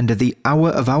 now and at the hour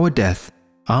of our death.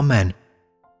 Amen.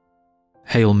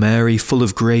 Hail Mary, full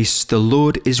of grace, the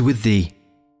Lord is with thee.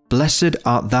 Blessed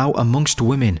art thou amongst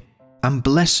women, and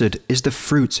blessed is the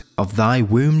fruit of thy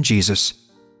womb, Jesus.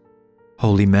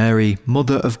 Holy Mary,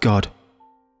 Mother of God,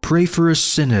 pray for us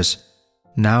sinners,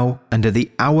 now and at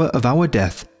the hour of our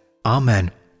death.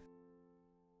 Amen.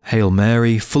 Hail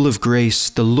Mary, full of grace,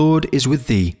 the Lord is with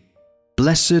thee.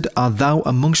 Blessed art thou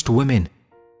amongst women,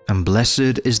 and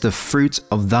blessed is the fruit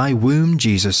of thy womb,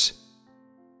 Jesus.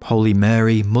 Holy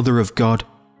Mary, Mother of God,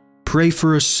 pray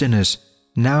for us sinners,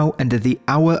 now and at the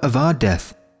hour of our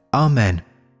death. Amen.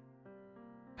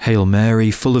 Hail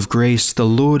Mary, full of grace, the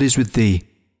Lord is with thee.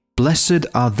 Blessed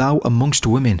art thou amongst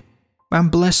women, and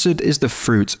blessed is the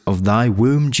fruit of thy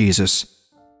womb, Jesus.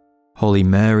 Holy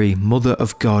Mary, Mother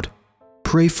of God,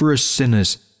 pray for us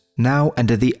sinners, now and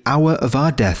at the hour of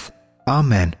our death.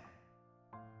 Amen.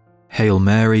 Hail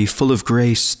Mary, full of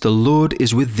grace, the Lord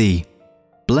is with thee.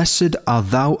 Blessed art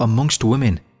thou amongst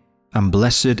women, and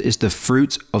blessed is the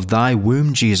fruit of thy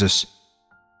womb, Jesus.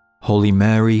 Holy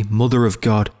Mary, Mother of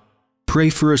God, pray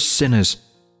for us sinners,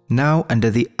 now and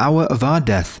at the hour of our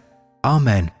death.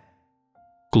 Amen.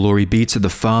 Glory be to the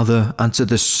Father, and to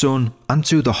the Son, and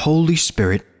to the Holy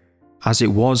Spirit, as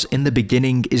it was in the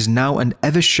beginning, is now, and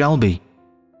ever shall be,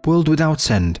 world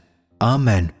without end.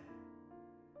 Amen.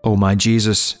 O my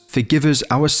Jesus, forgive us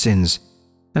our sins,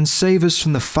 and save us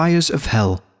from the fires of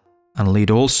hell, and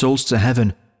lead all souls to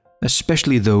heaven,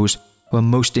 especially those who are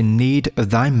most in need of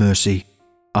thy mercy.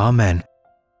 Amen.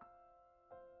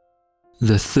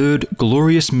 The third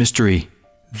glorious mystery,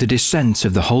 the descent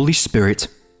of the Holy Spirit.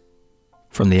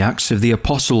 From the Acts of the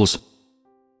Apostles.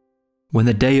 When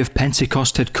the day of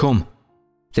Pentecost had come,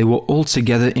 they were all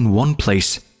together in one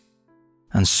place,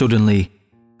 and suddenly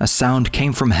a sound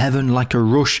came from heaven like a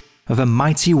rush of a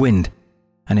mighty wind,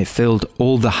 and it filled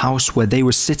all the house where they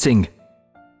were sitting.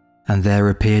 And there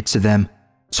appeared to them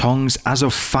tongues as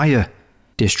of fire,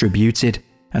 distributed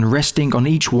and resting on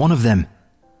each one of them.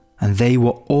 And they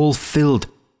were all filled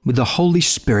with the Holy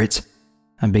Spirit,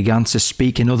 and began to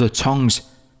speak in other tongues,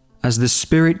 as the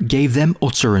Spirit gave them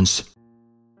utterance.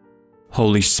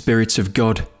 Holy Spirit of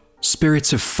God,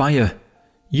 Spirit of fire,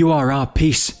 you are our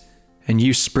peace, and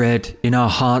you spread in our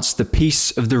hearts the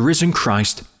peace of the risen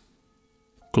Christ.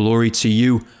 Glory to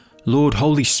you, Lord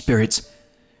Holy Spirit.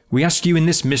 We ask you in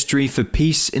this mystery for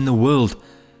peace in the world,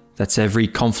 that every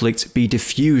conflict be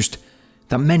diffused,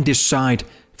 that men decide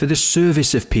for the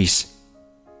service of peace.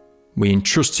 We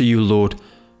entrust to you, Lord,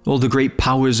 all the great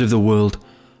powers of the world,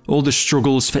 all the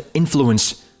struggles for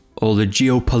influence, all the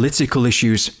geopolitical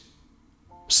issues.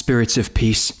 Spirit of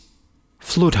peace,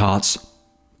 flood hearts,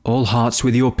 all hearts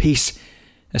with your peace,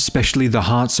 especially the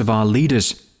hearts of our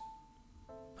leaders.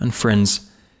 And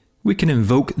friends, we can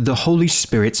invoke the Holy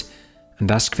Spirit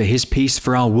and ask for his peace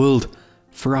for our world,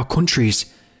 for our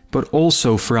countries, but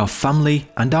also for our family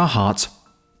and our heart.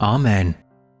 Amen.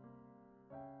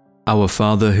 Our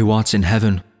Father who art in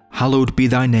heaven, hallowed be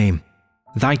thy name.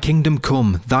 Thy kingdom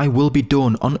come, thy will be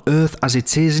done on earth as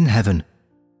it is in heaven.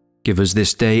 Give us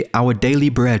this day our daily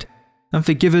bread, and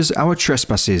forgive us our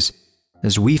trespasses,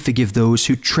 as we forgive those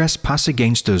who trespass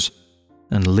against us.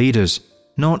 And lead us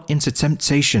not into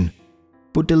temptation,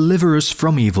 but deliver us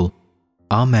from evil.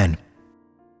 Amen.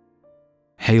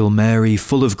 Hail Mary,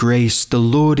 full of grace, the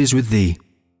Lord is with thee.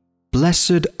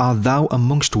 Blessed art thou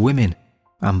amongst women,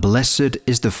 and blessed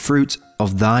is the fruit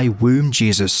of thy womb,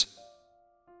 Jesus.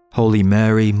 Holy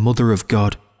Mary, Mother of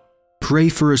God, pray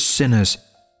for us sinners,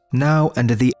 now and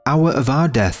at the hour of our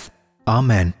death.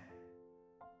 Amen.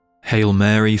 Hail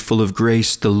Mary, full of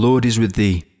grace, the Lord is with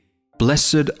thee.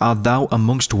 Blessed art thou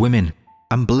amongst women,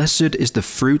 and blessed is the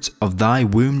fruit of thy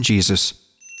womb, Jesus.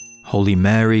 Holy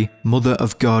Mary, Mother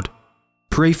of God,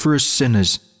 pray for us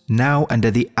sinners, now and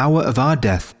at the hour of our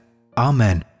death.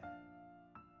 Amen.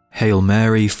 Hail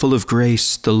Mary, full of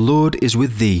grace, the Lord is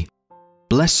with thee.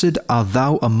 Blessed art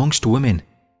thou amongst women,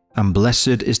 and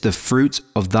blessed is the fruit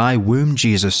of thy womb,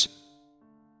 Jesus.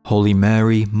 Holy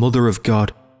Mary, Mother of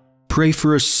God, pray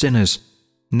for us sinners,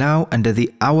 now and at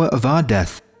the hour of our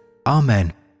death.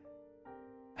 Amen.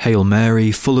 Hail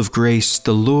Mary, full of grace,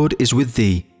 the Lord is with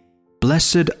thee.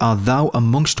 Blessed art thou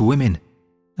amongst women,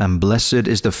 and blessed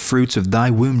is the fruit of thy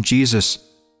womb, Jesus.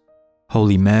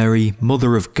 Holy Mary,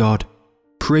 Mother of God,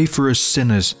 pray for us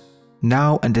sinners,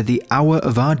 now and at the hour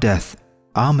of our death.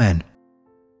 Amen.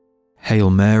 Hail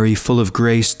Mary, full of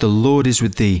grace, the Lord is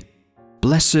with thee.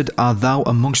 Blessed art thou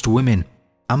amongst women,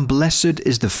 and blessed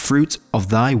is the fruit of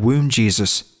thy womb,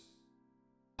 Jesus.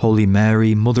 Holy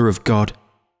Mary, Mother of God,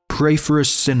 pray for us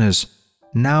sinners,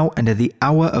 now and at the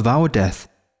hour of our death.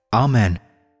 Amen.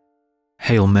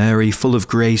 Hail Mary, full of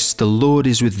grace, the Lord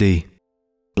is with thee.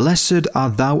 Blessed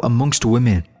art thou amongst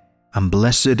women, and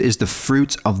blessed is the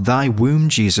fruit of thy womb,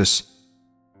 Jesus.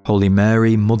 Holy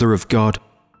Mary, Mother of God,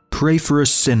 pray for us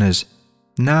sinners,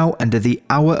 now and at the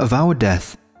hour of our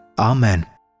death. Amen.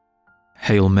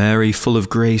 Hail Mary, full of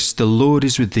grace, the Lord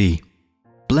is with thee.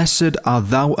 Blessed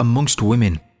art thou amongst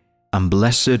women, and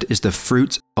blessed is the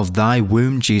fruit of thy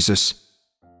womb, Jesus.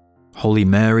 Holy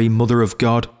Mary, Mother of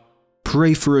God,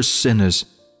 pray for us sinners,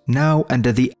 now and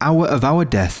at the hour of our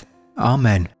death.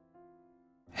 Amen.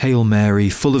 Hail Mary,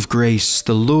 full of grace,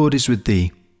 the Lord is with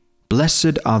thee.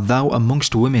 Blessed art thou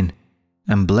amongst women,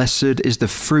 and blessed is the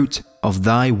fruit of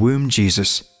thy womb,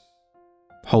 Jesus.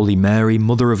 Holy Mary,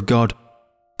 Mother of God,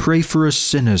 pray for us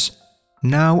sinners,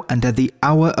 now and at the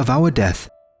hour of our death.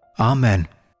 Amen.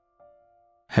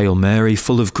 Hail Mary,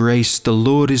 full of grace, the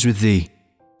Lord is with thee.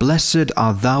 Blessed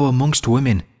art thou amongst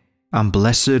women, and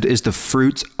blessed is the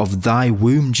fruit of thy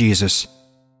womb, Jesus.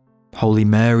 Holy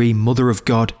Mary, Mother of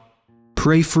God,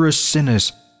 pray for us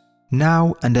sinners,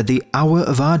 now and at the hour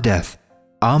of our death.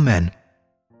 Amen.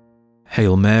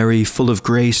 Hail Mary, full of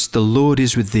grace, the Lord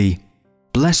is with thee.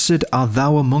 Blessed art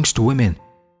thou amongst women,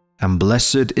 and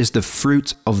blessed is the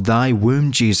fruit of thy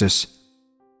womb, Jesus.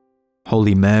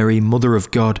 Holy Mary, Mother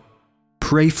of God,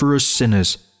 pray for us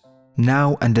sinners,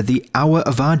 now and at the hour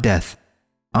of our death.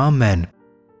 Amen.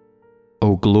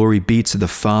 O glory be to the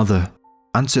Father,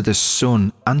 and to the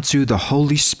Son, and to the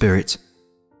Holy Spirit,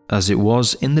 as it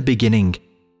was in the beginning,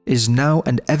 is now,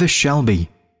 and ever shall be,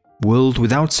 world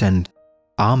without end.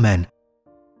 Amen.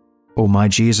 O my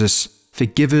Jesus,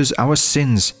 forgive us our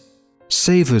sins,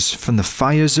 save us from the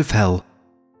fires of hell,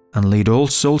 and lead all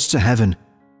souls to heaven,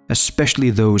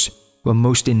 especially those who are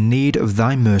most in need of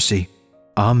thy mercy.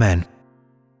 Amen.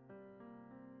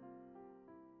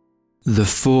 The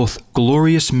fourth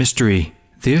glorious mystery,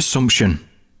 the Assumption.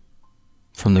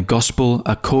 From the Gospel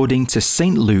according to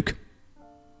St. Luke.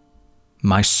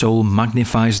 My soul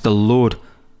magnifies the Lord,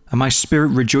 and my spirit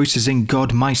rejoices in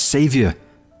God my Saviour,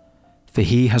 for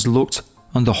he has looked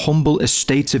on the humble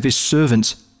estate of his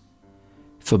servant.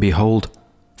 For behold,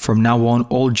 from now on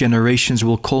all generations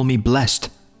will call me blessed.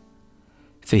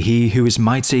 For he who is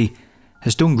mighty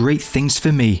has done great things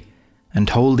for me, and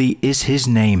holy is his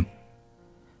name.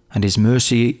 And his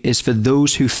mercy is for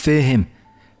those who fear him,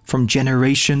 from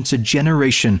generation to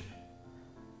generation.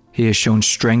 He has shown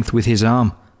strength with his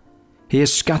arm. He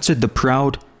has scattered the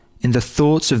proud in the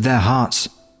thoughts of their hearts.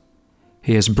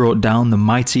 He has brought down the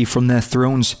mighty from their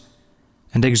thrones,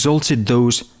 and exalted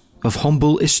those of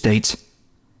humble estate.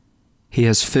 He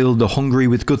has filled the hungry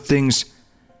with good things,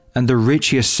 and the rich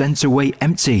he has sent away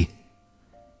empty.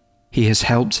 He has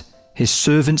helped his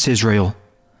servant Israel,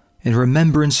 in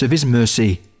remembrance of his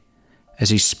mercy, as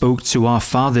he spoke to our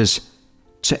fathers,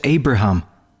 to Abraham,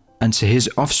 and to his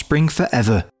offspring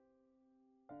forever.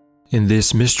 In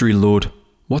this mystery, Lord,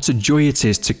 what a joy it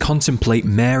is to contemplate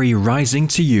Mary rising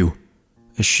to you,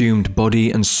 assumed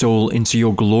body and soul into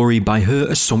your glory by her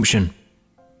Assumption.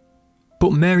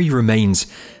 But Mary remains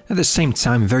at the same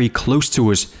time very close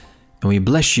to us, and we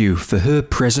bless you for her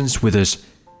presence with us.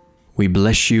 We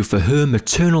bless you for her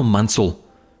maternal mantle,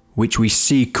 which we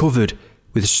see covered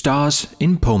with stars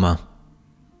in Pontmain.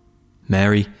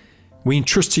 Mary, we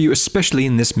entrust to you especially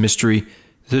in this mystery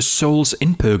the souls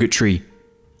in purgatory,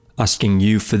 asking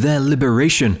you for their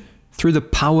liberation through the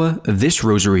power of this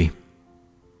rosary.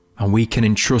 And we can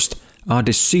entrust our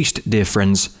deceased dear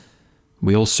friends.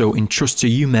 We also entrust to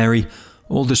you, Mary,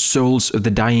 all the souls of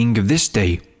the dying of this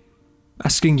day,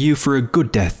 asking you for a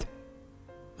good death.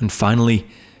 And finally,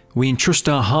 we entrust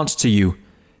our hearts to you,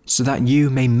 so that you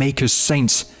may make us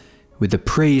saints, with the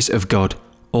praise of God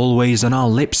always on our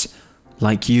lips,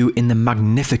 like you in the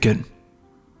Magnificat.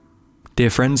 Dear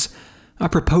friends, I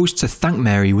propose to thank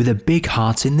Mary with a big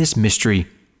heart in this mystery.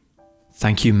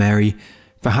 Thank you, Mary,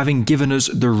 for having given us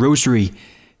the Rosary,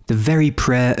 the very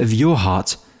prayer of your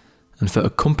heart, and for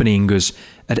accompanying us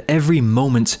at every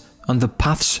moment on the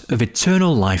paths of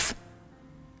eternal life.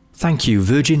 Thank you,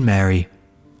 Virgin Mary.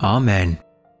 Amen.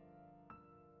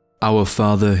 Our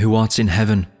Father who art in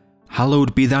heaven,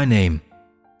 hallowed be thy name.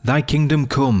 Thy kingdom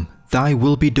come, thy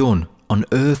will be done, on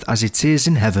earth as it is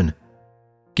in heaven.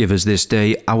 Give us this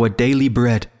day our daily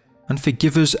bread, and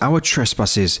forgive us our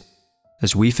trespasses,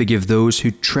 as we forgive those who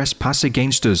trespass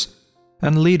against us.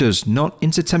 And lead us not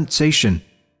into temptation,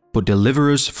 but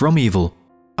deliver us from evil.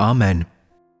 Amen.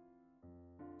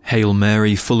 Hail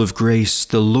Mary, full of grace,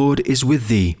 the Lord is with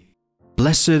thee.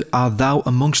 Blessed art thou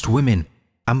amongst women,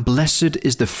 and blessed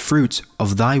is the fruit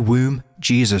of thy womb,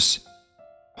 Jesus.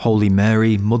 Holy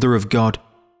Mary, Mother of God,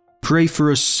 pray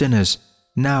for us sinners,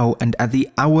 now and at the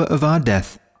hour of our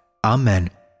death. Amen.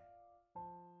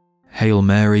 Hail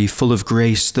Mary, full of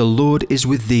grace, the Lord is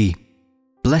with thee.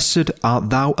 Blessed art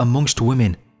thou amongst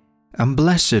women, and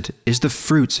blessed is the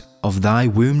fruit of thy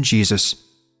womb, Jesus.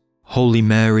 Holy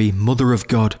Mary, Mother of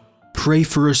God, pray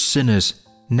for us sinners,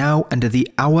 now and at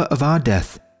the hour of our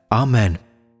death. Amen.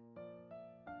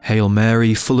 Hail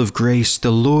Mary, full of grace, the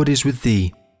Lord is with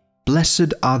thee.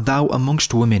 Blessed art thou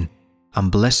amongst women,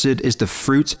 and blessed is the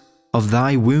fruit of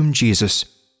thy womb, Jesus.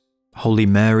 Holy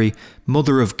Mary,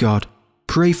 Mother of God,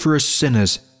 pray for us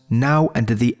sinners, now and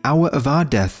at the hour of our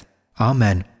death.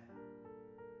 Amen.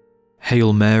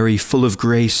 Hail Mary, full of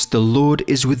grace, the Lord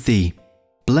is with thee.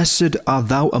 Blessed art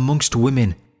thou amongst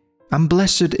women, and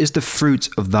blessed is the fruit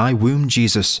of thy womb,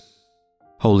 Jesus.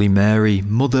 Holy Mary,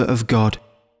 Mother of God,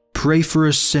 pray for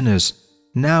us sinners,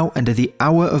 now and at the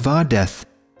hour of our death.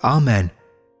 Amen.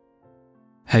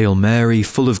 Hail Mary,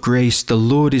 full of grace, the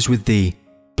Lord is with thee.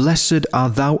 Blessed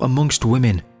art thou amongst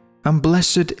women, and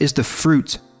blessed is the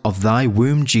fruit of thy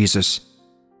womb, Jesus.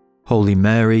 Holy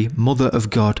Mary, Mother of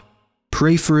God,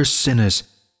 pray for us sinners,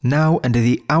 now and at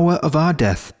the hour of our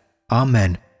death.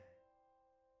 Amen.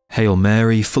 Hail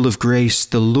Mary, full of grace,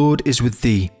 the Lord is with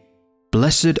thee.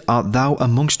 Blessed art thou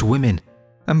amongst women,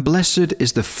 and blessed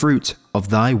is the fruit of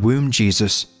thy womb,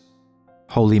 Jesus.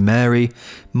 Holy Mary,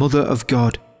 Mother of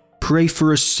God, pray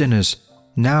for us sinners,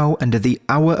 now and at the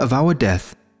hour of our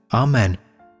death. Amen.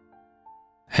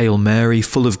 Hail Mary,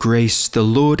 full of grace, the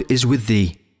Lord is with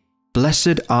thee.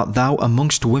 Blessed art thou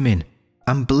amongst women,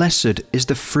 and blessed is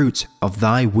the fruit of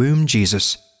thy womb,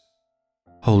 Jesus.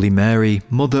 Holy Mary,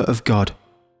 Mother of God,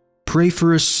 pray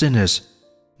for us sinners,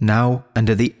 now and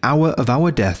at the hour of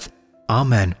our death.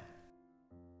 Amen.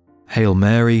 Hail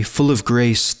Mary, full of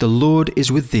grace, the Lord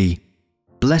is with thee.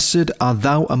 Blessed art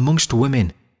thou amongst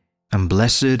women, and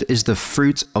blessed is the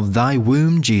fruit of thy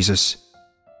womb, Jesus.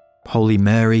 Holy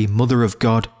Mary, Mother of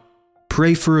God,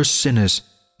 pray for us sinners,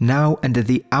 now and at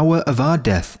the hour of our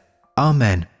death.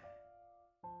 Amen.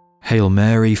 Hail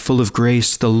Mary, full of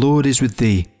grace, the Lord is with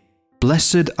thee.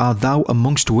 Blessed art thou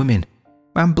amongst women,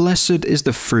 and blessed is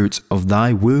the fruit of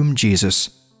thy womb, Jesus.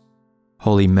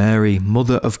 Holy Mary,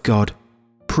 Mother of God,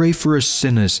 pray for us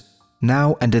sinners,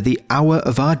 now and at the hour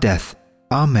of our death.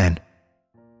 Amen.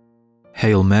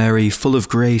 Hail Mary, full of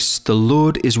grace, the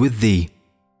Lord is with thee.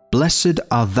 Blessed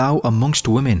art thou amongst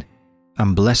women,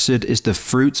 and blessed is the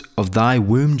fruit of thy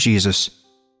womb, Jesus.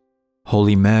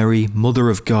 Holy Mary, Mother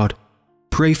of God,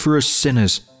 pray for us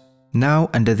sinners, now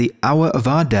and at the hour of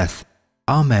our death.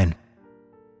 Amen.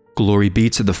 Glory be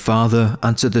to the Father,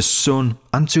 and to the Son,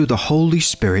 and to the Holy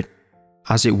Spirit,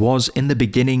 as it was in the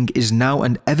beginning, is now,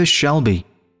 and ever shall be,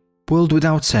 world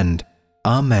without end.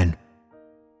 Amen.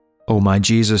 O my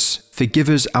Jesus, forgive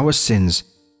us our sins,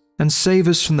 and save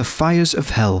us from the fires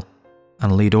of hell,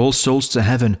 and lead all souls to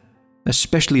heaven,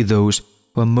 especially those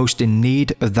who are most in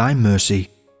need of thy mercy.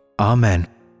 Amen.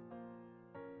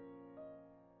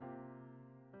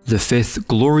 The fifth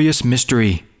glorious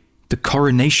mystery, the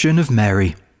coronation of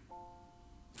Mary.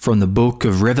 From the book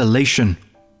of Revelation.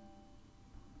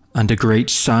 And a great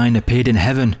sign appeared in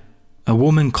heaven, a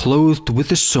woman clothed with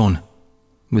the sun,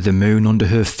 with the moon under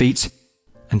her feet,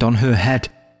 and on her head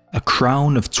a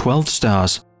crown of 12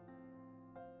 stars.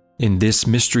 In this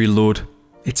mystery, Lord,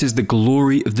 it is the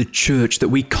glory of the Church that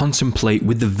we contemplate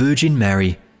with the Virgin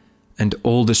Mary and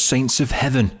all the saints of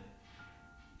heaven.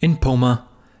 In Pontmain,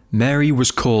 Mary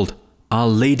was called Our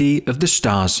Lady of the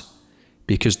Stars,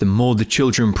 because the more the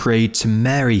children prayed to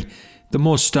Mary, the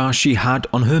more stars she had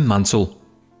on her mantle.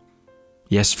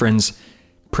 Yes, friends,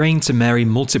 praying to Mary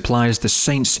multiplies the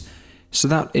saints, so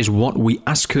that is what we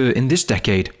ask her in this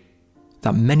decade,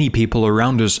 that many people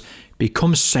around us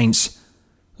become saints,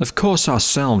 of course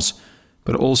ourselves,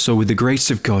 but also with the grace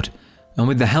of God and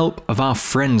with the help of our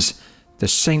friends, the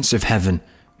saints of heaven,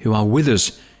 who are with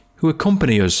us, who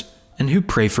accompany us, and who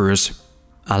pray for us.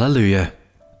 Alleluia.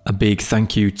 A big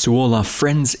thank you to all our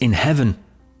friends in heaven,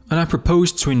 and I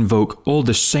propose to invoke all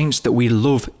the saints that we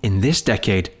love in this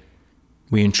decade.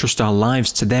 We entrust our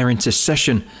lives to their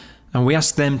intercession, and we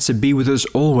ask them to be with us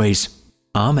always.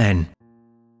 Amen.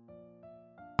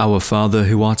 Our Father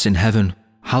who art in heaven,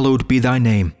 hallowed be thy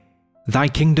name. Thy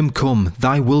kingdom come,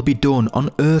 thy will be done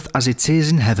on earth as it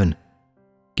is in heaven.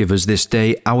 Give us this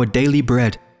day our daily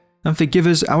bread, and forgive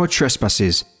us our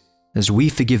trespasses, as we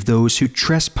forgive those who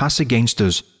trespass against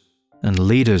us. And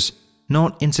lead us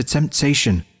not into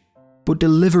temptation, but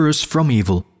deliver us from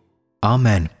evil.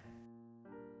 Amen.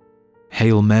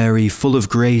 Hail Mary, full of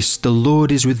grace, the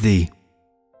Lord is with thee.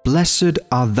 Blessed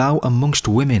art thou amongst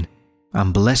women,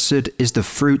 and blessed is the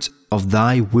fruit of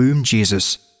thy womb,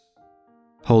 Jesus.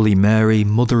 Holy Mary,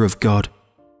 Mother of God,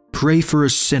 pray for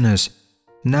us sinners,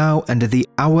 now and at the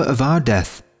hour of our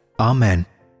death. Amen.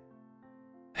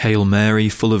 Hail Mary,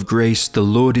 full of grace, the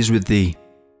Lord is with thee.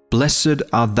 Blessed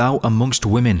art thou amongst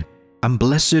women, and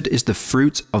blessed is the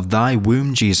fruit of thy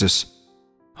womb, Jesus.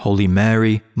 Holy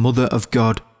Mary, Mother of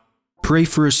God, pray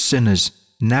for us sinners,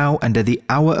 now and at the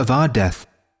hour of our death.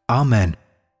 Amen.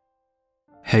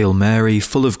 Hail Mary,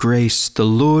 full of grace, the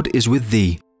Lord is with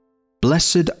thee.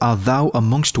 Blessed art thou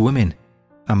amongst women,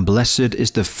 and blessed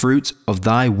is the fruit of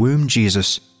thy womb,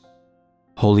 Jesus.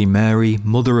 Holy Mary,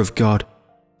 Mother of God,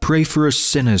 pray for us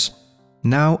sinners,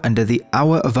 now and at the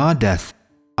hour of our death.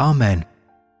 Amen.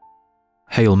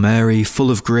 Hail Mary, full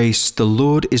of grace, the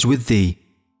Lord is with thee.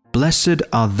 Blessed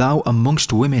art thou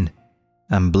amongst women,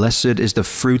 and blessed is the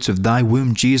fruit of thy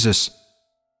womb, Jesus.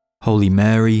 Holy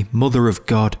Mary, Mother of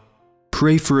God,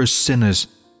 pray for us sinners,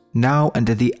 now and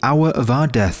at the hour of our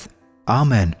death.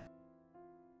 Amen.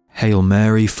 Hail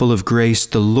Mary, full of grace,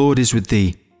 the Lord is with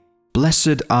thee.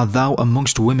 Blessed art thou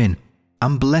amongst women,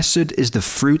 and blessed is the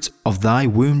fruit of thy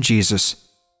womb, Jesus.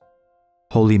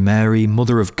 Holy Mary,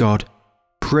 Mother of God,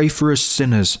 pray for us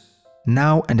sinners,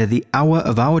 now and at the hour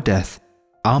of our death.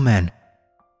 Amen.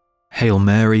 Hail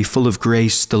Mary, full of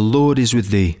grace, the Lord is with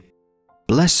thee.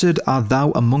 Blessed art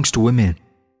thou amongst women,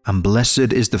 and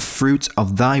blessed is the fruit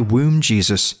of thy womb,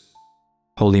 Jesus.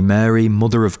 Holy Mary,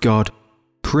 Mother of God,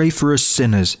 pray for us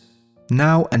sinners,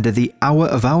 now and at the hour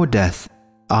of our death.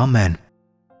 Amen.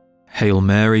 Hail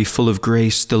Mary, full of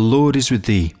grace, the Lord is with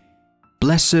thee.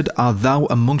 Blessed art thou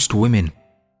amongst women,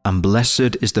 and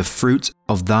blessed is the fruit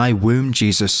of thy womb,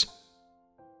 Jesus.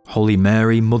 Holy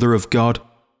Mary, Mother of God,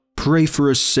 pray for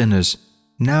us sinners,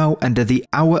 now and at the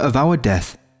hour of our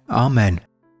death. Amen.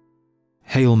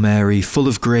 Hail Mary, full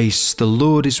of grace, the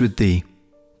Lord is with thee.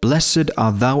 Blessed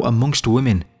art thou amongst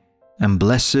women, and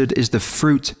blessed is the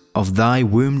fruit of thy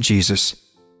womb, Jesus.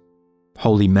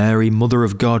 Holy Mary, Mother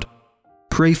of God,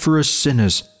 pray for us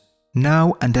sinners,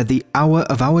 now and at the hour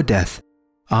of our death.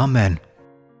 Amen.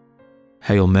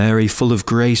 Hail Mary, full of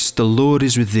grace, the Lord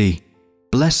is with thee.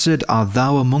 Blessed art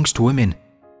thou amongst women,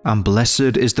 and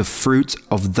blessed is the fruit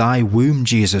of thy womb,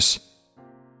 Jesus.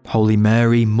 Holy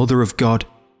Mary, Mother of God,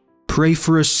 pray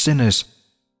for us sinners,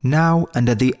 now and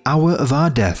at the hour of our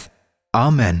death.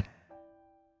 Amen.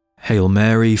 Hail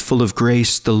Mary, full of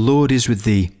grace, the Lord is with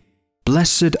thee.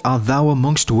 Blessed art thou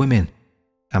amongst women,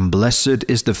 and blessed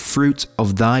is the fruit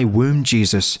of thy womb,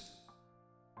 Jesus.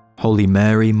 Holy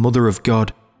Mary, Mother of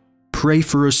God, pray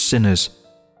for us sinners,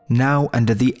 now and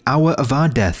at the hour of our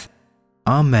death.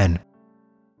 Amen.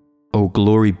 O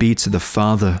glory be to the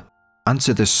Father, and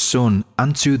to the Son,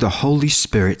 and to the Holy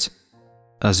Spirit,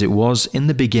 as it was in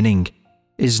the beginning,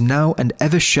 is now, and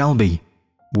ever shall be,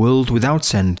 world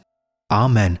without end.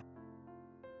 Amen.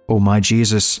 O my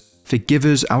Jesus, forgive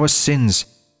us our sins,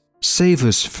 save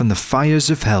us from the fires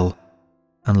of hell,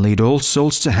 and lead all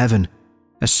souls to heaven,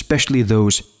 especially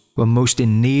those who are most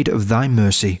in need of thy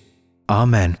mercy.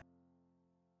 Amen.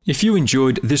 If you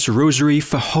enjoyed this rosary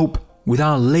for hope with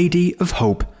Our Lady of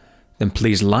Hope, then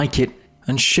please like it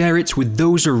and share it with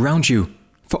those around you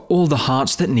for all the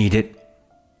hearts that need it.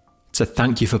 To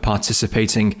thank you for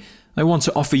participating, I want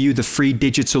to offer you the free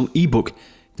digital ebook,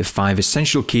 The 5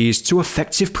 Essential Keys to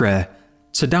Effective Prayer.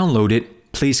 To download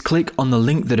it, please click on the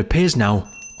link that appears now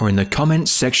or in the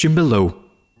comments section below.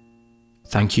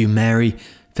 Thank you, Mary,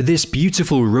 for this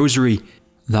beautiful rosary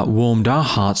that warmed our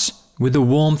hearts with the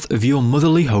warmth of your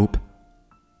motherly hope.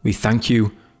 We thank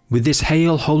you with this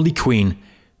Hail, Holy Queen,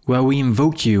 where we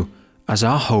invoke you as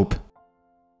our hope.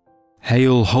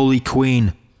 Hail, Holy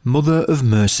Queen, Mother of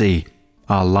Mercy,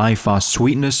 our life, our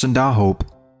sweetness, and our hope.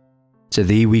 To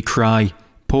thee we cry,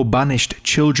 poor banished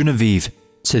children of Eve.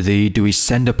 To thee do we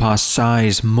send up our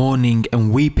sighs, mourning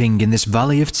and weeping in this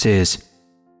valley of tears.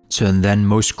 Turn then,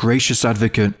 most gracious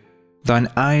Advocate, thine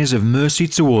eyes of mercy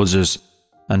towards us,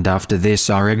 and after this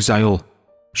our exile,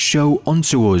 show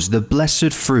unto us the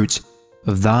blessed fruit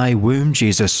of thy womb,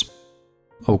 Jesus.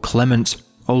 O clement,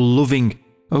 O loving,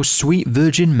 O sweet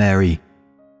Virgin Mary,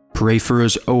 pray for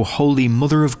us, O Holy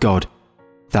Mother of God,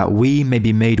 that we may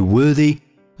be made worthy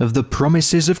of the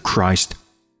promises of Christ.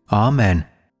 Amen.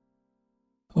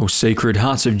 O Sacred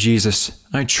Heart of Jesus,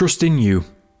 I trust in you.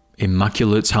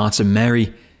 Immaculate Heart of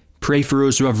Mary, pray for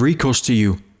us who have recourse to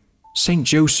you. Saint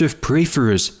Joseph, pray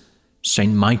for us.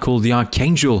 Saint Michael the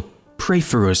Archangel, pray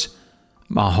for us.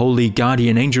 Our holy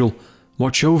guardian angel,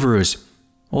 watch over us.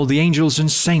 All the angels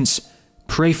and saints,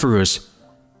 pray for us.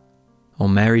 O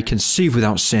Mary, conceived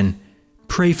without sin,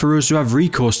 pray for us who have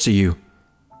recourse to you.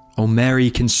 O Mary,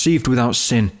 conceived without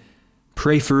sin,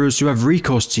 pray for us who have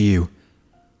recourse to you.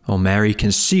 O Mary,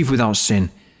 conceived without sin,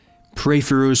 pray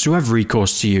for us who have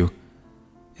recourse to you.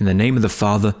 In the name of the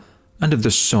Father, and of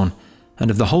the Son, and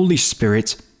of the Holy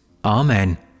Spirit.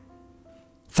 Amen.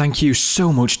 Thank you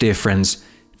so much, dear friends,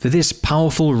 for this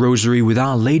powerful rosary with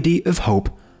Our Lady of Hope,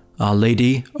 Our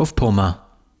Lady of Pontmain.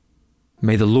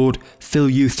 May the Lord fill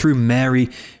you through Mary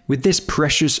with this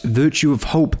precious virtue of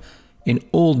hope in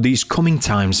all these coming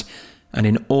times and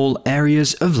in all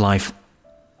areas of life.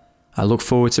 I look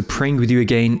forward to praying with you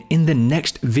again in the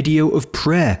next video of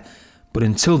prayer. But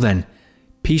until then,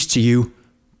 peace to you,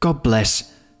 God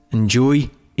bless, and joy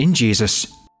in Jesus.